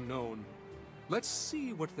of the unknown. Let's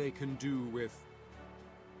see what they can do with...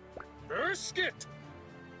 Brisket!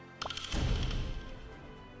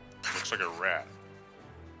 Looks like a rat.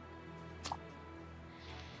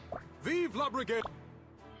 Vive la Brigade!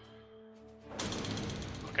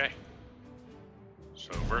 Okay.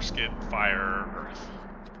 So Brisket, fire, earth.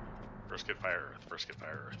 Brisket, fire, earth. Brisket,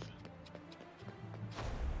 fire, earth.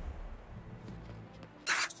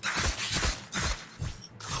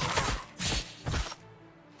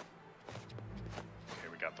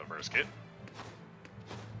 The brisket.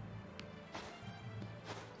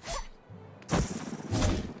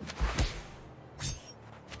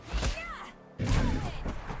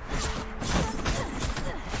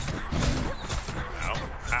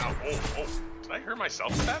 Ow. Oh. Did I hurt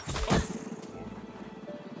myself with that?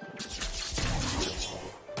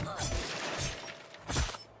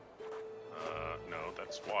 No,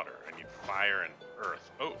 that's water. I need fire and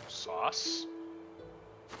earth. Oh, sauce.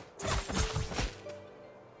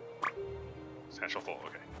 Satchel full,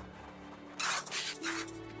 okay.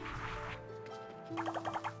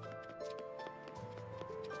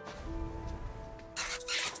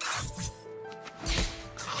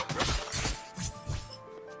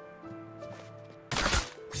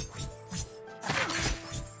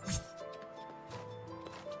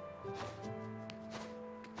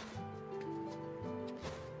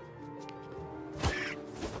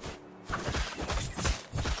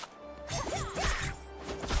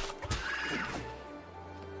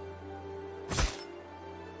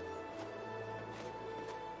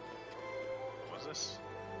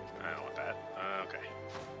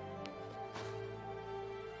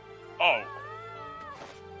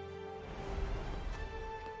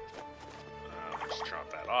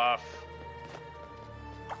 off.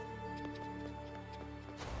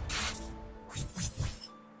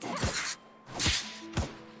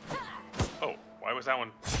 Oh, why was that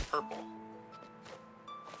one purple?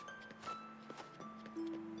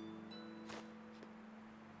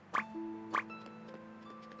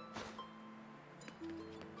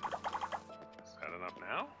 Is that enough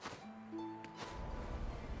now?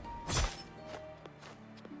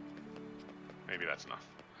 Maybe that's enough.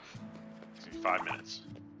 5 minutes.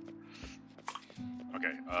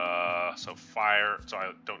 Okay, so fire, so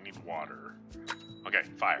I don't need water. Okay,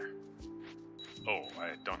 fire. Oh,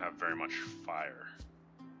 I don't have very much fire.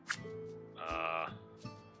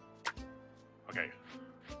 Okay.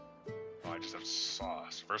 Oh, I just have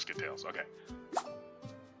sauce. First get tails, okay.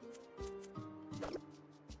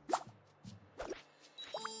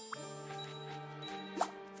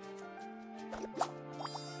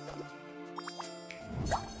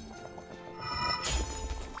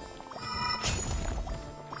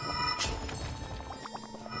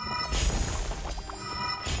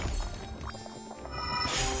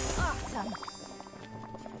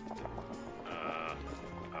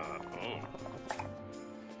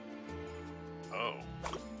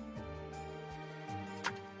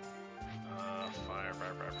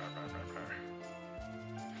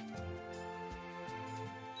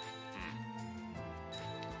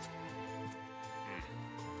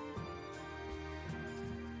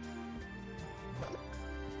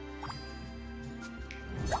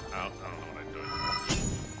 I don't know what I'm doing.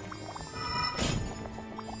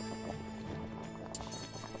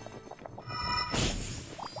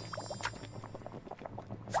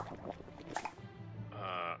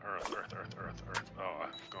 Earth. Oh,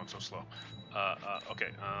 I'm going so slow. Okay.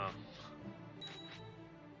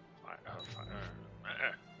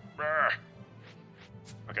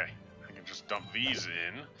 Okay, I can just dump these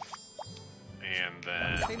in, and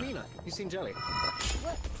then. Hey, Mina, you seem jelly.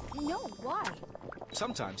 What? No, why?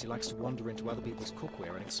 Sometimes he likes to wander into other people's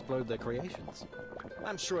cookware and explode their creations.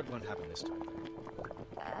 I'm sure it won't happen this time.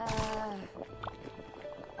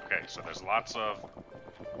 Okay, so there's lots of...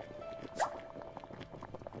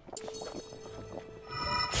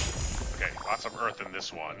 Okay, lots of earth in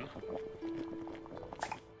this one.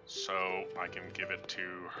 So I can give it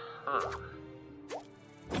to her.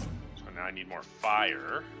 So now I need more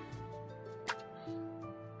fire.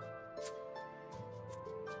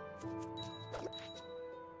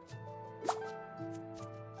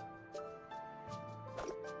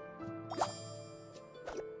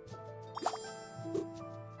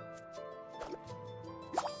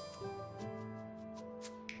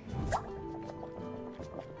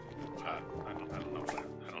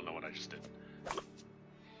 I don't know what I just did.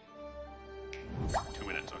 2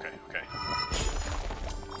 minutes, okay.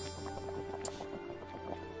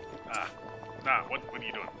 What are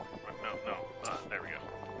you doing? No. There we go.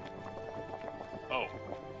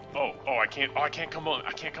 Oh, I can't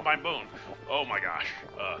combine bone. Oh my gosh.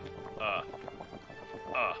 Oh,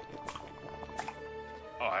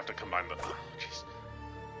 I have to combine the, jeez.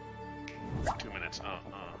 2 minutes,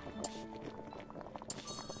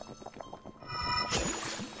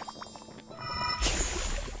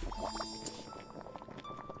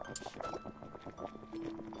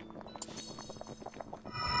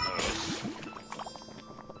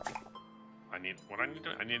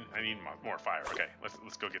 I need more fire. Okay,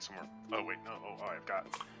 let's go get some more. Oh wait, no. Oh, I've got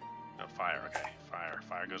no fire. Okay,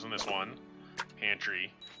 fire goes in this one.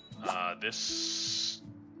 Pantry. This.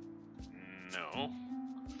 No.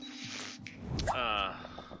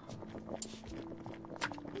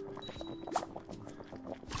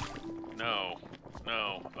 No.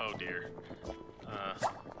 Oh dear.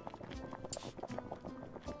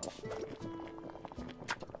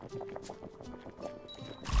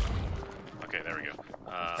 Okay, there we go.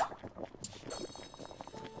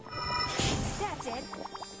 That's it.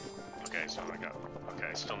 Okay, so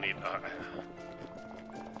I still need,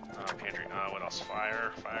 pantry. What else?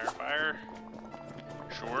 Fire.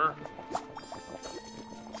 Sure.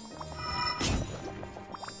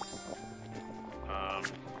 Oh,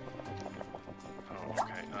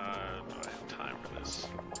 okay. Do I have time for this?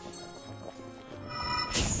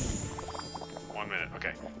 1 minute.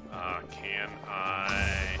 Okay. Can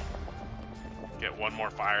I get one more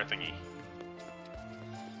fire thingy?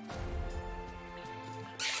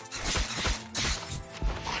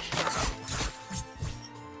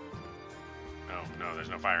 No, there's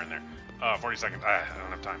no fire in there. 40 seconds. I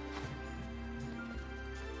don't have time.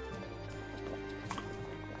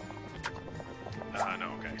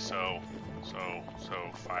 No. Okay. So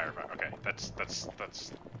fire. Okay. That's it.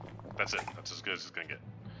 That's as good as it's gonna get.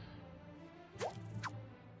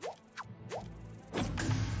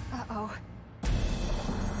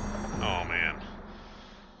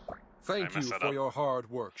 Thank you mess that for up? your hard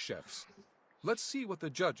work, chefs. Let's see what the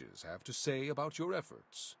judges have to say about your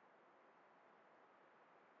efforts.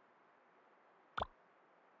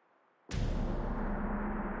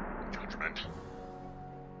 Judgment.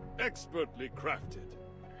 Expertly crafted.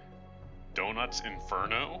 Donuts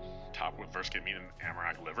Inferno? Topped with Versket meat and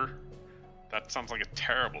Amaranth liver? That sounds like a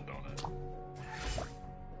terrible donut.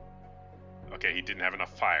 Okay, he didn't have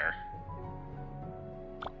enough fire.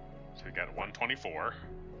 So we got 124.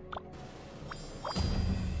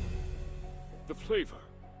 The flavor.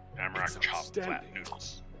 Amaranth It's chopped flat outstanding.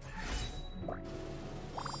 noodles.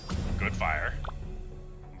 Good fire.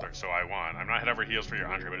 So I won. I'm not head over heels for your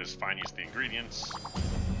entree, but it's fine. Use the ingredients.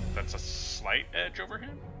 That's a slight edge over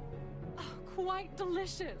him. Oh, quite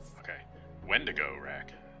delicious. Okay. Wendigo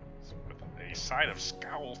rack. With a side of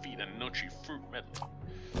scowl feet and nochi fruit medley.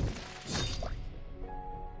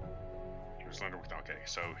 He was under with. Okay,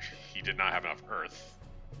 so he did not have enough earth.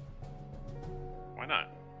 Why not?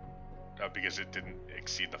 Because it didn't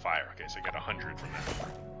exceed the fire. Okay, so you got 100 from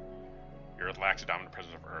that. Your earth lacks a dominant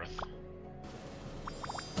presence of earth.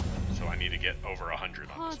 So I need to get over 100 on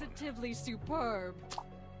this one. Positively superb.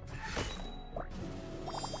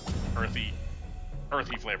 Earthy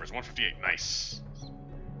flavors, 158, nice.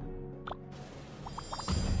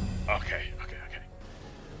 Okay.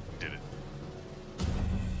 Did it.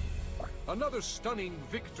 Another stunning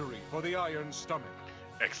victory for the Iron Stomach.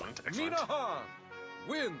 Excellent. Mina Han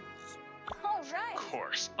wins. All right. Of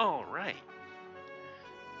course. All right.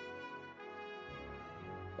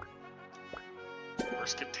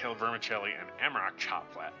 Brisket tailed vermicelli and amaranth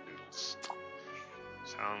chopped flat noodles.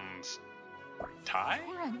 Sounds Thai?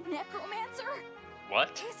 You're a necromancer?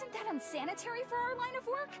 What? Isn't that unsanitary for our line of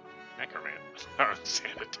work? Necromancer.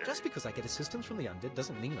 Sanitary. Just because I get assistance from the undead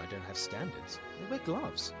doesn't mean I don't have standards. I wear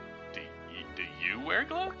gloves. Do you wear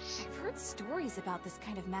gloves? I've heard stories about this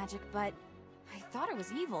kind of magic, but I thought it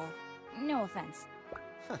was evil. No offense.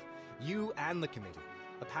 You and the committee.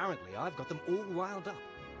 Apparently, I've got them all riled up.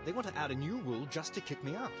 They want to add a new rule just to kick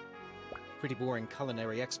me out. Pretty boring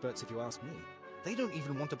culinary experts, if you ask me. They don't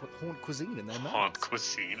even want to put haunt cuisine in their mouths. Haunt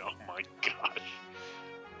cuisine? Oh my gosh.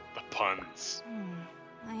 The puns.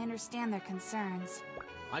 I understand their concerns.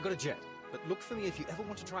 I got a jet, but look for me if you ever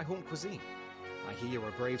want to try haunt cuisine. I hear you're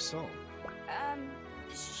a brave soul.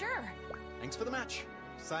 Sure. Thanks for the match.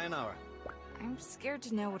 Sayonara. I'm scared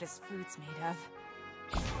to know what his food's made of.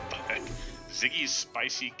 Heck. Ziggy's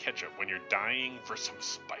spicy ketchup when you're dying for some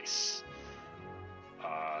spice.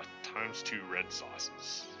 ×2 red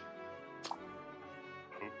sauces.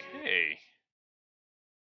 Okay.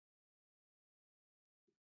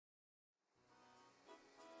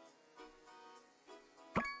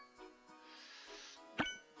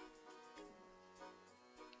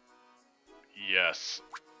 Yes.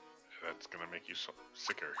 That's gonna make you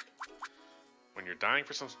sicker. When you're dying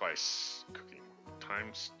for some spice, cooking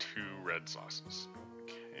 ×2 red sauces.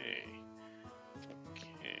 Okay.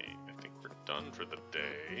 I think we're done for the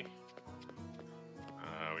day.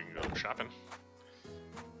 We can go shopping.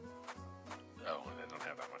 Oh, and I don't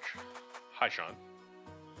have that much. Hi, Sean.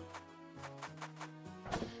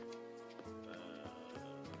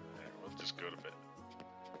 We'll just go to bed.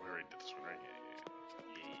 We already did this one, right?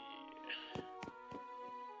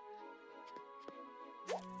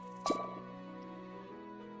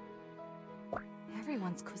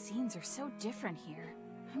 Everyone's cuisines are so different here.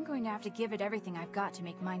 I'm going to have to give it everything I've got to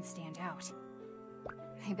make mine stand out.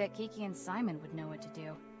 I bet Kiki and Simon would know what to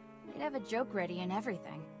do. They'd have a joke ready and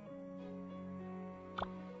everything.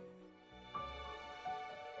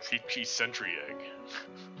 Peachy sentry egg.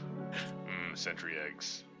 Sentry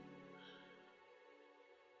eggs.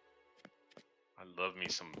 I love me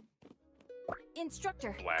some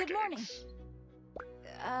Instructor, black good morning. eggs.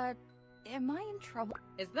 Am I in trouble?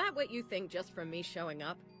 Is that what you think just from me showing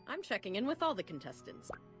up? I'm checking in with all the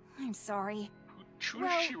contestants. I'm sorry. Who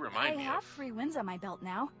does she remind me I have of? 3 wins on my belt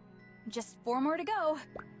now. Just 4 more to go.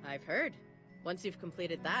 I've heard. Once you've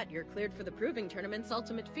completed that, you're cleared for the Proving Tournament's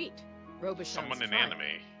ultimate feat. Robichon's Someone in trial.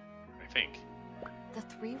 anime, I think. The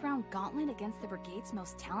 3-round gauntlet against the Brigade's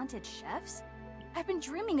most talented chefs? I've been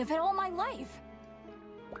dreaming of it all my life.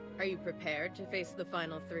 Are you prepared to face the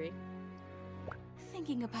final 3?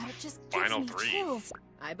 Thinking about it just gives Final me 3? chills.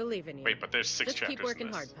 I believe in you. Wait, but there's 6 Just chapters keep working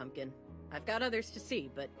in this. hard, Pumpkin. I've got others to see,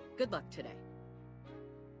 but good luck today.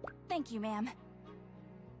 Thank you, ma'am.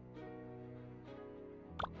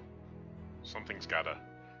 Something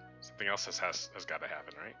else has gotta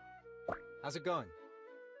happen, right? How's it going?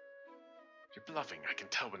 You're bluffing. I can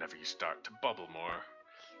tell whenever you start to bubble more.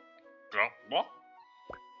 Oh, what?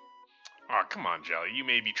 Aw, come on, Jelly. You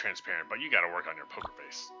may be transparent, but you gotta work on your poker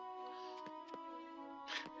face.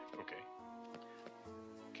 Okay.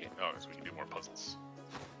 Oh, so we can do more puzzles.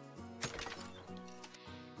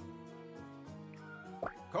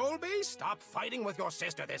 Colby, stop fighting with your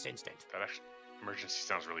sister this instant. That emergency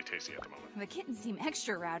sounds really tasty at the moment. The kittens seem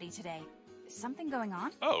extra rowdy today. Is something going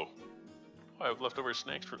on? Oh. I have leftover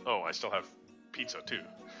snacks for... Oh, I still have pizza, too.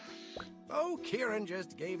 Oh, Kieran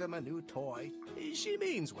just gave him a new toy. She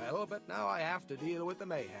means well, but now I have to deal with the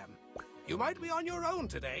mayhem. You might be on your own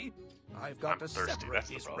today. I've got to separate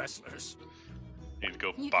these wrestlers. Need to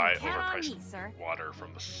go You buy can count on overpriced me, sir. water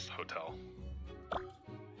from this hotel.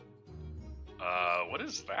 What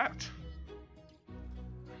is that?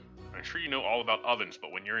 I'm sure you know all about ovens,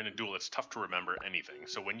 but when you're in a duel, it's tough to remember anything.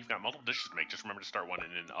 So when you've got multiple dishes to make, just remember to start one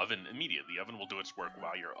in an oven immediately. The oven will do its work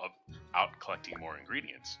while you're out collecting more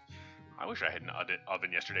ingredients. I wish I had an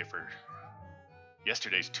oven yesterday for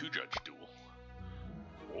yesterday's two-judge duel.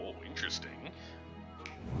 Oh, interesting.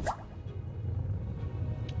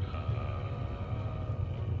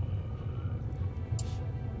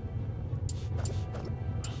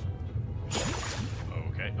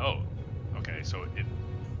 Okay. Oh, okay. So it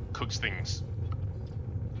cooks things.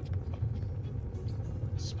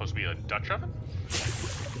 It's supposed to be a Dutch oven?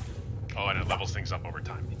 Oh, and it levels things up over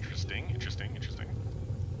time. Interesting, interesting, interesting.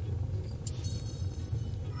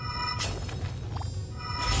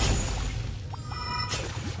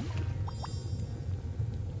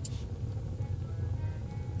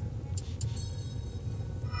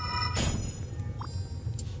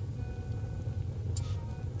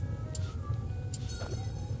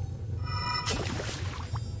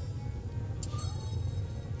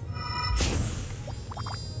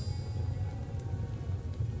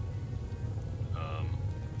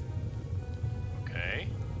 Okay.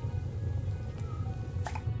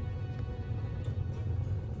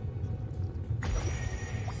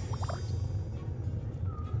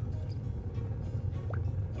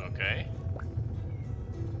 Okay.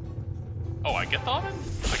 Oh, I get the oven?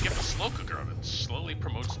 I get the slow cooker oven. Slowly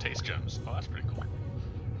promotes taste gems. Oh, that's pretty cool.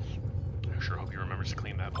 I sure hope he remembers to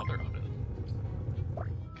clean that other oven.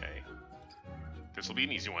 Okay. This will be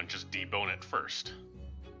an easy one. Just debone it first.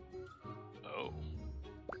 Oh.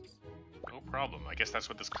 No problem. I guess that's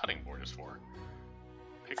what this cutting board is for.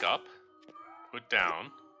 Pick up. Put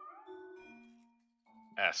down.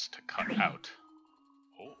 S to cut out.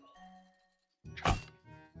 Oh. Chop.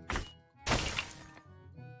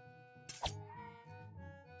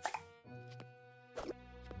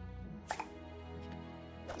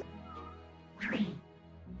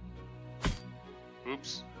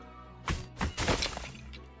 Oops.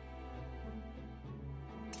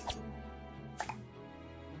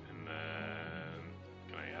 And then,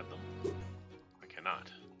 can I add them? I cannot.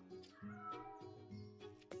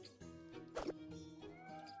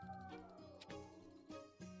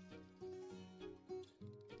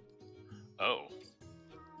 Oh.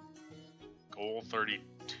 Goal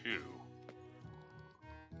 32.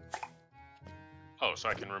 Oh, so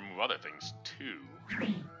I can remove other things too.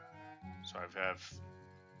 So I have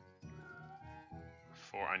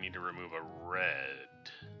 4. I need to remove a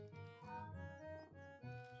red.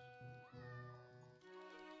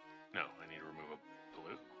 No, I need to remove a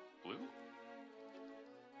blue. Blue?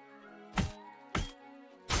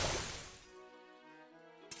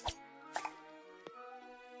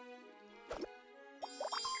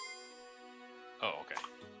 Oh, okay.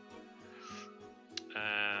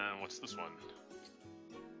 And what's this one?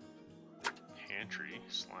 Pantry,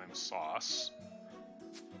 slime sauce.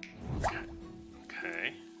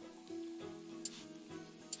 Okay.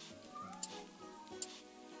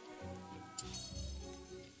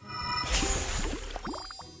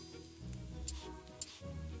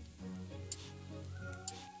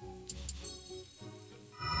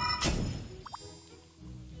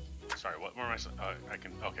 Sorry, what more am I? I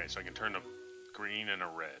can. Okay, so I can turn a green and a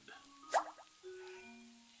red.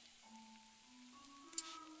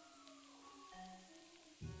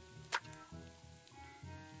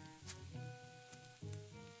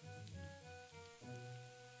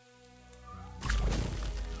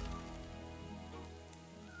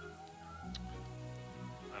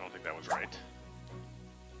 I don't think that was right.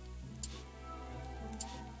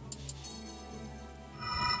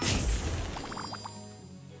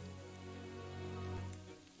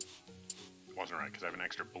 Wasn't right because I have an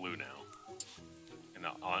extra blue now and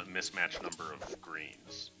a mismatched number of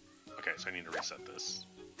greens. Okay, so I need to reset this.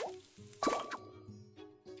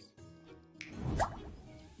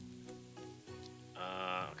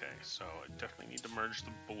 Okay, so I definitely need to merge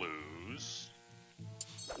the blues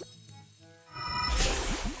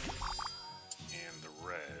and the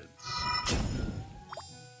reds.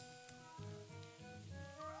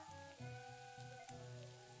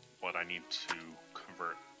 But I need to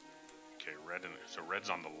convert Okay, red and so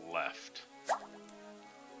red's on the left. I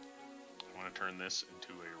want to turn this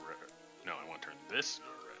into a red. No, I want to turn this into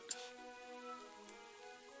a red.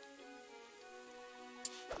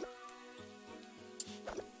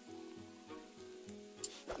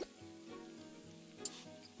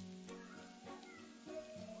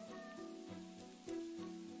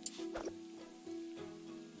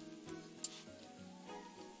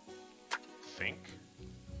 Think.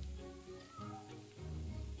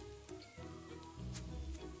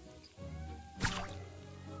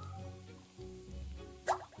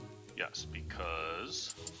 Yes,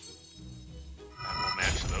 because that will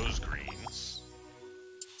match those greens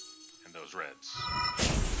and those reds.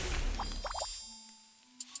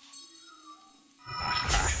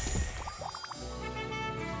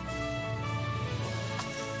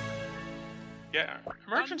 Yeah,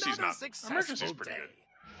 emergency's Another not. successful Emergency's pretty day. good.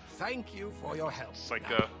 Thank you for your help. It's like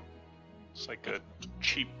a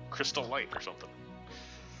cheap crystal light or something.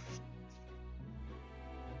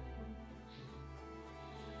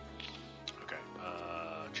 Okay,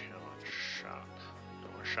 challenge shop.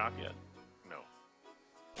 Don't want to shop yet? No.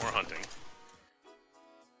 More hunting.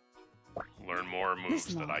 Learn more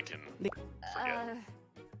moves that I can forget.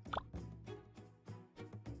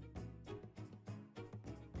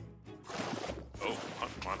 Oh,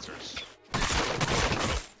 hunt monsters.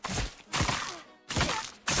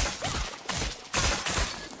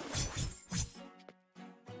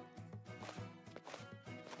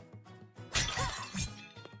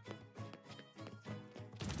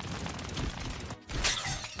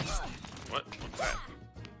 What? What's that?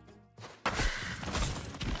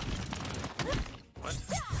 What?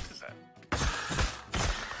 What is that?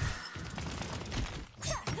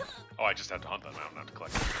 Oh, I just have to hunt them. I don't have to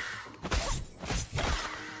collect them.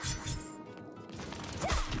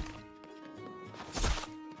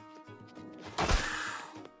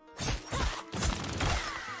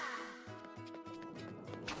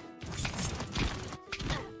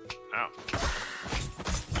 Ow.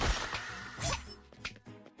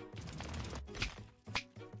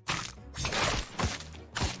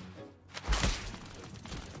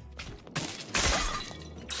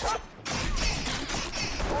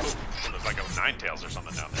 There's like a Ninetales or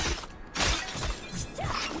something down there.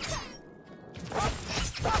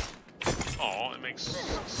 Oh, it makes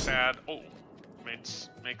sad. Oh, makes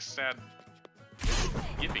sad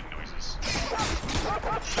yipping noises.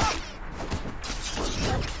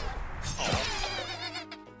 Oh,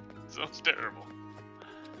 sounds terrible.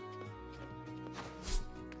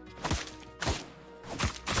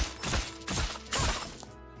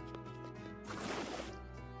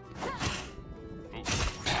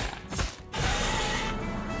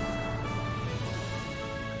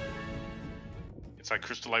 It's like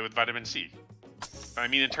Crystal Light with vitamin C. I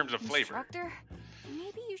mean, in terms of flavor. Instructor,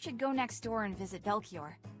 maybe you should go next door and visit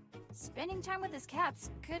Belchior. Spending time with his cats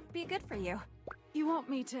could be good for you. You want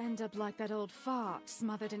me to end up like that old fart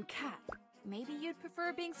smothered in cat? Maybe you'd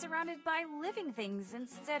prefer being surrounded by living things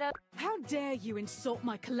instead of... How dare you insult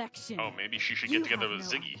my collection? Oh, maybe she should get together with You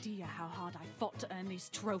Ziggy. have no idea how hard I fought to earn these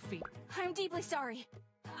trophies. I'm deeply sorry.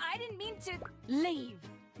 I didn't mean to... Leave!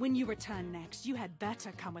 When you return next, you had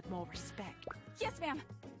better come with more respect. Yes, ma'am.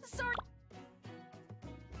 Sorry.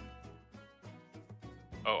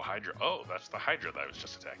 Oh, Hydra. Oh, that's the Hydra that I was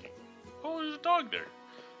just attacking. Oh, there's a dog there.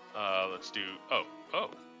 Let's do... Oh.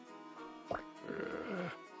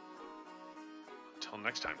 Until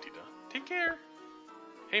next time, Tita. Take care.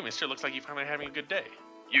 Hey, mister, looks like you're finally having a good day.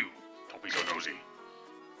 You, don't be so nosy.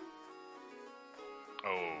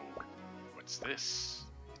 Oh, what's this?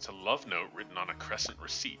 It's a love note written on a crescent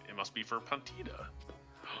receipt. It must be for Pantita.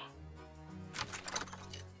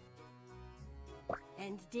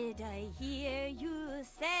 And did I hear you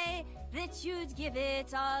say that you'd give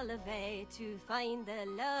it all away to find the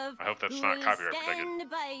love I hope that's who not will copyright protected. stand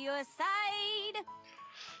by your side?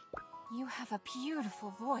 You have a beautiful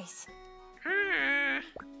voice.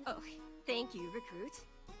 Oh, thank you, recruit.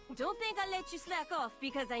 Don't think I'll let you slack off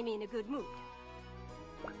because I'm in a good mood.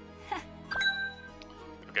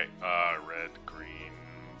 Okay, red, green,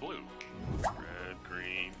 blue. Red,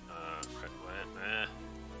 green,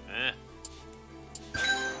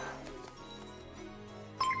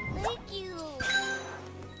 Thank you.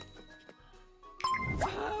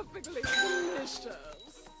 Perfectly delicious.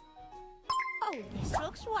 Oh, this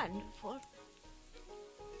looks wonderful.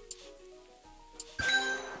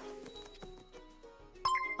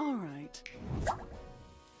 All right.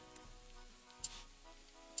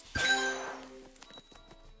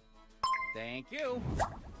 Thank you.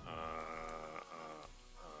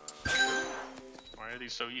 Why are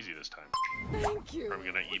these so easy this time? Thank you. Are we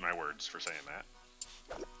gonna eat my words for saying that?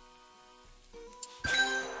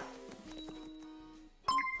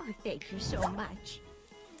 Oh, thank you so much.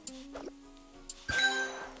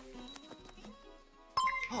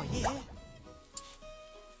 Oh, yeah.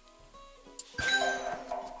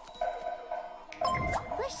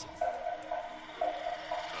 Delicious.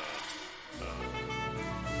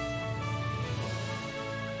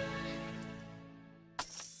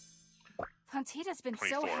 Pontita's been 24,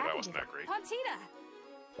 so that happy. wasn't that great. Pontita!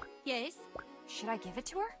 Yes? Should I give it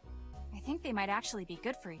to her? I think they might actually be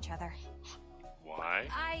good for each other. Why?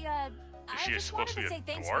 I she just supposed wanted to be to a say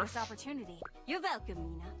thanks for this dwarf? opportunity. You're welcome,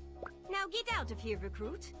 Mina. Now get out of here,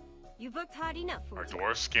 recruit. You've worked hard enough for Are it. dwarves It's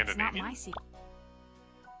not Scandinavian? my secret.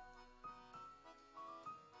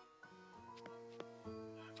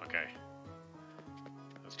 Okay.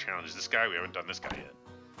 Let's challenge this guy. We haven't done this guy yet.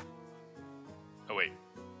 Oh, wait.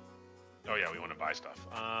 Oh, yeah, we want to buy stuff.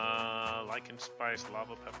 Lichen spice,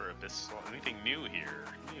 lava pepper, abyss salt. Anything new here?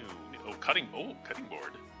 New. Oh, cutting board.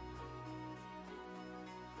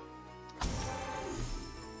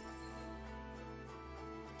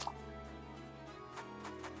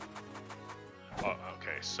 Oh,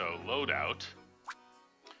 okay, so loadout.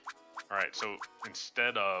 Alright, so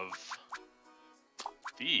instead of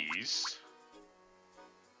these,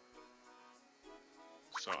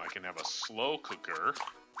 so I can have a slow cooker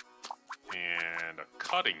and a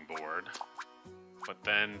cutting board, but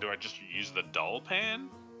then do I just use the dull pan?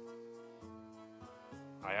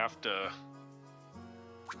 I'd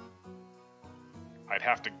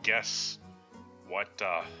have to guess what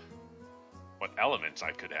elements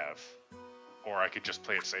I could have. Or I could just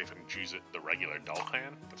play it safe and choose the regular dull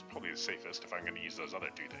pan. That's probably the safest if I'm going to use those other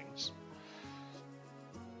two things.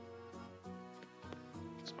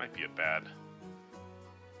 This might be a bad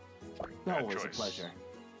Always choice. a pleasure.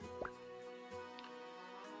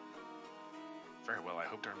 Very well, I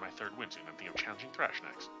hope to earn my third win soon. I'm thinking of challenging Thrash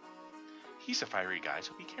next. He's a fiery guy,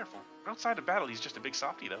 so be careful. Outside of battle, he's just a big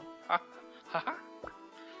softy, though. Ha ha ha.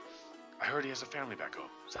 I heard he has a family back home.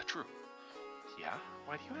 Is that true? Yeah?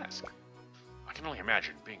 Why do you ask? I can only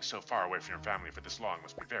imagine being so far away from your family for this long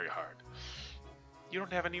must be very hard. You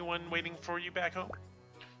don't have anyone waiting for you back home?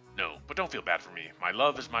 No, but don't feel bad for me. My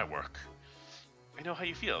love is my work. I know how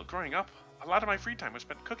you feel. Growing up, a lot of my free time was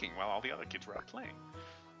spent cooking while all the other kids were out playing.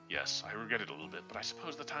 Yes, I regret it a little bit, but I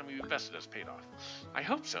suppose the time we invested has paid off. I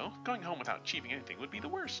hope so. Going home without achieving anything would be the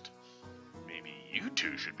worst. Maybe you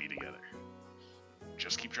two should be together.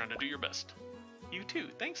 Just keep trying to do your best. You too.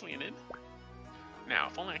 Thanks, Leonid. Now,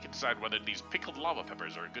 if only I could decide whether these pickled lava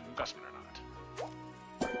peppers are a good investment or not.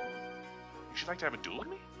 Would you like to have a duel with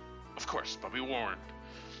me? Of course, but be warned.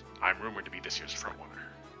 I'm rumored to be this year's frontrunner.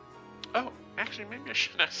 Oh, actually, maybe I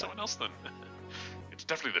should ask someone else then. It's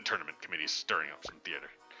definitely the tournament committee stirring up some theater.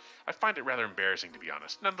 I find it rather embarrassing, to be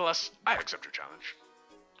honest. Nonetheless, I accept your challenge.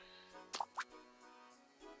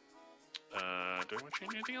 Do I want to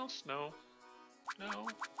change anything else? No. No.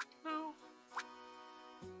 No.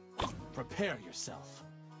 Prepare yourself.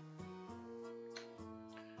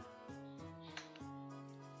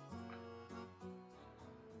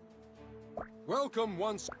 Welcome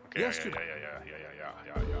once. Okay, yesterday.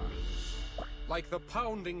 Yeah. Like the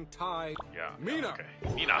pounding tide. Yeah. Mina.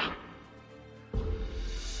 Okay. Mina.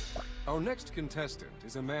 Our next contestant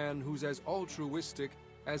is a man who's as altruistic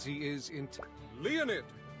as he is Leonid,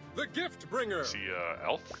 the gift bringer. Is he,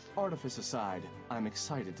 elf? Artifice aside, I'm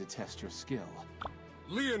excited to test your skill.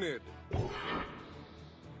 Leonid.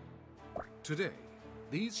 Today,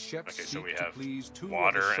 these chefs Okay, so seek we to have please two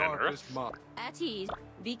water of the and sharpest earth. minds. At ease.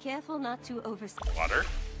 Be careful not to overstep. Water.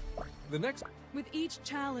 The next With each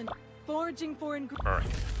challenge, foraging for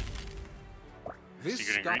Earth. this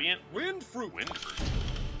Secret stop- ingredient? wind fruit. Wind fruit.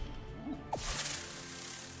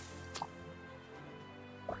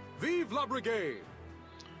 Vive la Brigade.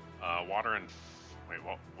 Water and... Wait,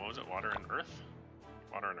 what was it? Water and earth?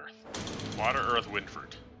 Water and earth. Water, earth, wind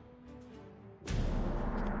fruit.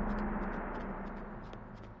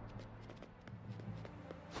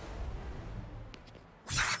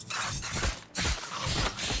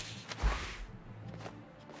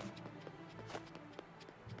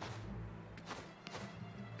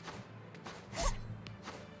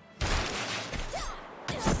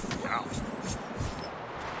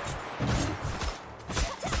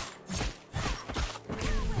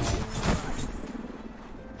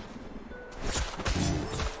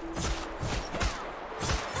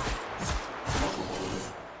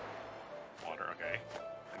 Water, okay.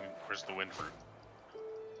 And where's the wind fruit?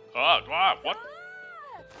 Oh, wow, what?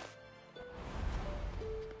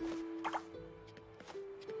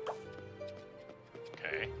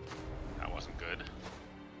 Okay, that wasn't good.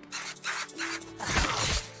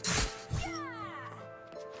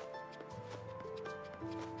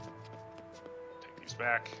 Take these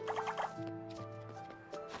back. back.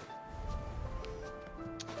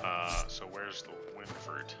 So where's the wind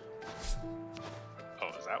fruit? Oh,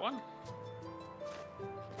 is that one?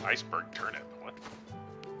 Iceberg turnip. What?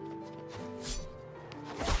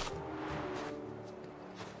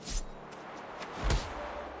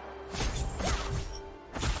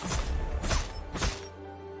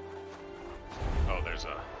 Oh, there's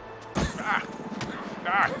a... Ah!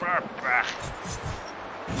 Ah! Ah! Ah!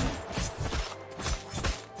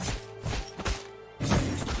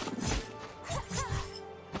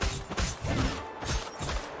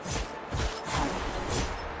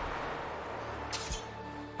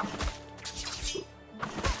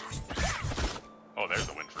 Oh, there's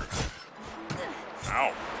the wind fruit.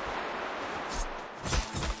 Ow.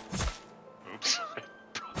 Oops. I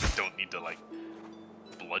probably don't need to, like,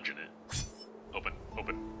 bludgeon it. Open,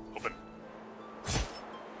 open, open.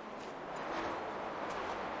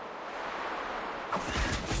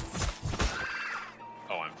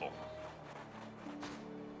 Oh, I'm full.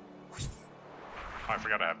 Oh, I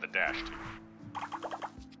forgot I have the dash, too.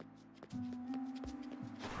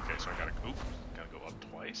 Okay, so I gotta go up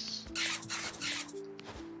twice.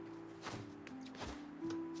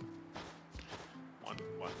 One.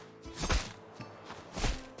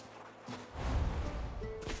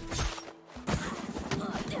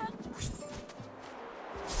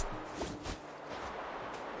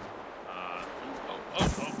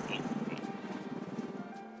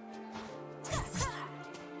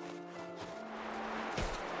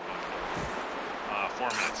 Oh. 4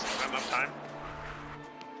 minutes. Is that enough time?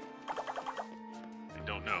 I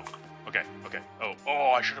don't know. Okay.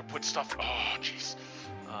 Oh, I should have put stuff. Oh, jeez.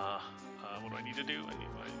 What do I need to do? I need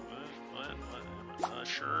what?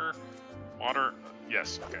 Sure. Water.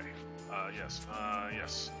 Yes. Okay. Yes.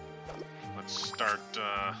 Yes. Let's start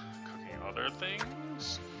cooking other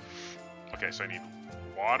things. Okay, so I need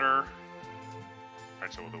water.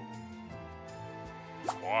 Alright, so the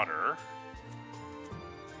water.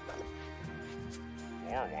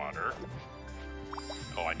 More water.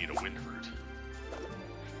 Oh, I need a wind root.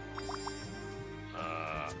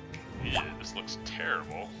 Yeah, this looks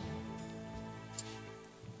terrible.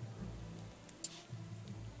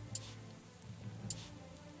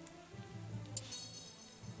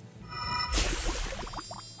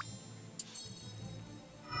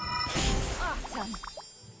 Awesome.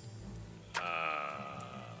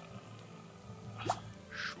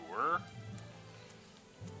 Sure.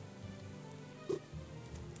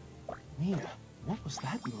 Nina, what was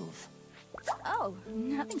that move? Oh,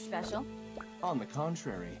 nothing special. On the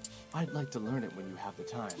contrary, I'd like to learn it when you have the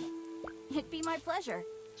time. It'd be my pleasure.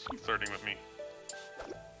 Is he flirting with me?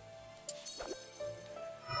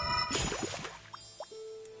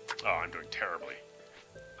 Oh, I'm doing terribly.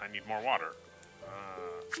 I need more water.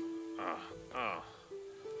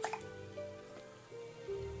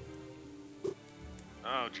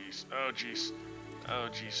 Oh, jeez. Oh, jeez. Oh,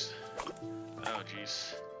 jeez. Oh,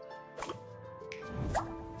 jeez.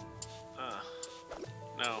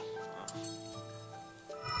 No.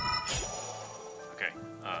 Okay.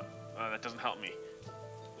 That doesn't help me.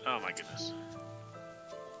 Oh my goodness.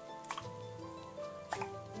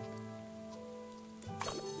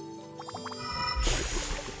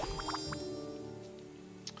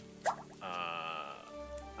 I'm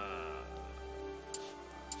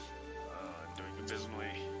doing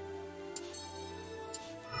abysmally.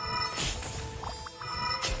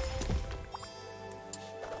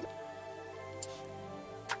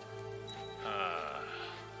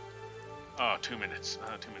 Oh, 2 minutes.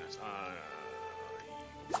 2 minutes.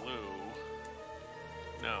 Blue.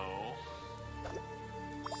 No.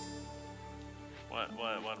 What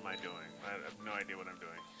am I doing? I have no idea what I'm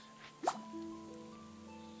doing.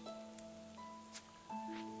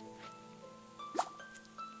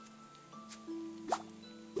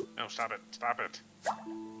 No, stop it. Stop it.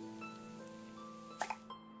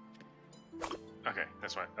 Okay,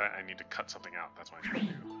 that's why I need to cut something out. That's what I need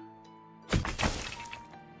to do.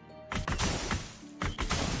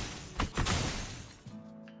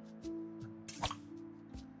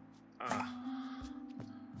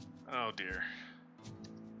 Oh dear.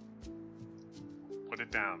 Put it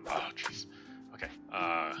down. Oh jeez. Okay.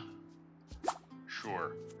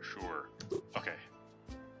 Sure. Okay.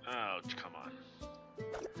 Oh, come on.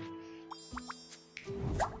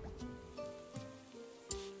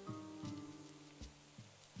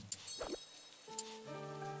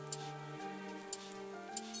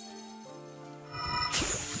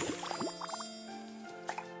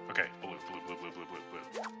 Okay, blue.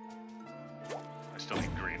 I still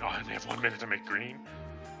need green. Oh, I only have 1 minute to make green?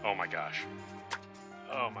 Oh my gosh.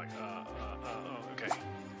 Oh my god. Okay.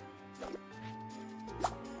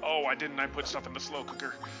 Oh, why didn't I put stuff in the slow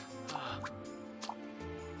cooker?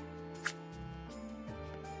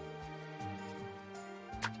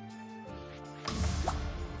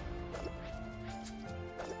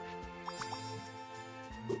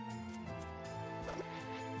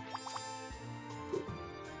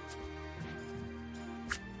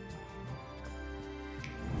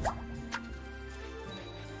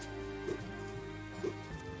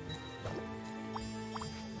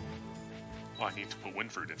 Oh, I need to put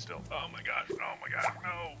wind fruit in still. Oh my gosh, oh my gosh,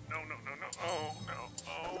 no, no, no, no, no, oh no,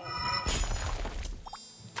 oh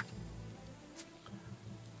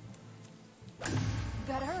no.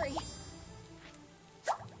 Better hurry.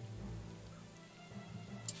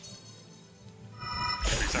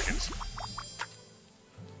 3 seconds.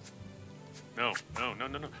 No, no, no,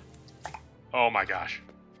 no, no. Oh my gosh.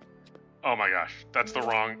 Oh my gosh, that's the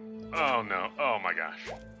wrong. Oh no, oh my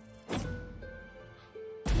gosh.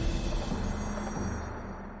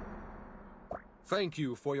 Thank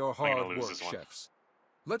you for your hard work, chefs.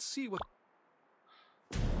 Let's see what...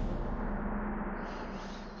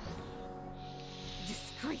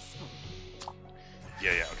 Disgraceful.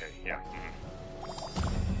 Yeah, okay, yeah.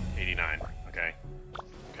 89, okay.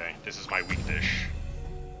 Okay, this is my weak dish.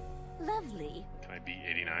 Lovely. Can I beat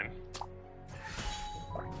 89?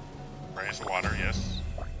 Rice and water, yes.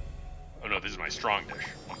 Oh no, this is my strong dish.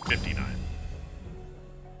 159.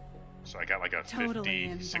 So I got like a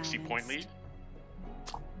 50, 60 point lead.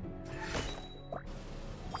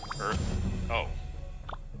 Earth. Oh.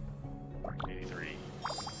 83.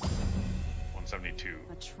 172.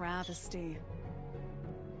 A travesty.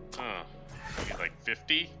 Huh. I get like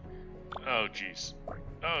 50? Oh, jeez.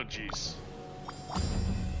 Oh, jeez.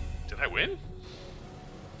 Did I win?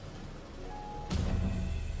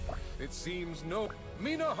 It seems no...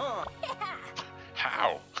 Minaha!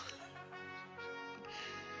 How?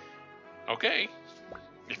 Okay.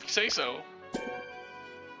 If you say so.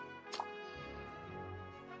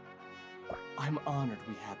 I'm honored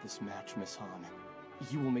we had this match, Miss Han.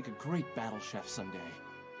 You will make a great battle chef someday.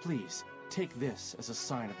 Please, take this as a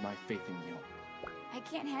sign of my faith in you. I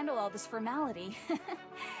can't handle all this formality.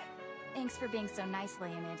 Thanks for being so nice,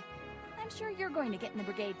 Leonid. I'm sure you're going to get in the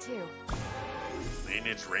brigade, too.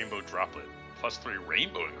 Leonid's rainbow droplet. +3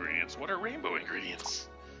 rainbow ingredients. What are rainbow ingredients?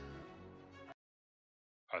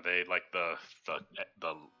 Are they like the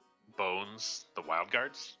bones, the wild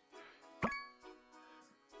guards?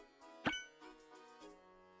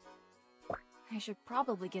 I should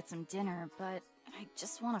probably get some dinner, but I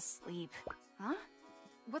just want to sleep. Huh?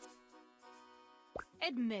 What's...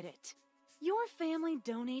 Admit it. Your family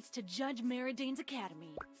donates to Judge Meridane's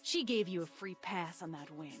academy. She gave you a free pass on that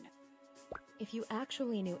win. If you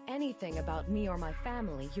actually knew anything about me or my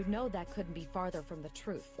family, you'd know that couldn't be farther from the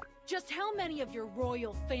truth. Just how many of your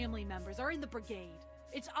royal family members are in the brigade?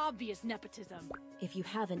 It's obvious nepotism. If you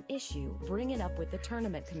have an issue, bring it up with the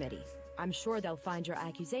tournament committee. I'm sure they'll find your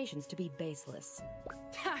accusations to be baseless.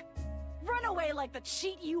 Ha! Run away like the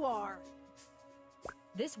cheat you are!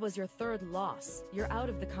 This was your 3rd loss. You're out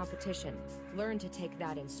of the competition. Learn to take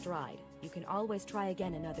that in stride. You can always try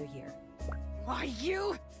again another year. Why,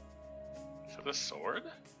 you... So the sword?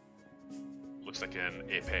 Looks like an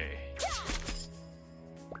épée.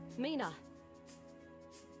 Mina!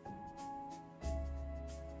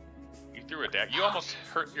 You threw a dagger. You almost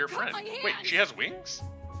hurt your friend. Wait, she has wings?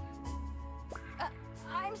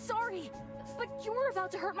 I'm sorry, but you were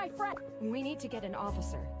about to hurt my friend. We need to get an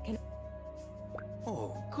officer. Can...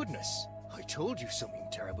 Oh, goodness. I told you something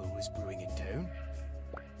terrible was brewing in town.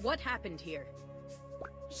 What happened here?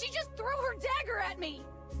 She just threw her dagger at me!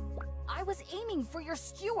 I was aiming for your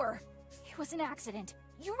skewer. It was an accident.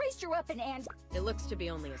 You raised your weapon and... It looks to be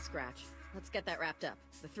only a scratch. Let's get that wrapped up.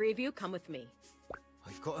 The 3 of you come with me.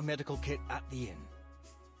 I've got a medical kit at the inn.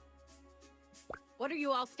 What are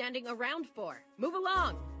you all standing around for? Move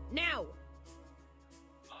along! Now!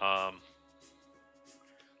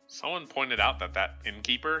 Someone pointed out that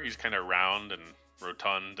innkeeper, he's kind of round and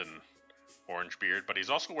rotund and orange beard, but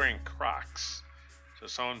he's also wearing Crocs. So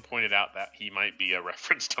someone pointed out that he might be a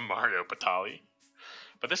reference to Mario Batali.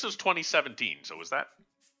 But this is 2017, so was that...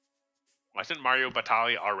 Wasn't Mario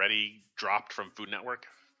Batali already dropped from Food Network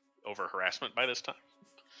over harassment by this time?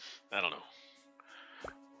 I don't know.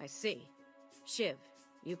 I see. Shiv,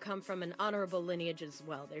 you come from an honorable lineage as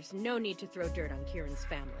well. There's no need to throw dirt on Kieran's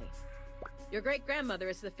family. Your great-grandmother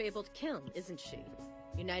is the fabled Kiln, isn't she?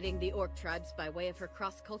 Uniting the orc tribes by way of her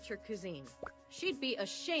cross-culture cuisine. She'd be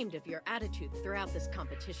ashamed of your attitude throughout this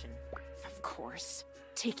competition. Of course.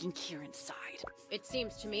 Taking Kieran's side. It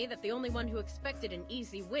seems to me that the only one who expected an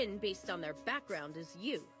easy win based on their background is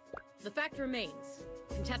you. The fact remains,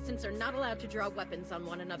 contestants are not allowed to draw weapons on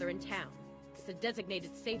one another in town. It's a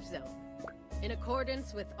designated safe zone. In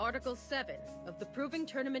accordance with Article 7 of the Proving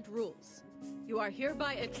Tournament rules, you are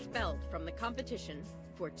hereby expelled from the competition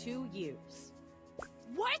for 2 years.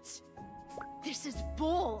 What? This is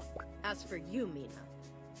bull! As for you, Mina,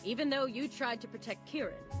 even though you tried to protect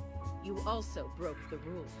Kieran, you also broke the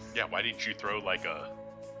rules. Yeah, why didn't you throw like a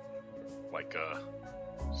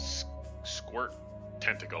squirt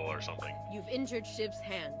tentacle or something? You've injured Shiv's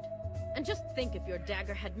hand. And just think if your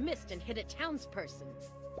dagger had missed and hit a townsperson.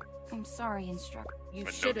 I'm sorry, Instructor. You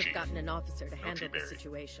should have gotten an officer to handle the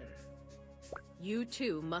situation. You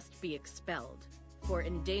too must be expelled for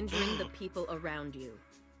endangering the people around you.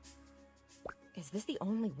 Is this the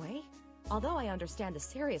only way? Although I understand the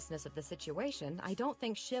seriousness of the situation, I don't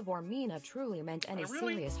think Shiv or Mina truly meant any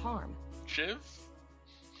serious harm. Shiv?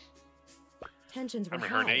 Tensions were high.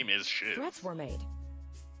 Her name is Shiv. Threats were made.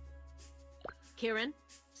 Kieran,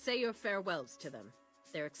 say your farewells to them.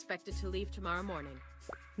 They're expected to leave tomorrow morning.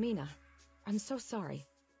 Mina, I'm so sorry.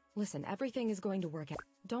 Listen, everything is going to work out.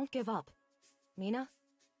 Don't give up. Mina?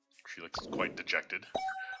 She looks quite dejected.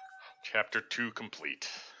 Chapter 2 complete.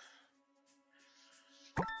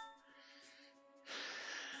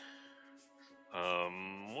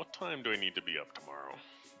 What time do I need to be up tomorrow?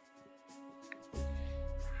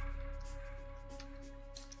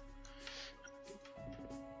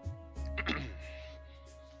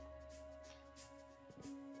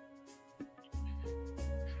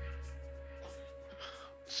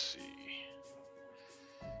 Let's see.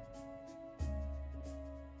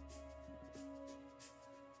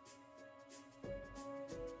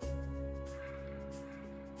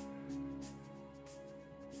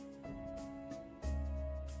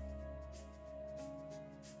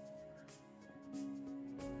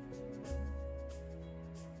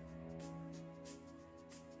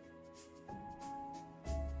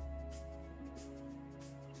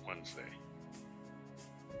 Wednesday.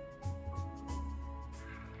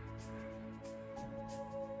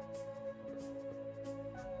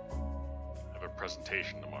 I have a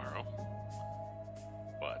presentation tomorrow,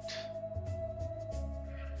 but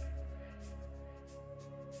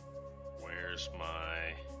where's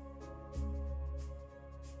my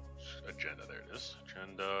agenda? There it is.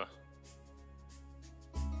 Agenda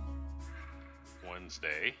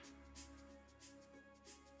Wednesday.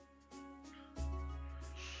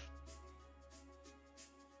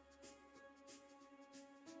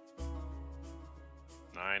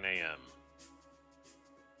 A.m.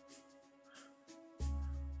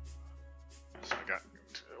 So I got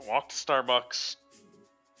to walk to Starbucks.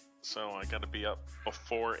 So I got to be up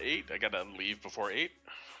before 8. I got to leave before 8.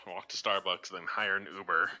 Walk to Starbucks, then hire an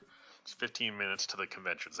Uber. It's 15 minutes to the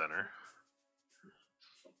convention center.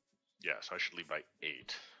 Yeah, so I should leave by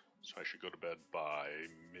 8. So I should go to bed by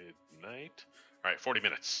midnight. All right, 40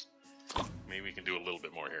 minutes. Maybe we can do a little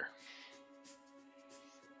bit more here.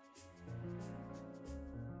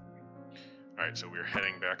 Alright, so we're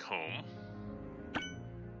heading back home.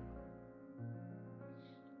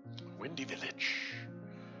 Windy Village.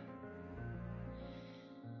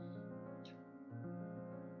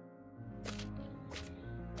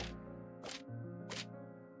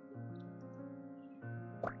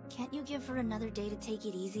 Can't you give her another day to take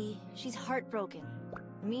it easy? She's heartbroken.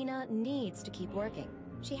 Mina needs to keep working.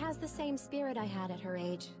 She has the same spirit I had at her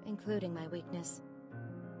age, including my weakness.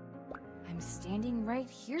 I'm standing right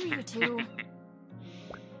here, you two.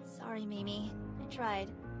 Sorry, Mimi. I tried.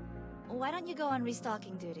 Why don't you go on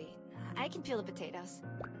restocking duty? I can peel the potatoes.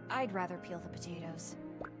 I'd rather peel the potatoes.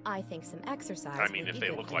 I think some exercise I mean, would if be they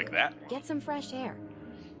good look for like you. that. Get some fresh air.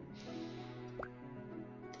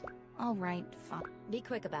 All right, fine. Be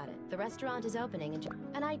quick about it. The restaurant is opening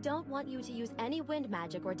and I don't want you to use any wind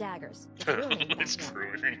magic or daggers. It's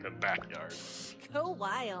ruining the backyard. Go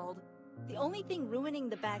wild. The only thing ruining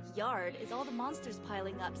the backyard is all the monsters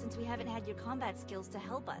piling up since we haven't had your combat skills to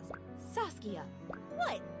help us. Saskia!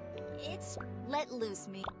 What? It's let loose,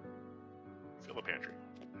 me. Fill the pantry.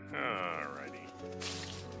 Alrighty.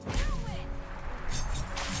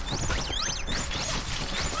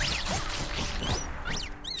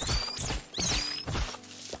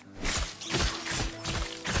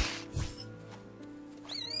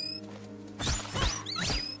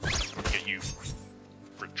 Get you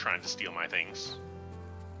for trying to steal my things.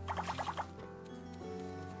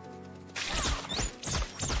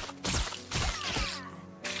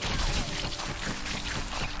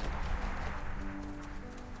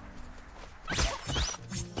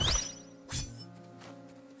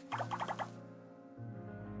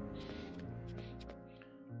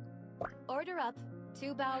 Order up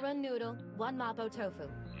 2 bao run noodle, 1 mapo tofu.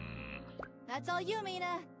 That's all you,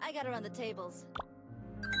 Mina. I gotta run the tables.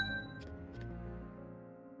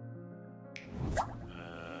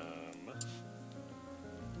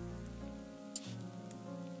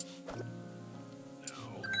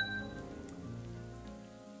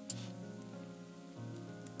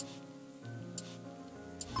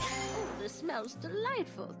 This smells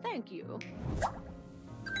delightful, thank you.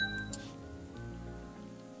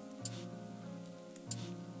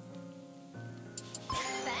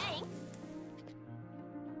 Thanks.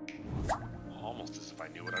 Almost as if I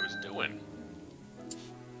knew what I was doing.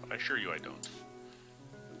 But I assure you I don't.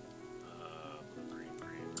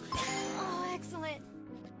 Green. Oh, excellent.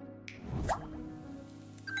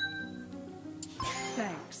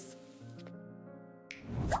 Thanks.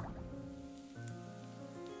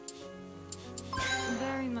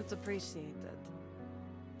 Very much appreciated.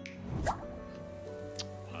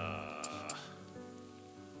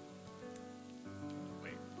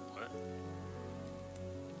 Wait, what?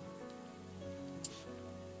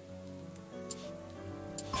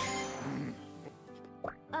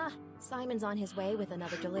 Ah, Simon's on his way with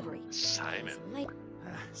another delivery. Simon.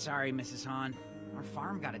 Sorry, Mrs. Hahn. Our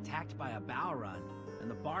farm got attacked by a bow run, and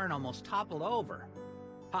the barn almost toppled over.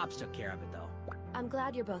 Pops took care of it, though. I'm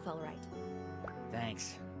glad you're both all right.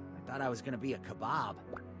 Thanks. I thought I was gonna be a kebab.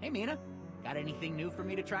 Hey, Mina. Got anything new for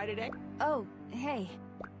me to try today? Oh, hey.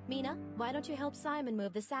 Mina, why don't you help Simon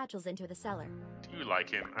move the satchels into the cellar? Do you like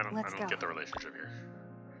him? I Let's don't go. get the relationship here.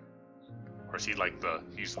 Or is he like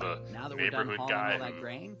he's the Now that we're done neighborhood hauling guy all that who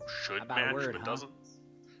grain, should how about a match word, but huh? doesn't?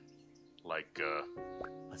 Like,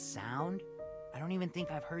 A sound? I don't even think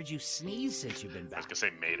I've heard you sneeze since you've been I was back. gonna say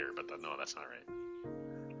mater, but no, that's not right.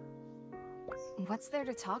 What's there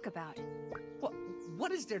to talk about?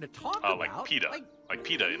 What is there to talk Oh, about? like PETA. Like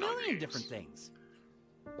PETA A in Hunger million Games. different things.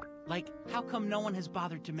 Like, how come no one has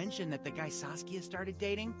bothered to mention that the guy Saskia started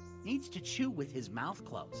dating needs to chew with his mouth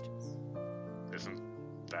closed? Isn't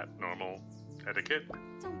that normal etiquette?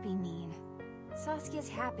 Don't be mean. Saskia's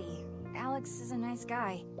happy. Alex is a nice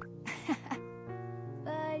guy.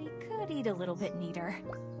 But he could eat a little bit neater.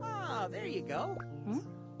 Ah, there you go.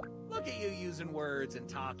 Look at you using words and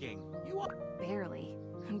talking. You are... Barely.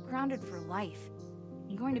 I'm grounded for life.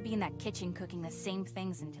 I'm going to be in that kitchen cooking the same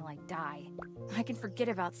things until I die. I can forget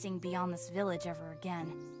about seeing beyond this village ever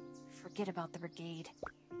again. Forget about the Brigade.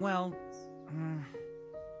 Well,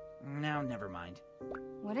 now never mind.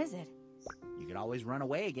 What is it? You could always run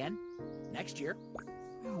away again. Next year.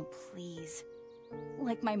 Oh, please.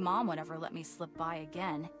 Like my mom would ever let me slip by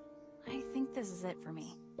again. I think this is it for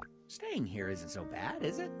me. Staying here isn't so bad,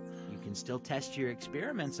 is it? You can still test your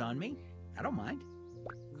experiments on me. I don't mind.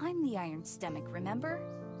 I'm the Iron Stomach, remember?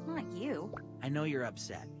 Not you. I know you're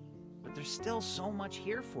upset, but there's still so much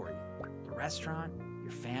here for you. The restaurant,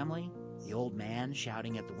 your family, the old man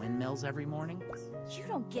shouting at the windmills every morning. You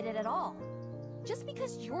don't get it at all. Just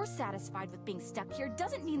because you're satisfied with being stuck here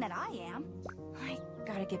doesn't mean that I am. I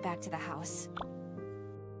gotta get back to the house.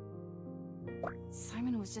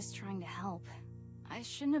 Simon was just trying to help. I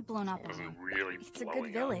shouldn't have blown up on him. Really It's a blowing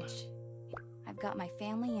good village. I've got my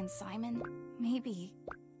family and Simon. Maybe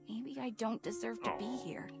I don't deserve to be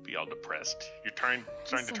here. Be all depressed. You're trying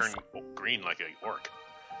to so turn green like a orc.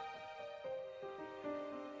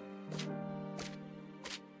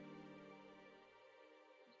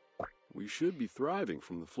 We should be thriving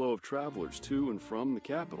from the flow of travelers to and from the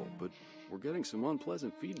capital, but we're getting some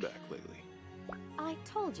unpleasant feedback lately. I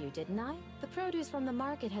told you, didn't I? The produce from the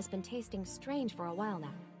market has been tasting strange for a while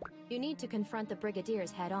now. You need to confront the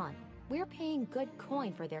Brigadiers head on. We're paying good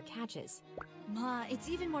coin for their catches. Ma, it's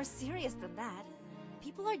even more serious than that.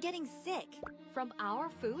 People are getting sick. From our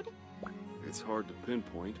food? It's hard to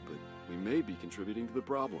pinpoint, but we may be contributing to the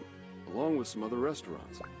problem, along with some other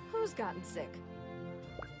restaurants. Who's gotten sick?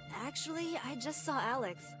 Actually, I just saw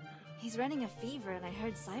Alex. He's running a fever, and I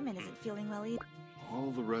heard Simon isn't feeling well either.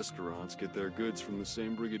 All the restaurants get their goods from the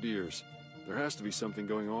same Brigadiers. There has to be something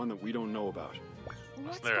going on that we don't know about.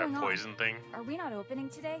 What's Isn't there going a on? poison thing? Are we not opening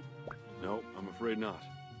today? No, I'm afraid not.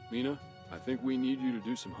 Mina, I think we need you to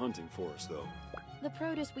do some hunting for us, though. The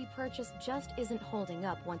produce we purchased just isn't holding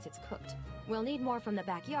up once it's cooked. We'll need more from the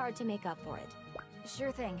backyard to make up for it.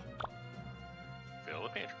 Sure thing. Fill the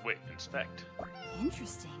pantry. Wait, inspect.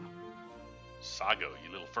 Interesting. Sago,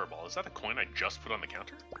 you little furball. Is that a coin I just put on the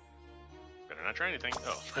counter? Better not try anything.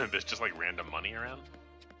 Oh, there's just like random money around.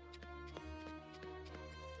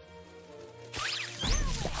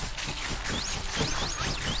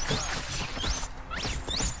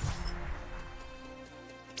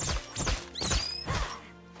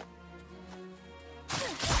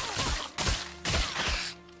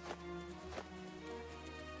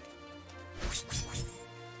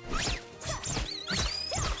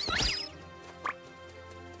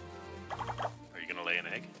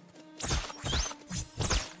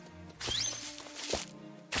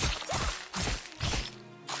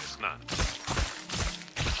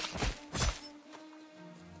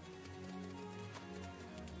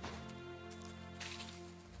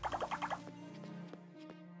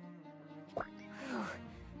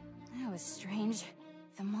 is strange.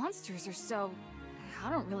 The monsters are so... I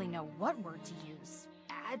don't really know what word to use.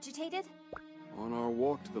 Agitated? On our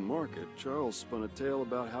walk to the market, Charles spun a tale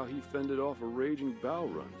about how he fended off a raging bow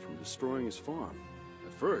run from destroying his farm.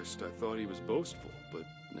 At first, I thought he was boastful, but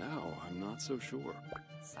now I'm not so sure.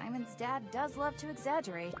 Simon's dad does love to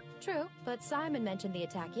exaggerate. True, but Simon mentioned the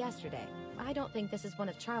attack yesterday. I don't think this is one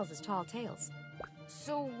of Charles's tall tales.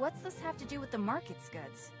 So what's this have to do with the market's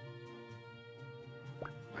goods?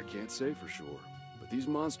 I can't say for sure, but these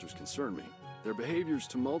monsters concern me. Their behavior's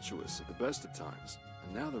tumultuous at the best of times,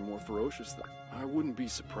 and now they're more ferocious than... I wouldn't be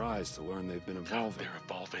surprised to learn they've been evolving. They're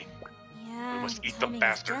evolving. Yeah, We must the eat them timing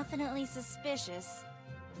faster. is definitely suspicious.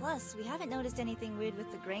 Plus, we haven't noticed anything weird with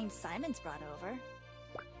the grain Simon's brought over.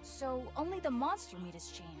 So only the monster meat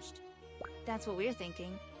has changed. That's what we're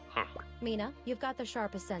thinking. Huh. Mina, you've got the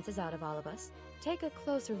sharpest senses out of all of us. Take a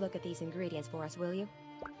closer look at these ingredients for us, will you?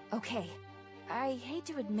 Okay. I hate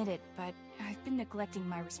to admit it, but I've been neglecting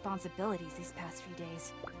my responsibilities these past few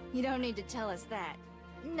days. You don't need to tell us that.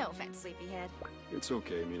 No offense, sleepyhead. It's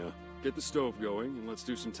okay, Mina. Get the stove going, and let's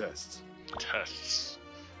do some tests. Tests.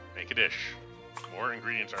 Make a dish. More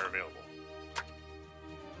ingredients are available.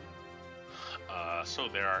 So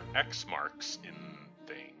there are X marks in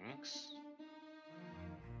things.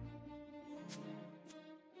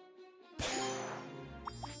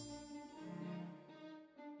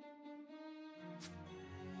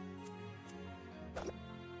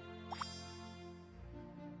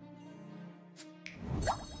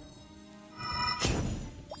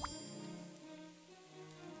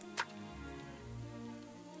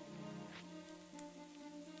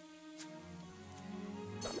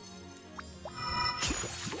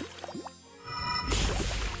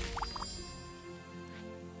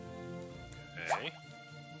 Okay.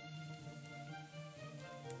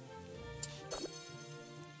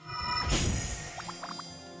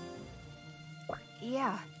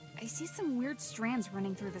 Yeah, I see some weird strands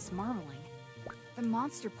running through this marbling. The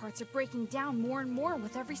monster parts are breaking down more and more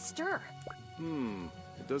with every stir.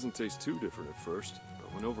 It doesn't taste too different at first,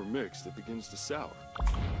 but when overmixed, it begins to sour.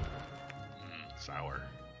 Sour.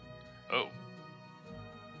 Oh.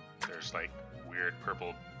 There's like weird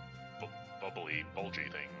purple, bubbly, bulgy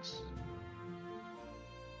things.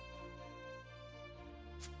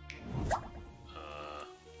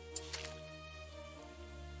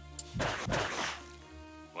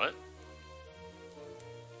 What?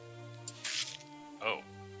 Oh.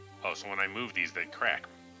 Oh, so when I move these, they crack.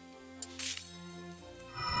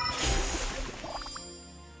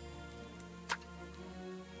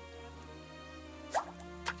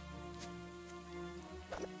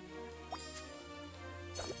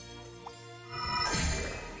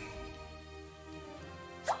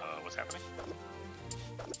 What's happening?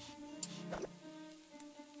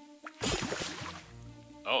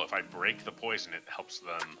 Oh, if I break the poison, it helps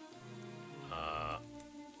them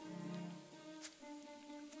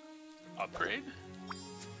upgrade?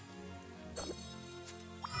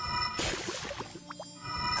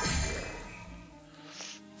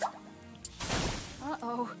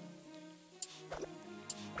 Uh-oh.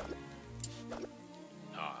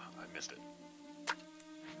 Ah, I missed it.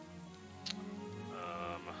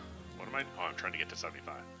 What am I? Oh, I'm trying to get to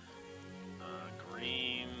 75.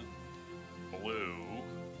 Green, blue.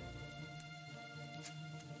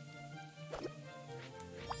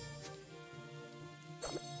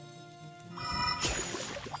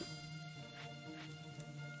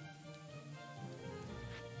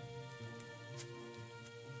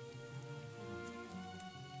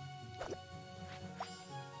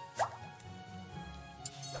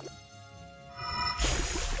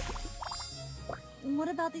 What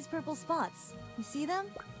about these purple spots? You see them?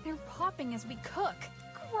 They're popping as we cook.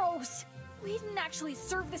 Gross! We didn't actually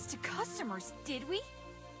serve this to customers, did we?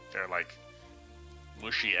 They're like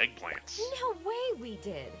mushy eggplants. No way we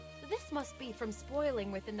did. This must be from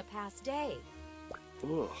spoiling within the past day.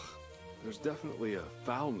 Ugh. There's definitely a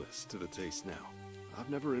foulness to the taste now. I've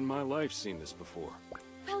never in my life seen this before.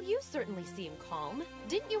 Well, you certainly seem calm.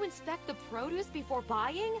 didn't you inspect the produce before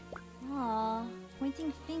buying? Aw,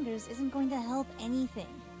 pointing fingers isn't going to help anything.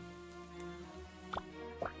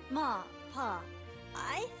 Ma, Pa,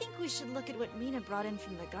 I think we should look at what Mina brought in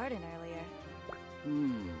from the garden earlier.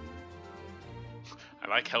 I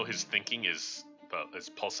like how his thinking is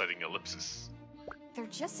pulsating ellipsis. They're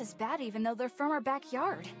just as bad even though they're from our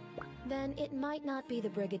backyard. Then it might not be the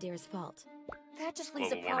Brigadier's fault. That just leaves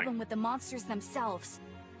Global a problem warming. with the monsters themselves.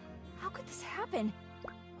 How could this happen?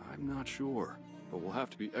 I'm not sure, but we'll have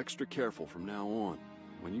to be extra careful from now on.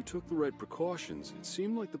 When you took the right precautions, it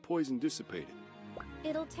seemed like the poison dissipated.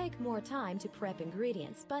 It'll take more time to prep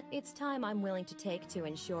ingredients, but it's time I'm willing to take to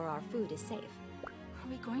ensure our food is safe. Are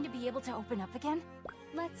we going to be able to open up again?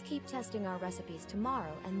 Let's keep testing our recipes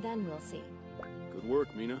tomorrow, and then we'll see. Good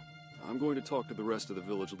work, Mina. I'm going to talk to the rest of the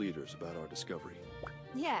village leaders about our discovery.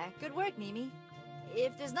 Yeah, good work, Mimi.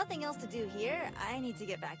 If there's nothing else to do here, I need to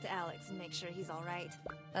get back to Alex and make sure he's alright.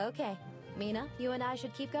 Okay. Mina, you and I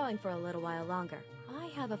should keep going for a little while longer. I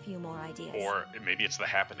have a few more ideas. Or maybe it's the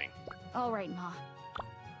happening. Alright, Ma.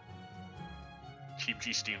 Cheap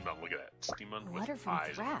G Steam Bun, look at that. Steam Bun A with letter from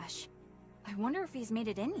eyes. Thrash. I wonder if he's made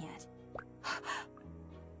it in yet.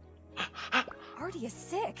 Artie is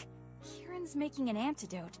sick. Kieran's making an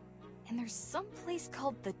antidote. And there's some place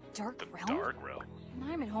called the Dark Realm? Dark Realm.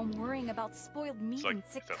 And I'm at home worrying about spoiled meat and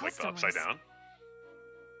sick Is that customers. like the Upside Down?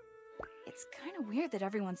 It's kind of weird that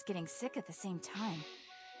everyone's getting sick at the same time.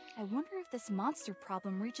 I wonder if this monster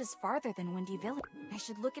problem reaches farther than Windy Village. I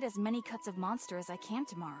should look at as many cuts of monster as I can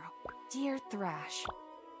tomorrow. Dear Thrash.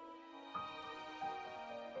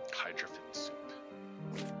 Hydrophil soup.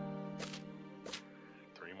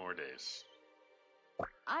 3 more days.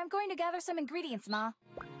 I'm going to gather some ingredients, Ma.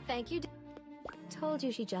 Thank you. Told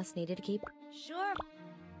you she just needed to keep... Sure.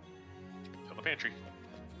 Fill the pantry.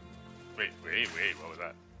 Wait, what was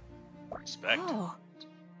that? Respect. Oh.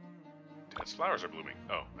 Dad's flowers are blooming.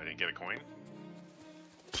 Oh, I didn't get a coin?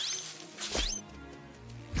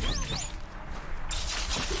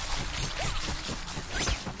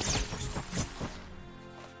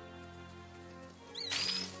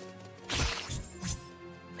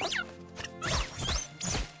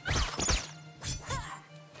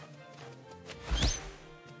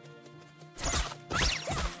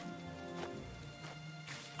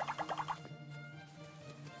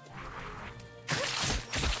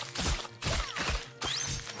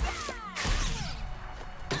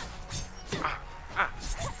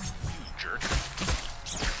 Jerk.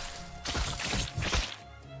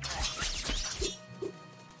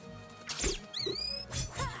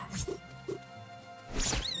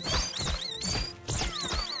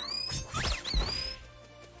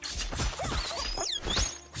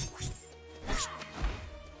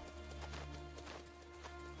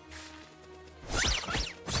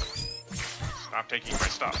 Stop taking my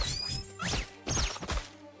stuff.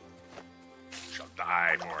 Shall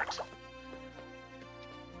die for it.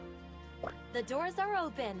 The doors are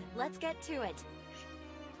open. Let's get to it.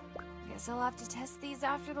 Guess I'll have to test these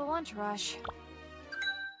after the lunch rush.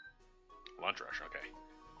 Lunch rush, okay.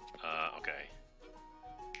 Okay.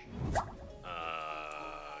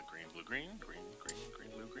 Green, blue, green, green, green, green,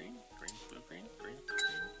 blue, green, green, blue, green, green,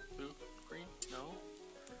 green, blue, green, no.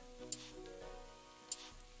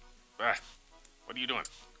 Ah, what are you doing?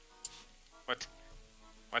 What?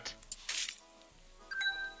 What?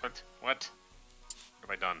 What? What? What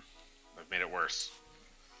have I done? I've made it worse.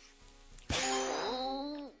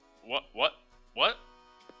 What? What? What?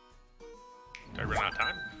 Did I run out of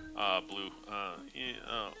time? Blue.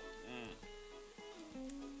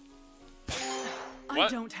 Yeah, I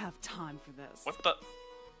don't have time for this. What the?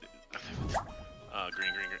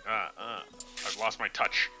 Green, green, green. I've lost my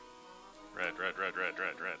touch. Red, red, red, red,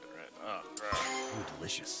 red, red, red. Ooh,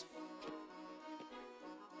 delicious.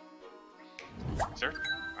 Is there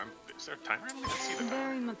a timer? I don't even see the timer.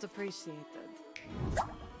 Very much appreciated.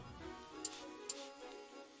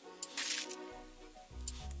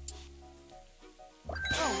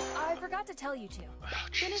 Oh, I forgot to tell you two.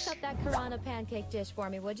 Finish up that Karana pancake dish for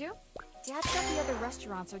me, would you? Dad said the other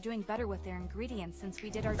restaurants are doing better with their ingredients since we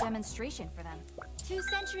did our demonstration for them. 2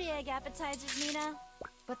 century egg appetizers, Mina.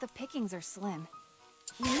 But the pickings are slim.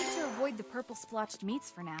 We need to avoid the purple splotched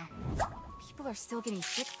meats for now. People are still getting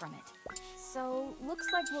sick from it. So, looks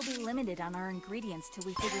like we'll be limited on our ingredients till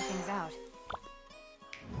we figure things out.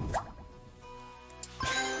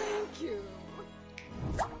 Thank you.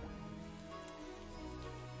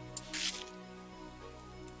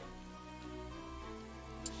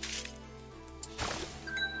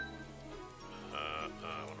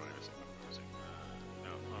 What am I missing?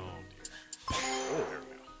 No, oh dear. Oh, there we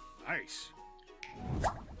go. Nice.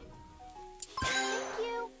 Thank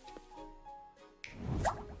you.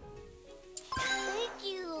 Thank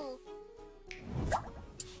you.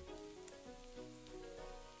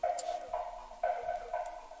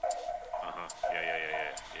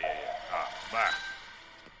 Yeah. Bah.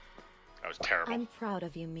 That was terrible. I'm proud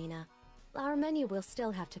of you, Mina. Our menu will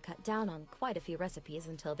still have to cut down on quite a few recipes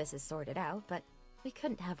until this is sorted out, but we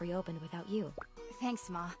couldn't have reopened without you. Thanks,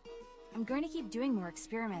 Ma. I'm going to keep doing more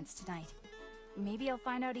experiments tonight. Maybe I'll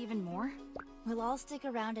find out even more? We'll all stick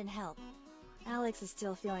around and help. Alex is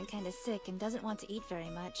still feeling kinda sick and doesn't want to eat very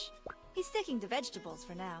much. He's sticking to vegetables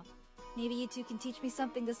for now. Maybe you two can teach me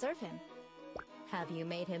something to serve him. Have you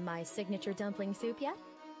made him my signature dumpling soup yet?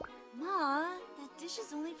 Ma, that dish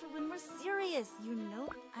is only for when we're serious, you know?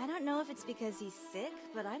 I don't know if it's because he's sick,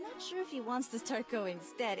 but I'm not sure if he wants to start going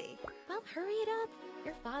steady. Well, hurry it up.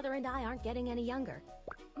 Your father and I aren't getting any younger.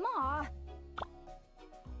 Ma!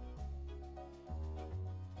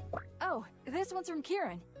 Oh, this one's from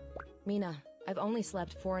Kieran. Mina, I've only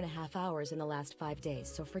slept 4.5 hours in the last 5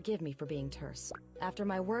 days, so forgive me for being terse. After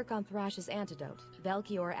my work on Thrash's antidote,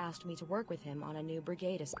 Velkior asked me to work with him on a new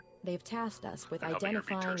brigade. They've tasked us with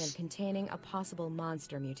identifying and containing a possible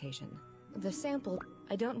monster mutation. The sample...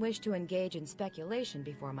 I don't wish to engage in speculation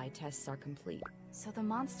before my tests are complete. So the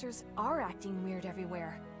monsters are acting weird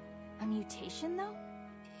everywhere. A mutation, though?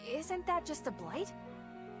 Isn't that just a blight?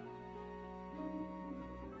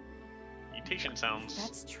 Mutation sounds...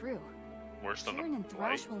 That's true. Worse than Kieran a and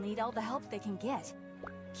Thrash blight. will need all the help they can get.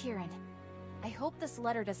 Kieran, I hope this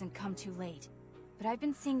letter doesn't come too late, but I've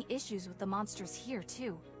been seeing issues with the monsters here,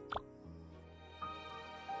 too.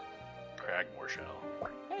 Cragmore shell.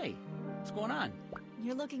 Hey, what's going on?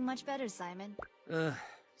 You're looking much better, Simon.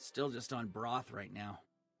 Still just on broth right now.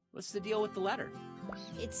 What's the deal with the letter?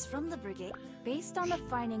 It's from the Brigade. Based on the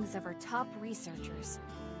findings of our top researchers,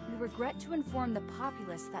 we regret to inform the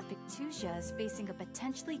populace that Victusia is facing a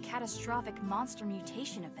potentially catastrophic monster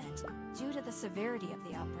mutation event due to the severity of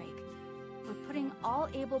the outbreak. We're putting all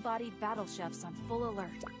able-bodied battle chefs on full alert.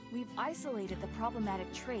 We've isolated the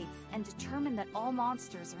problematic traits and determined that all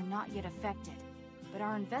monsters are not yet affected. But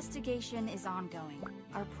our investigation is ongoing.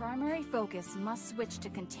 Our primary focus must switch to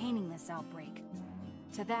containing this outbreak.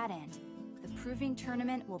 To that end, the proving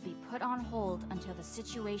tournament will be put on hold until the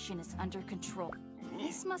situation is under control.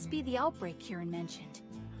 This must be the outbreak Kieran mentioned.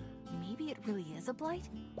 Maybe it really is a blight?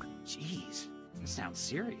 Jeez, it sounds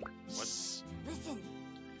serious. What's... Listen.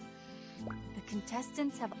 The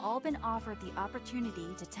contestants have all been offered the opportunity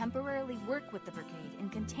to temporarily work with the Brigade in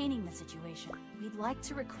containing the situation. We'd like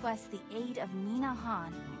to request the aid of Nina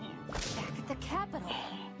Han back at the capital.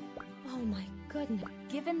 Oh my goodness.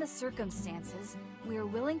 Given the circumstances, we are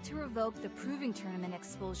willing to revoke the proving tournament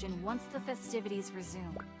expulsion once the festivities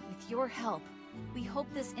resume. With your help, we hope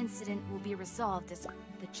this incident will be resolved as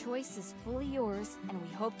the choice is fully yours, and we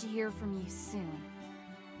hope to hear from you soon.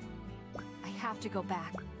 I have to go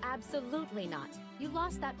back. Absolutely not. You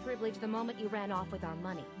lost that privilege the moment you ran off with our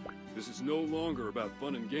money. This is no longer about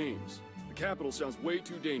fun and games. The capital sounds way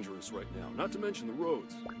too dangerous right now, not to mention the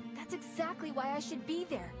roads. That's exactly why I should be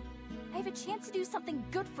there. I have a chance to do something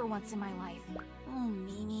good for once in my life. Oh,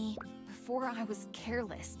 Mimi. Before I was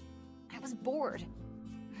careless. I was bored.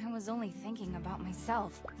 I was only thinking about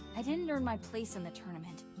myself. I didn't earn my place in the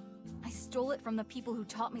tournament. I stole it from the people who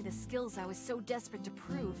taught me the skills I was so desperate to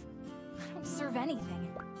prove. I don't deserve anything.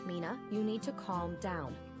 Mina, you need to calm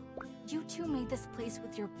down. You two made this place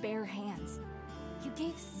with your bare hands. You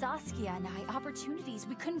gave Saskia and I opportunities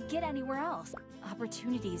we couldn't get anywhere else.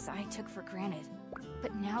 Opportunities I took for granted.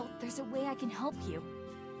 But now there's a way I can help you.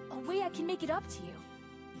 A way I can make it up to you.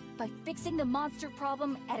 By fixing the monster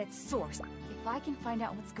problem at its source. If I can find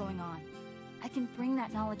out what's going on, I can bring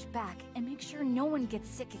that knowledge back and make sure no one gets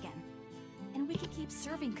sick again. And we can keep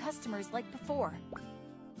serving customers like before.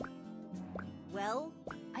 Well?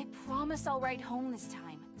 I promise I'll ride home this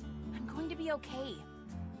time. I'm going to be okay.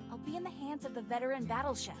 I'll be in the hands of the veteran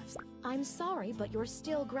battle chefs. I'm sorry, but you're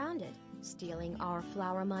still grounded. Stealing our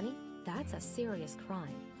flour money? That's a serious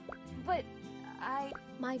crime. But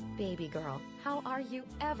My baby girl, how are you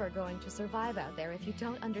ever going to survive out there if you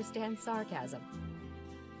don't understand sarcasm?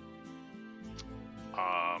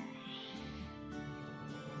 I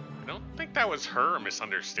don't think that was her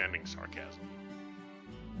misunderstanding sarcasm.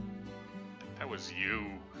 I think that was you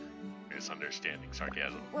misunderstanding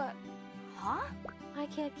sarcasm. What? Huh? I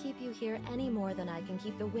can't keep you here any more than I can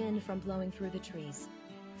keep the wind from blowing through the trees.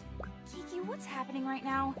 Kiki, what's happening right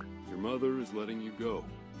now? Your mother is letting you go.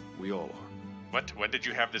 We all are. What? When did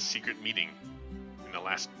you have this secret meeting? In the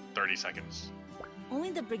last 30 seconds? Only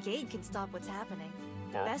the Brigade can stop what's happening.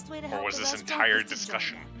 The Or, best way to help or was the this restaurant entire is to join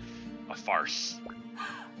discussion them. a farce?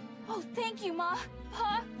 Oh, thank you, Ma!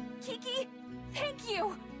 Pa! Kiki! Thank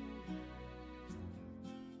you!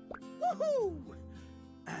 Woohoo!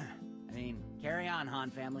 I mean, carry on,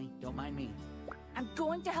 Han family. Don't mind me. I'm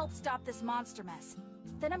going to help stop this monster mess.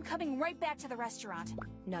 Then I'm coming right back to the restaurant.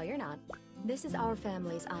 No, you're not. This is our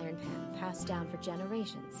family's iron pan, passed down for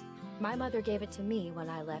generations. My mother gave it to me when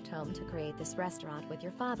I left home to create this restaurant with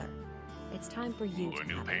your father. It's time for you Ooh, to a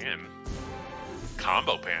new have it. pan.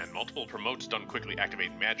 Combo pan. Multiple promotes done quickly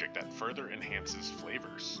activate magic that further enhances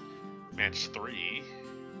flavors. Match 3.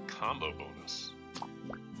 Combo bonus.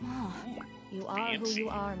 Ma, You are who you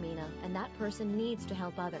are, Mina, and that person needs to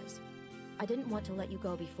help others. I didn't want to let you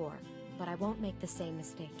go before, but I won't make the same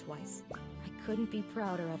mistake twice. I couldn't be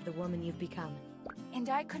prouder of the woman you've become. And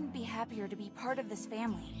I couldn't be happier to be part of this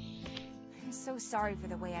family. I'm so sorry for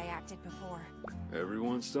the way I acted before.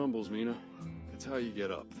 Everyone stumbles, Mina. It's how you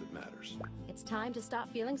get up that matters. It's time to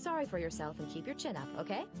stop feeling sorry for yourself and keep your chin up,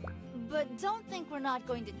 okay? But don't think we're not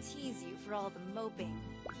going to tease you for all the moping.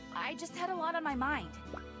 I just had a lot on my mind.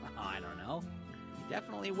 Oh, I don't know. You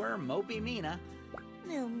definitely were mopey Mina.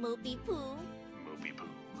 No mopey poo. Mopey poo.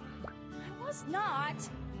 I was not.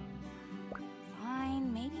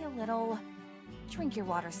 Fine, maybe a little. Drink your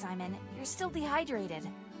water, Simon. You're still dehydrated.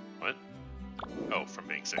 What? Oh, from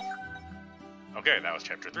being sick. Okay, that was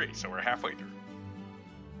chapter 3, so we're halfway through.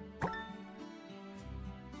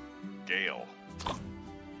 Gale.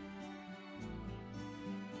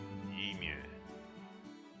 Ymir.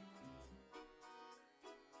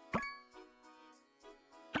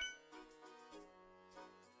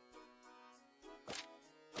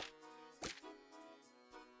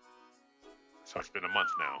 So it's been a month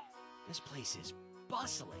now. This place is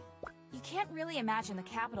bustling. You can't really imagine the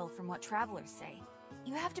capital from what travelers say.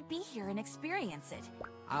 You have to be here and experience it.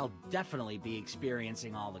 I'll definitely be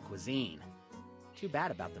experiencing all the cuisine. Too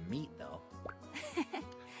bad about the meat, though.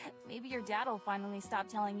 Maybe your dad will finally stop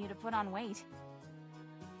telling you to put on weight.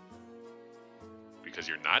 Because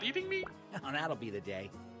you're not eating meat? Oh, that'll be the day.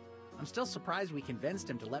 I'm still surprised we convinced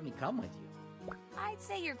him to let me come with you. I'd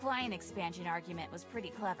say your client expansion argument was pretty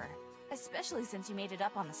clever, especially since you made it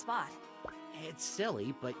up on the spot. It's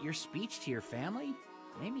silly, but your speech to your family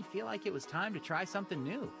made me feel like it was time to try something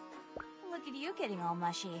new. Look at you getting all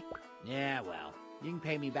mushy. Yeah, well, you can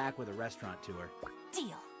pay me back with a restaurant tour.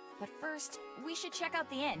 Deal. But first, we should check out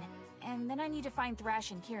the inn, and then I need to find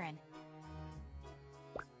Thrash and Kieran.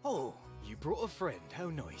 Oh, you brought a friend,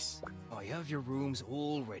 how nice. I have your rooms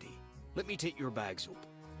all ready. Let me take your bags up.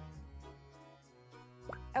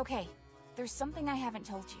 Okay, there's something I haven't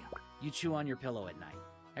told you. You chew on your pillow at night.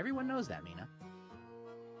 Everyone knows that, Mina.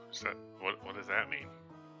 Is that, what does that mean?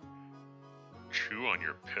 Chew on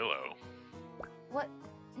your pillow? What?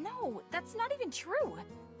 No, that's not even true.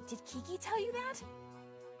 Did Kiki tell you that?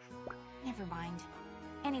 Never mind.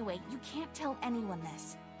 Anyway, you can't tell anyone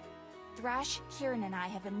this. Thrash, Kieran, and I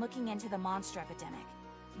have been looking into the monster epidemic.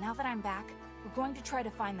 Now that I'm back, we're going to try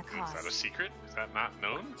to find the cause. Is that a secret? Is that not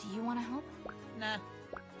known? Do you want to help? Nah.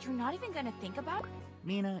 You're not even going to think about it?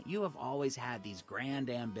 Mina, you have always had these grand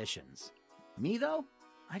ambitions. Me, though?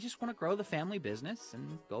 I just want to grow the family business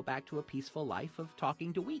and go back to a peaceful life of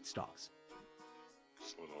talking to wheat stalls.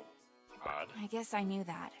 It's a little odd. I guess I knew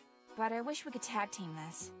that, but I wish we could tag team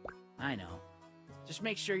this. I know. Just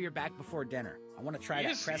make sure you're back before dinner. I want to try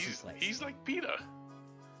that crescent place. He's like Peta.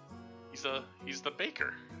 He's the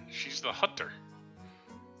baker. She's the hunter.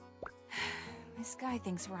 This guy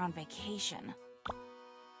thinks we're on vacation.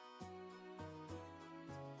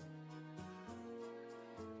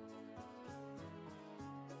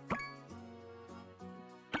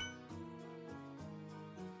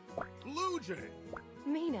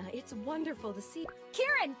 Mina, it's wonderful to see.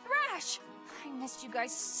 Kieran! Thrash! I missed you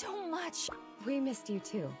guys so much. We missed you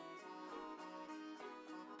too.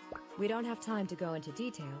 We don't have time to go into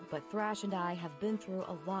detail, but Thrash and I have been through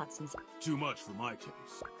a lot since— Too much for my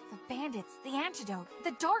case. The bandits, the antidote,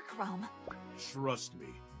 the dark realm. Trust me,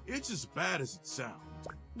 it's as bad as it sounds.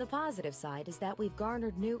 The positive side is that we've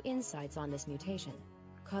garnered new insights on this mutation.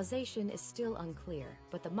 Causation is still unclear,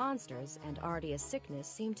 but the monsters and Ardia's sickness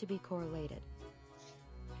seem to be correlated.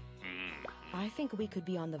 I think we could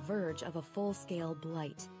be on the verge of a full-scale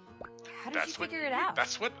blight. How did you figure it out?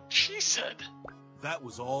 That's what she said. That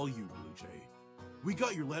was all you, Blue Jay. We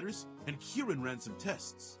got your letters, and Kieran ran some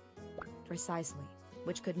tests. Precisely,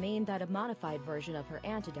 which could mean that a modified version of her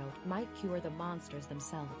antidote might cure the monsters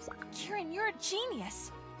themselves. Kieran, you're a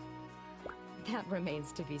genius! That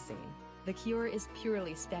remains to be seen. The cure is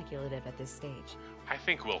purely speculative at this stage. I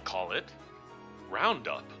think we'll call it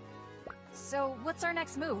Roundup. So, what's our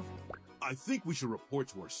next move? I think we should report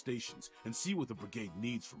to our stations and see what the brigade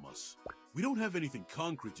needs from us. We don't have anything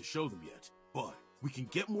concrete to show them yet, but we can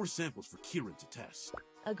get more samples for Kieran to test.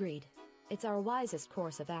 Agreed. It's our wisest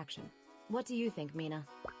course of action. What do you think, Mina?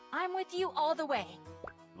 I'm with you all the way.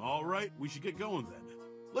 All right, we should get going then.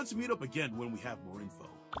 Let's meet up again when we have more info.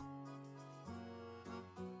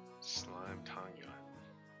 Slime Tanya.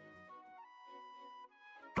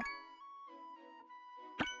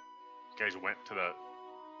 You guys went to the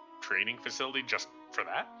training facility just for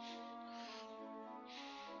that?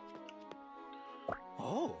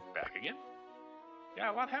 Oh. Back again?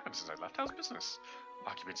 Yeah, a lot happened since I left. How's business?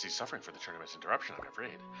 Occupancy's suffering for the tournament's interruption, I'm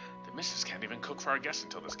afraid. The missus can't even cook for our guests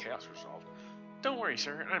until this chaos is resolved. Don't worry,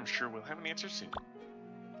 sir. I'm sure we'll have an answer soon.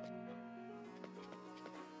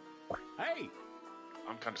 Hey!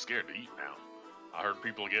 I'm kind of scared to eat now. I heard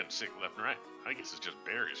people getting sick left and right. I guess it's just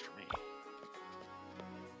berries for me.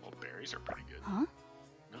 Well, berries are pretty good. Huh?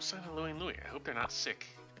 No sign of Louie and Louie. I hope they're not sick.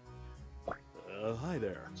 Hi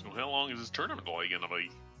there. So how long is this tournament delay gonna be?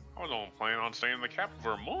 I was only planning on staying in the capital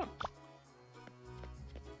for a month.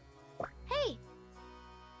 Hey!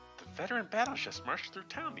 The veteran battle chefs marched through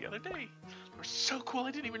town the other day. They were so cool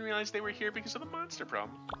I didn't even realize they were here because of the monster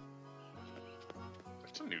problem.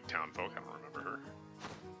 That's a new town folk. I don't remember her.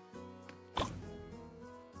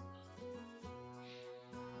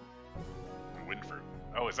 Windfruit.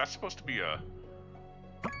 Oh, is that supposed to be a...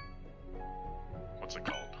 What's it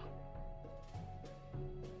called?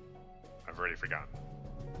 I've already forgotten.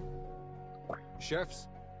 Chefs,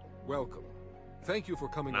 welcome. Thank you for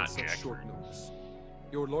coming on such short notice.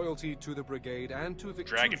 Your loyalty to the Brigade and to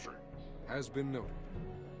Victusia has been noted.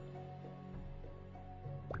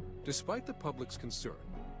 Despite the public's concern,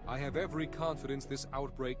 I have every confidence this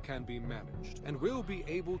outbreak can be managed, and will be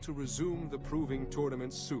able to resume the proving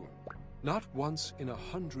tournament soon. Not once in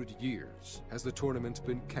 100 years has the tournament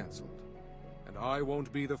been cancelled, and I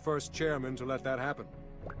won't be the first chairman to let that happen.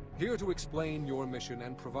 Here to explain your mission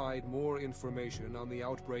and provide more information on the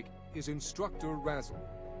outbreak is Instructor Razzle.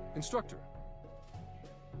 Instructor.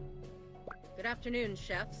 Good afternoon,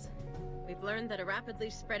 chefs. We've learned that a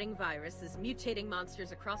rapidly spreading virus is mutating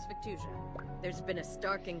monsters across Victusia. There's been a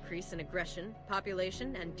stark increase in aggression,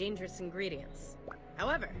 population, and dangerous ingredients.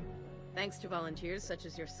 However, thanks to volunteers such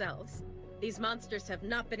as yourselves, these monsters have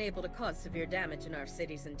not been able to cause severe damage in our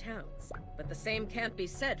cities and towns. But the same can't be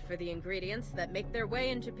said for the ingredients that make their way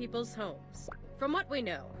into people's homes. From what we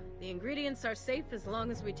know, the ingredients are safe as long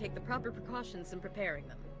as we take the proper precautions in preparing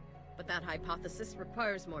them. But that hypothesis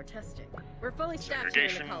requires more testing. We're fully staffed here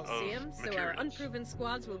in the Coliseum, so our unproven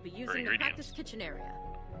squads will be using the practice kitchen area.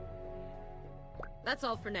 That's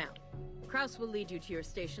all for now. Kraus will lead you to your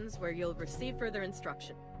stations where you'll receive further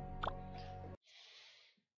instruction.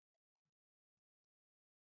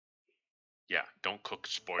 Yeah, don't cook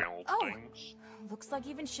spoiled things. Looks like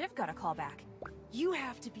even Shiv got a call back. You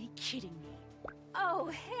have to be kidding me. Oh,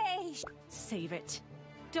 hey! Save it.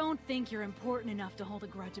 Don't think you're important enough to hold a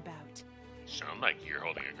grudge about. Sound like you're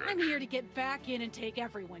holding a grudge. I'm here to get back in and take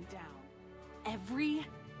everyone down. Every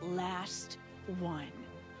last one.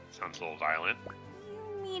 Sounds a little violent.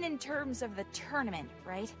 You mean in terms of the tournament,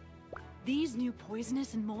 right? These new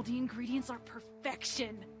poisonous and moldy ingredients are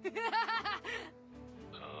perfection.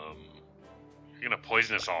 You're gonna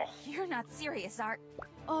poison us all. You're not serious, Art.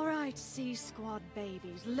 All right, C-Squad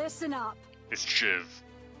babies, listen up. It's Shiv.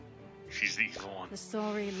 She's the evil one. The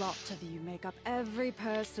sorry lot of you make up every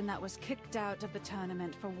person that was kicked out of the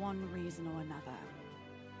tournament for one reason or another.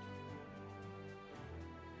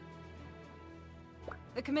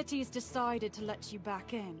 The committee's decided to let you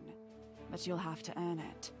back in, but you'll have to earn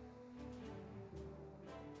it.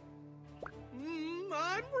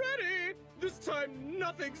 I'm ready! This time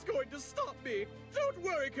nothing's going to stop me! Don't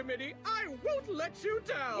worry, committee, I won't let you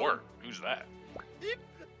down! Or, who's that?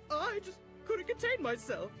 I just couldn't contain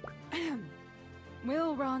myself.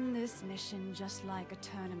 We'll run this mission just like a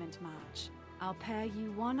tournament match. I'll pair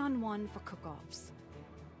you one-on-one for cook-offs.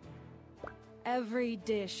 Every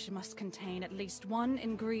dish must contain at least one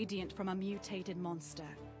ingredient from a mutated monster.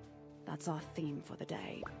 That's our theme for the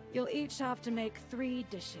day. You'll each have to make 3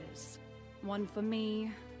 dishes. One for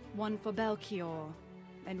me, one for Belchior,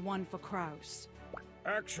 and one for Kraus.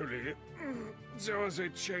 Actually, there was a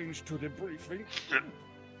change to the briefing.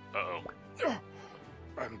 Uh-oh.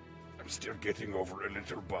 I'm still getting over a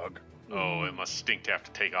little bug. Oh, it must stink to have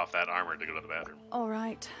to take off that armor to go to the bathroom. All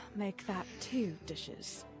right, make that 2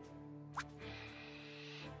 dishes.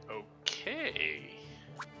 Okay.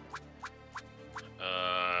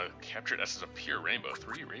 Captured essence of pure rainbow.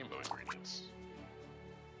 3 rainbow ingredients.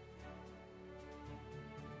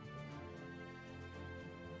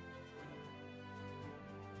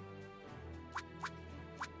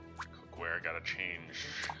 Cookware, gotta change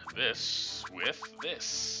this with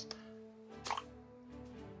this.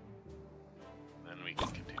 Then we can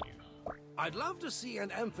continue. I'd love to see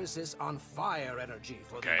an emphasis on fire energy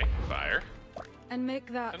for Okay, fire. And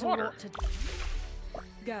make that And water. what to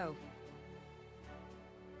go.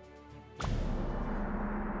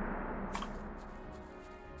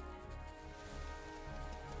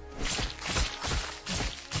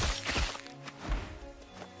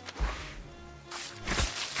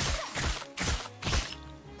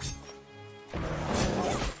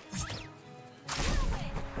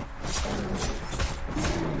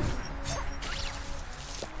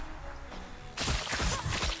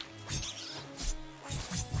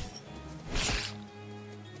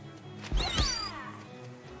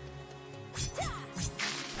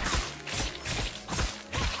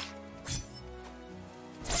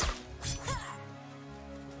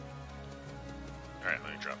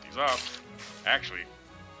 these up. Actually,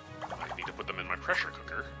 I need to put them in my pressure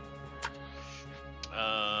cooker.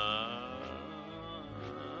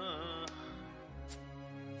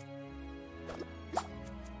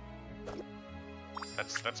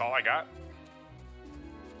 That's all I got.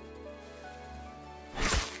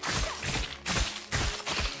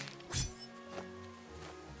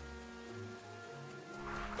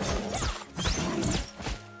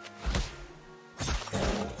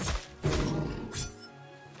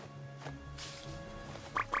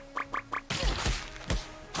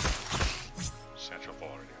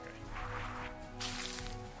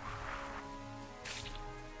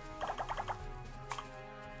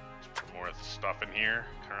 Stuff in here.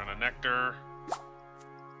 Corona nectar.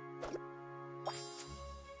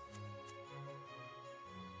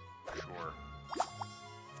 Sure.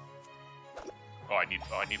 Oh, I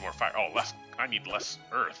need more fire. Oh, less. I need less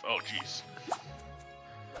earth. Oh, jeez.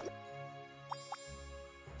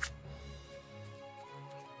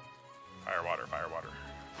 Fire, water, fire, water.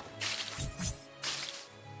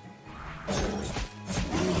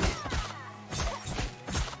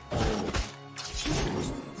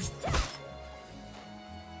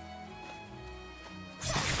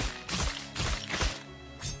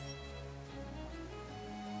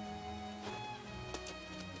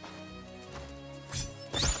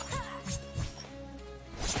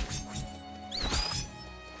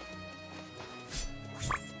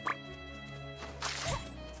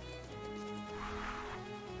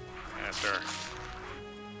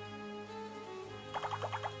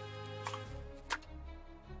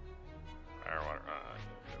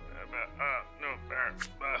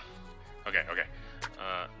 Okay.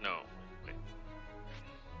 No. Wait.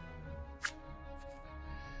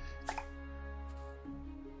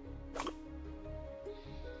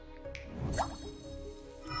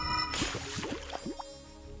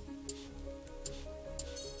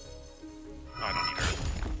 No, I don't need her.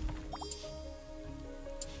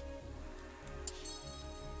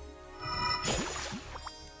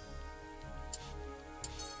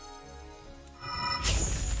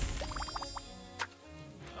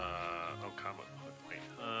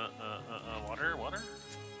 Water?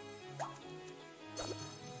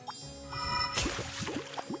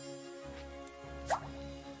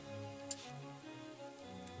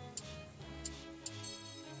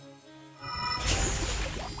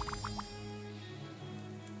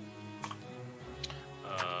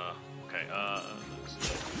 Okay, I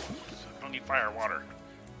don't need fire, water.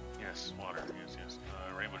 Yes, water, yes.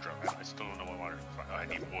 Rainbow drop. I still don't know what water. I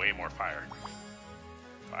need way more fire.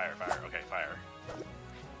 Fire, okay, fire.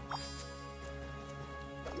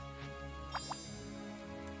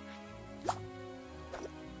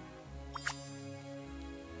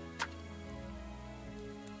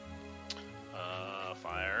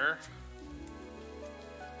 Fire.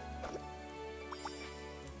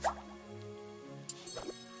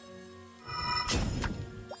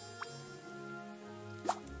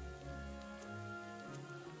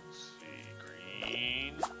 Let's see,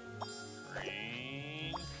 green.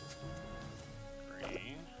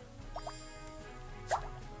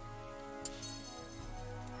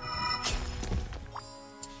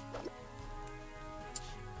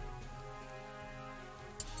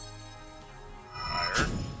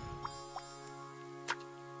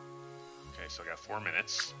 So I got 4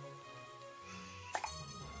 minutes.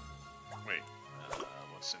 Wait,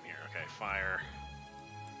 what's in here? Okay, fire.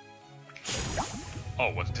 Oh,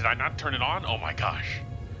 what? Did I not turn it on? Oh my gosh.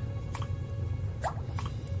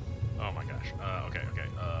 Oh my gosh. Okay.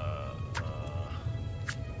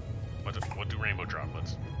 What do rainbow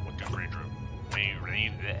droplets? What do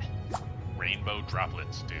rainbow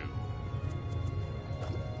droplets do?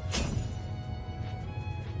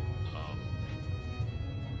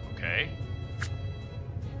 Okay.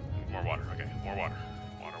 More water. Okay, more water.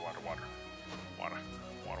 Water.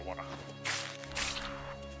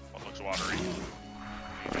 What looks watery?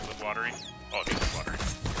 Anything look watery? Oh, these look watery.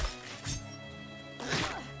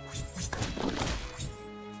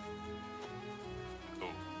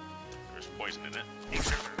 Oh, there's poison in it.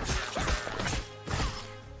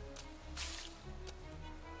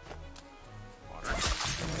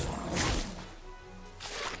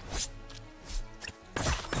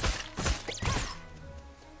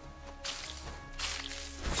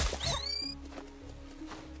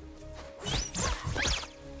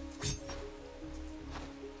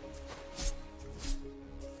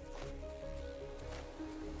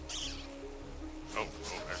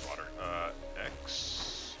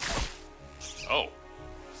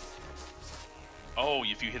 Oh,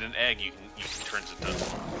 if you hit an egg, you can turn it into.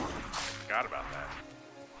 Forgot about that.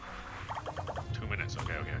 2 minutes.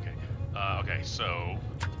 Okay. Okay, so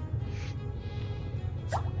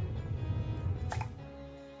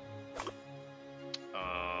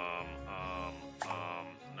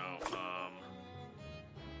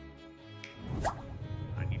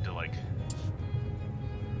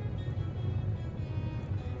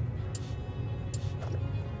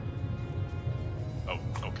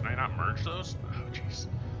merge those? Oh, jeez.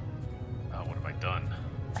 What have I done?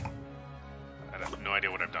 I have no idea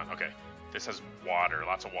what I've done. Okay. This has water,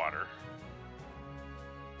 lots of water.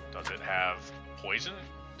 Does it have poison?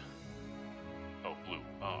 Oh, blue.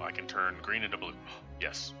 Oh, I can turn green into blue.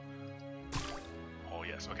 Yes. Oh,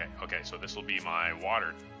 yes. Okay. Okay, so this will be my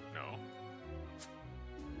water. No.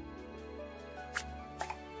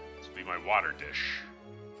 This will be my water dish.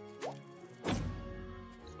 So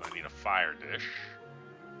I need a fire dish.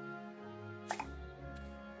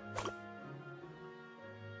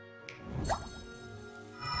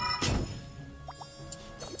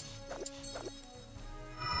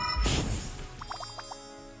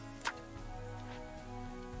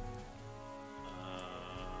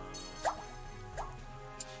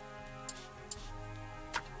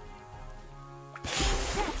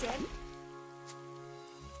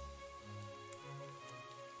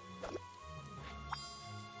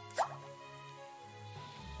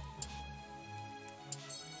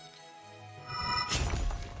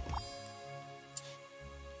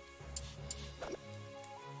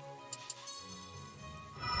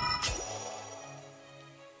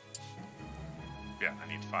 Yeah, I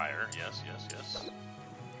need fire. Yes, yes, yes.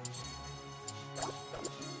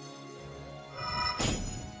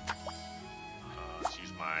 Let's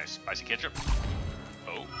use my spicy ketchup.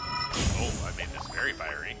 Oh. Oh, I made this very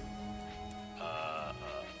fiery.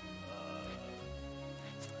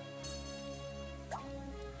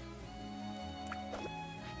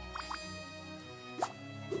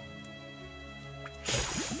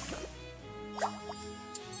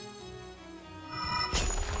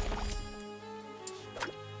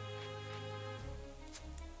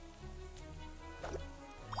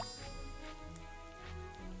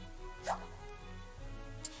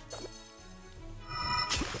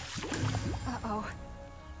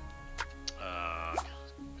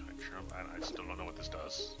 I still don't know what this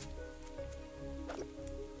does.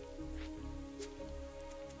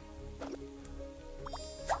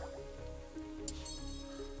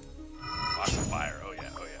 Lots of fire. Oh yeah,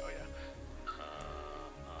 oh yeah, oh yeah.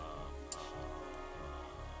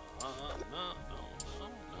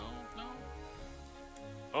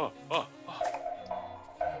 No. Oh, oh,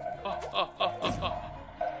 oh.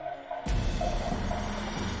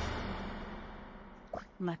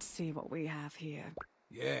 Let's see what we have here.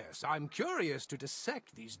 Yes, I'm curious to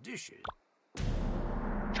dissect these dishes.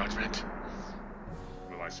 Judgment.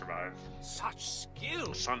 Will I survive? Such skill!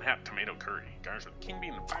 Sunhat tomato curry. Garnished with king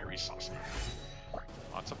bean and fiery sauce.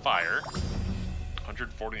 Lots of fire.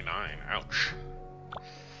 149. Ouch.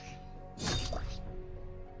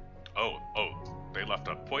 Oh, they left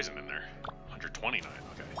a poison in there. 129.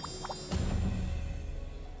 Okay.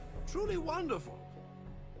 Truly wonderful.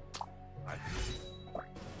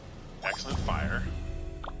 Excellent fire.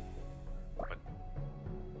 But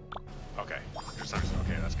okay, 100%.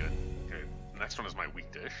 Okay, that's good. Okay, next one is my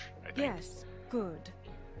weak dish, I think. Yes, good.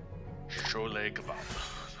 Cholet kebab.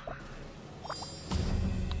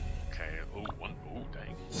 Okay. Oh, one. Oh,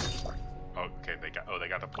 dang. Oh, okay. They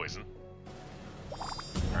got the poison. All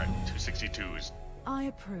right, 262 is. I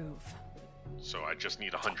approve. So I just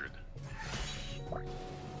need 100.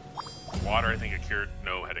 Water, I think it cured.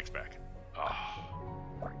 No, headaches back.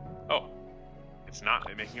 Oh, it's not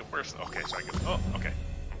making it worse. Okay, so I get. Oh, okay.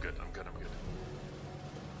 I'm good.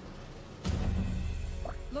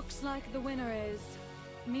 Looks like the winner is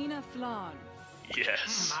Mina Flan.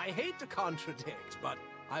 Yes. I hate to contradict, but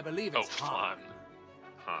I believe it's Flan.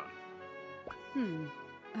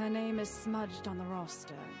 Her name is smudged on the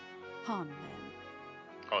roster. Han, then.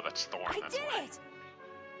 Oh, that's Thorn. I That's did why.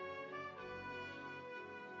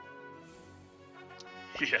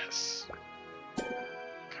 it! Yes.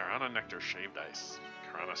 Karana nectar shaved ice.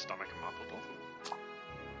 Karana stomach mapo tofu.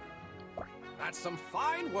 That's some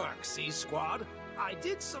fine work, C-Squad. I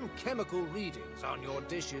did some chemical readings on your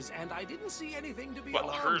dishes, and I didn't see anything to be Well,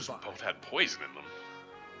 alarmed hers by. both had poison in them.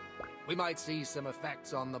 We might see some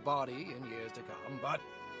effects on the body in years to come, but...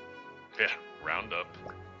 Yeah, round up.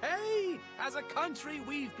 Hey! As a country,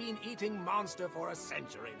 we've been eating monster for a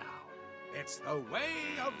century now. It's the way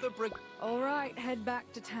of the Brigade. All right, head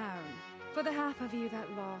back to town. For the half of you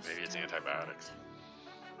that lost. Maybe it's antibiotics.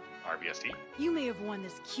 RBST? You may have won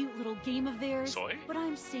this cute little game of theirs, Soy? but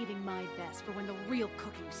I'm saving my best for when the real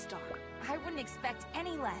cooking starts. I wouldn't expect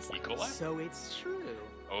any less. E. coli? So it's true.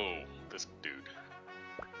 Oh, this dude.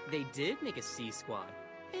 They did make a C-Squad,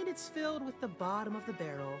 and it's filled with the bottom of the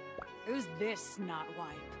barrel. Who's this snot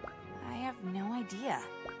wipe? I have no idea.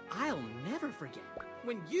 I'll never forget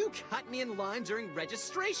when you cut me in line during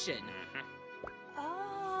registration.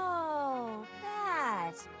 Oh,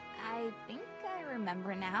 that. I think I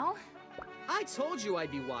remember now. I told you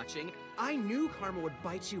I'd be watching. I knew karma would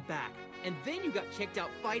bite you back, and then you got kicked out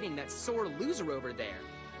fighting that sore loser over there.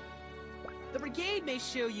 The Brigade may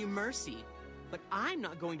show you mercy, but I'm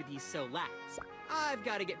not going to be so lax. I've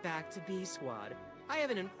got to get back to B Squad. I have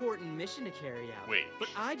an important mission to carry out. Wait. But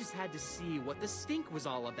I just had to see what the stink was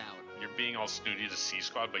all about. You're being all snooty to C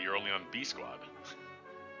Squad, but you're only on B Squad.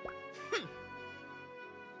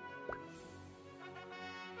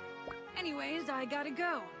 Anyways, I gotta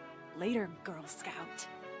go. Later, Girl Scout.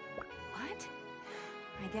 What?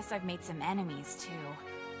 I guess I've made some enemies, too.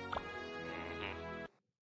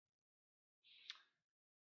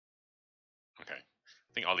 Okay.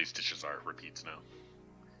 I think all these dishes are repeats now.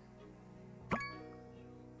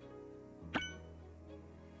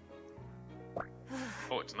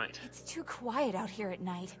 Oh, it's night. It's too quiet out here at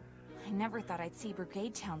night. I never thought I'd see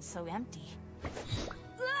Brigade Town so empty.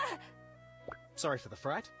 Sorry for the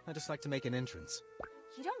fright. I just like to make an entrance.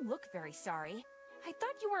 You don't look very sorry. I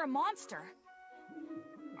thought you were a monster.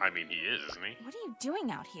 I mean, he is, isn't he? What are you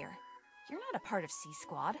doing out here? You're not a part of C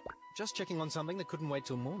Squad. Just checking on something that couldn't wait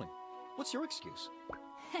till morning. What's your excuse?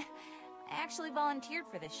 I actually volunteered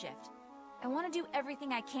for this shift. I want to do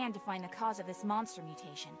everything I can to find the cause of this monster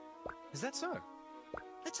mutation. Is that so?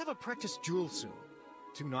 Let's have a practice duel soon.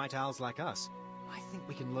 Two night owls like us. I think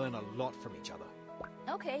we can learn a lot from each other.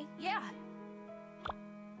 Okay, yeah.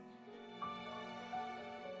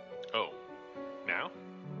 Oh. Now?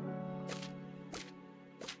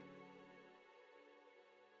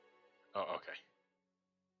 Oh, okay.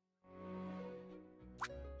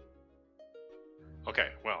 Okay,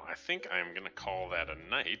 well, I think I'm gonna call that a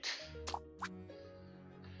night.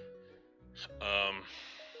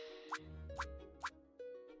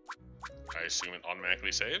 I assume it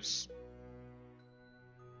automatically saves?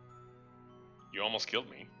 You almost killed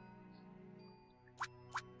me.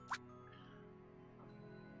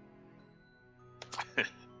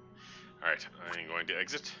 Alright, I'm going to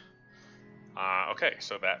exit. Okay,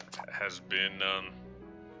 so that has been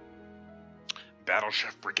Battle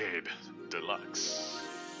Chef Brigade Deluxe.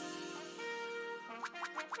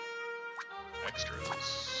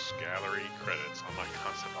 Extras, gallery credits, online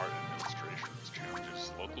concept art and illustrations,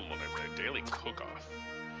 challenges, local multiplayer, daily cook-off.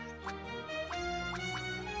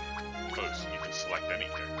 Oh, so you can select any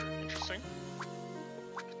character. Interesting.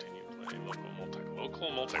 Continue play local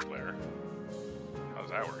multiplayer. How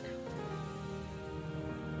does that work?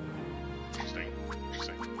 Interesting.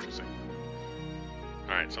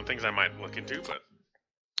 Alright, some things I might look into, but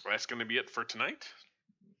that's going to be it for tonight.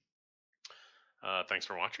 Thanks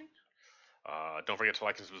for watching. Don't forget to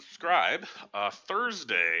like and subscribe.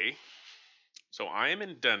 Thursday, so I am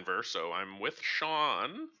in Denver, so I'm with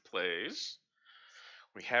Sean Plays.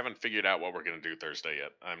 We haven't figured out what we're going to do Thursday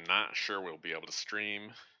yet. I'm not sure we'll be able to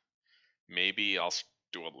stream. Maybe I'll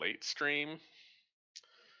do a late stream.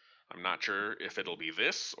 I'm not sure if it'll be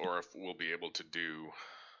this or if we'll be able to do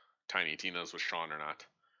Tiny Tina's with Sean or not.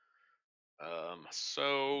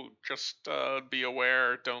 So just be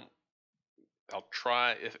aware. I'll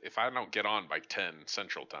try. If I don't get on by 10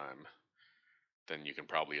 Central Time, then you can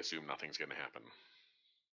probably assume nothing's going to happen.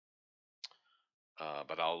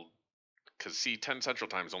 But because see, 10 Central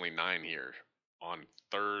Time is only 9 here. On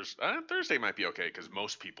Thursday, Thursday might be okay because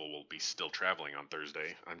most people will be still traveling on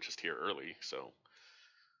Thursday. I'm just here early, so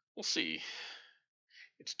we'll see.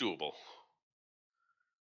 It's doable.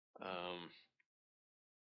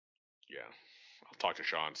 Yeah, I'll talk to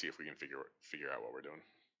Sean, see if we can figure out what we're doing.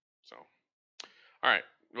 So, all right.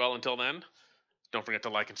 Well, until then, don't forget to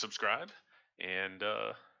like and subscribe, and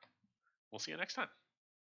we'll see you next time.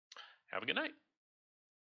 Have a good night.